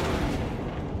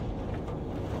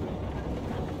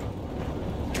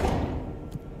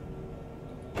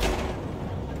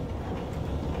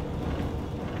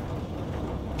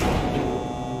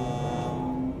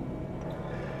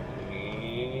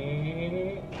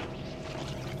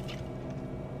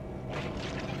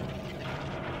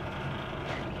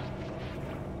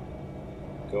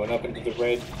 Going up into the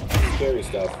red, scary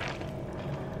stuff.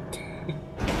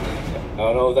 I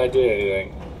don't know if that did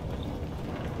anything.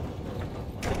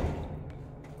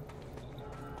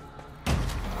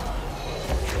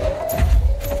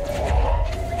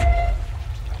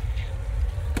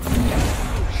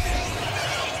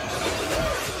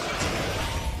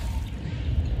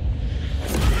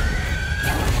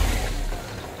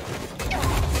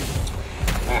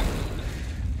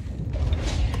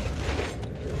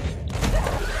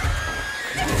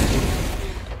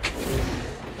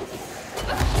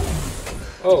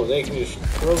 Oh, they can just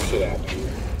throw shit at me.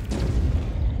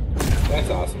 That's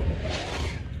awesome.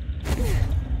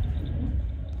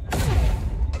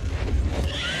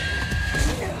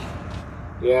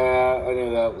 Yeah, I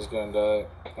knew that was gonna die.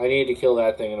 I needed to kill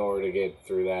that thing in order to get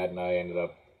through that, and I ended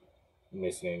up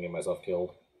missing it and getting myself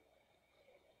killed.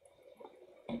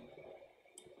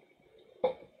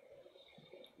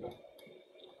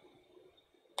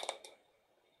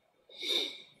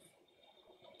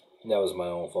 That was my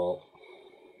own fault.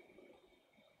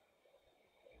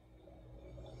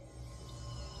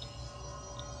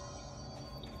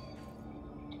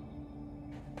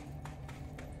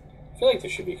 I feel like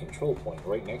there should be a control point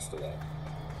right next to that.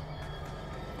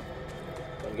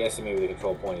 I'm guessing maybe the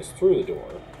control point is through the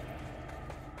door.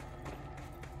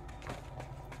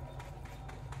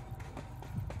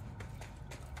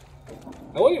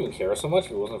 I wouldn't even care so much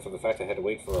if it wasn't for the fact I had to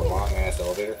wait for a long-ass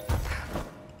elevator.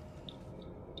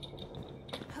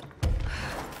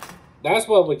 That's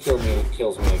what would kills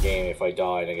me in a game if I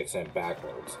die and I get sent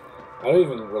backwards. I don't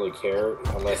even really care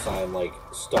unless I'm, like,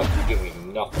 stuck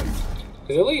doing nothing.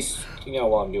 Because at least, you know,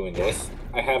 while I'm doing this,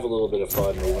 I have a little bit of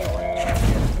fun moving around.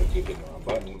 I keep hitting the wrong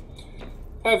button.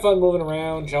 have fun moving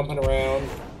around, jumping around,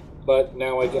 but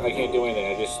now I can't do anything.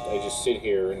 I just sit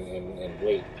here and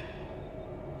wait.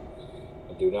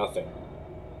 And do nothing.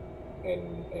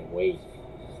 And wait.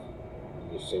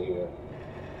 Just sit here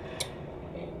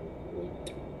and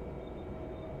wait.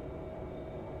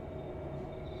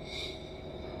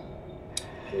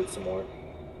 Wait some more.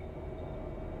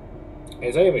 And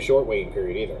it's not even a short waiting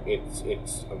period either.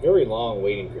 It's a very long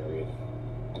waiting period.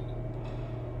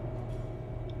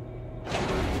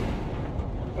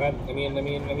 Let me in.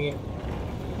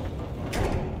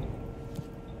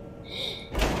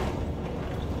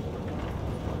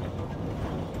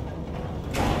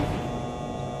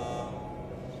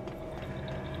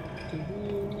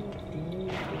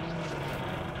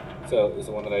 So, is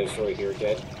the one that I destroyed here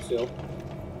dead still?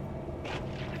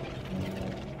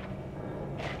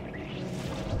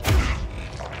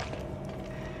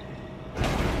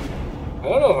 I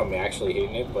don't know if I'm actually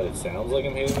hitting it, but it sounds like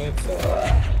I'm hitting it, so...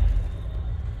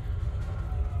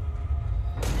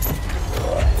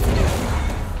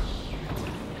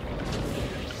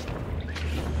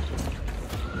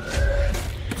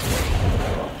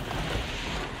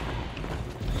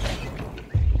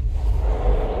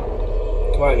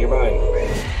 Come on, you're mine.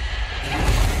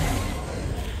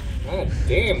 God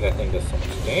damn, that thing does so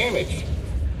much damage.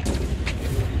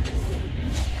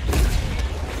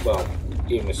 Well,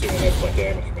 even assuming that's what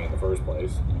damaged me in the first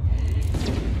place.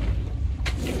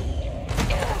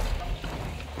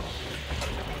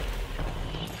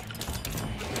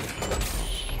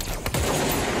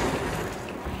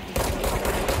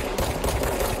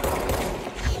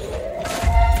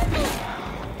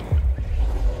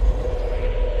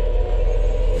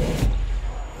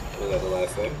 Was that the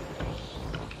last thing?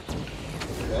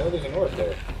 No, there's an orc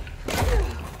there.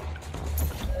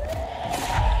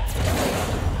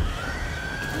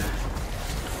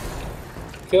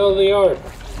 Kill the orc.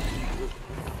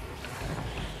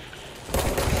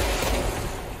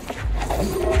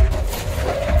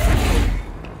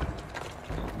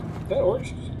 That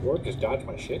orc just dodged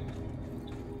my shit.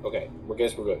 Okay, I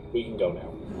guess we're good. We can go now.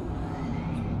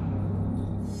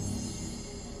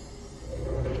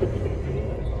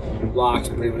 Locks,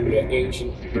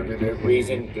 ancient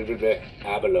reason,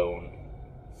 Abalone.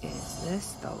 Is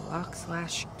this the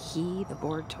lock/key the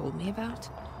board told me about?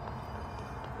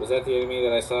 Was that the enemy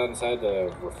that I saw inside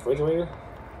the refrigerator?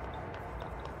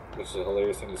 Which is a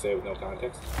hilarious thing to say with no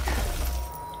context.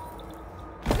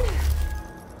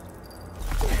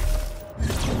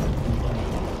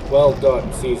 Well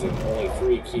done, season. Only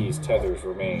 3 keys tethers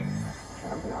remain.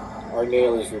 Our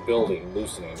nail is rebuilding,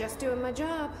 loosening. Just doing my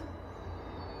job.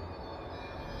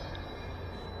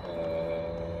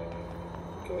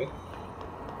 Okay.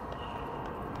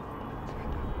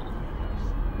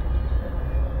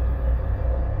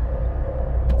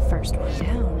 First one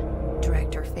down.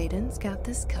 Director Faden's got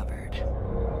this covered.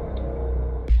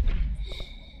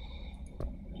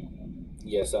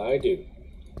 Yes, I do.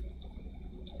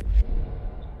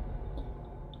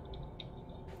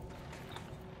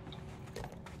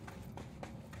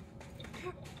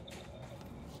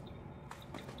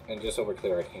 And just so we're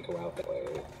clear, I can't go out that way.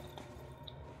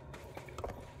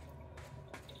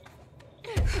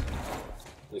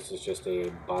 This is just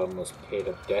a bottomless pit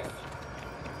of death.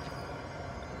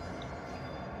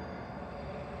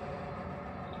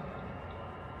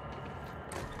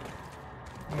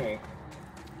 Alright.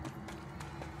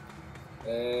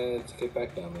 Let's get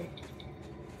back down there.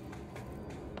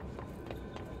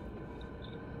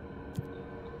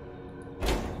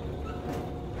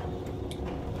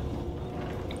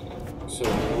 So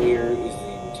where is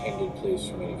the intended place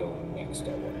for me to go next, I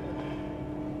wonder?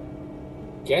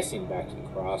 Guessing back to the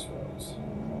crossroads.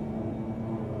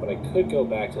 But I could go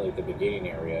back to like the beginning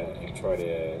area and try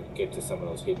to get to some of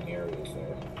those hidden areas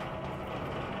there.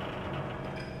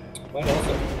 Might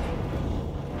also.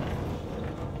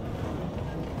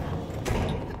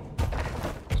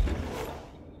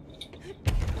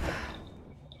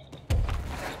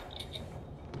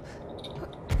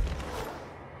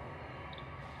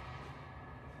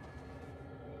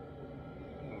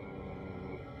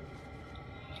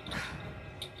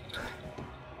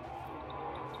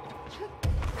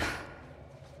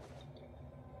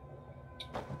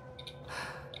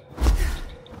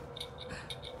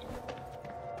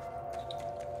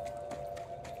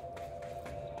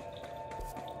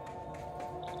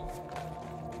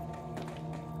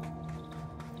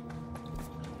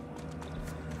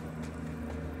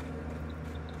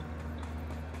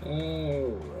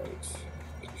 Alright.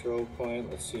 Control point.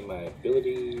 Let's see my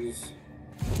abilities.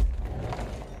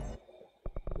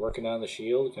 Working on the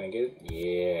shield. Can I get it?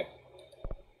 Yeah.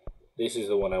 This is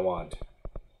the one I want.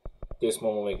 this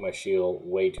one will make my shield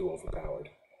way too overpowered.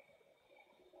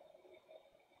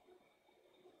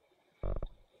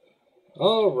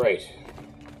 Alright.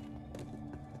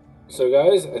 So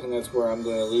guys, I think that's where I'm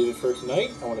going to leave it for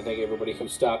tonight. I want to thank everybody who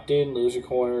stopped in. Loser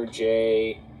Corner,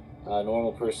 Jay,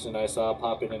 normal person I saw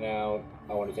pop in and out.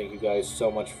 I want to thank you guys so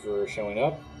much for showing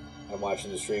up and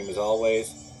watching the stream as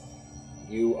always.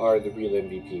 You are the real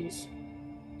MVPs.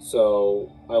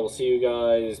 So, I will see you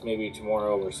guys maybe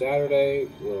tomorrow or Saturday.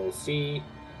 We'll see.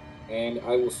 And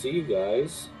I will see you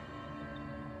guys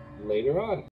later on.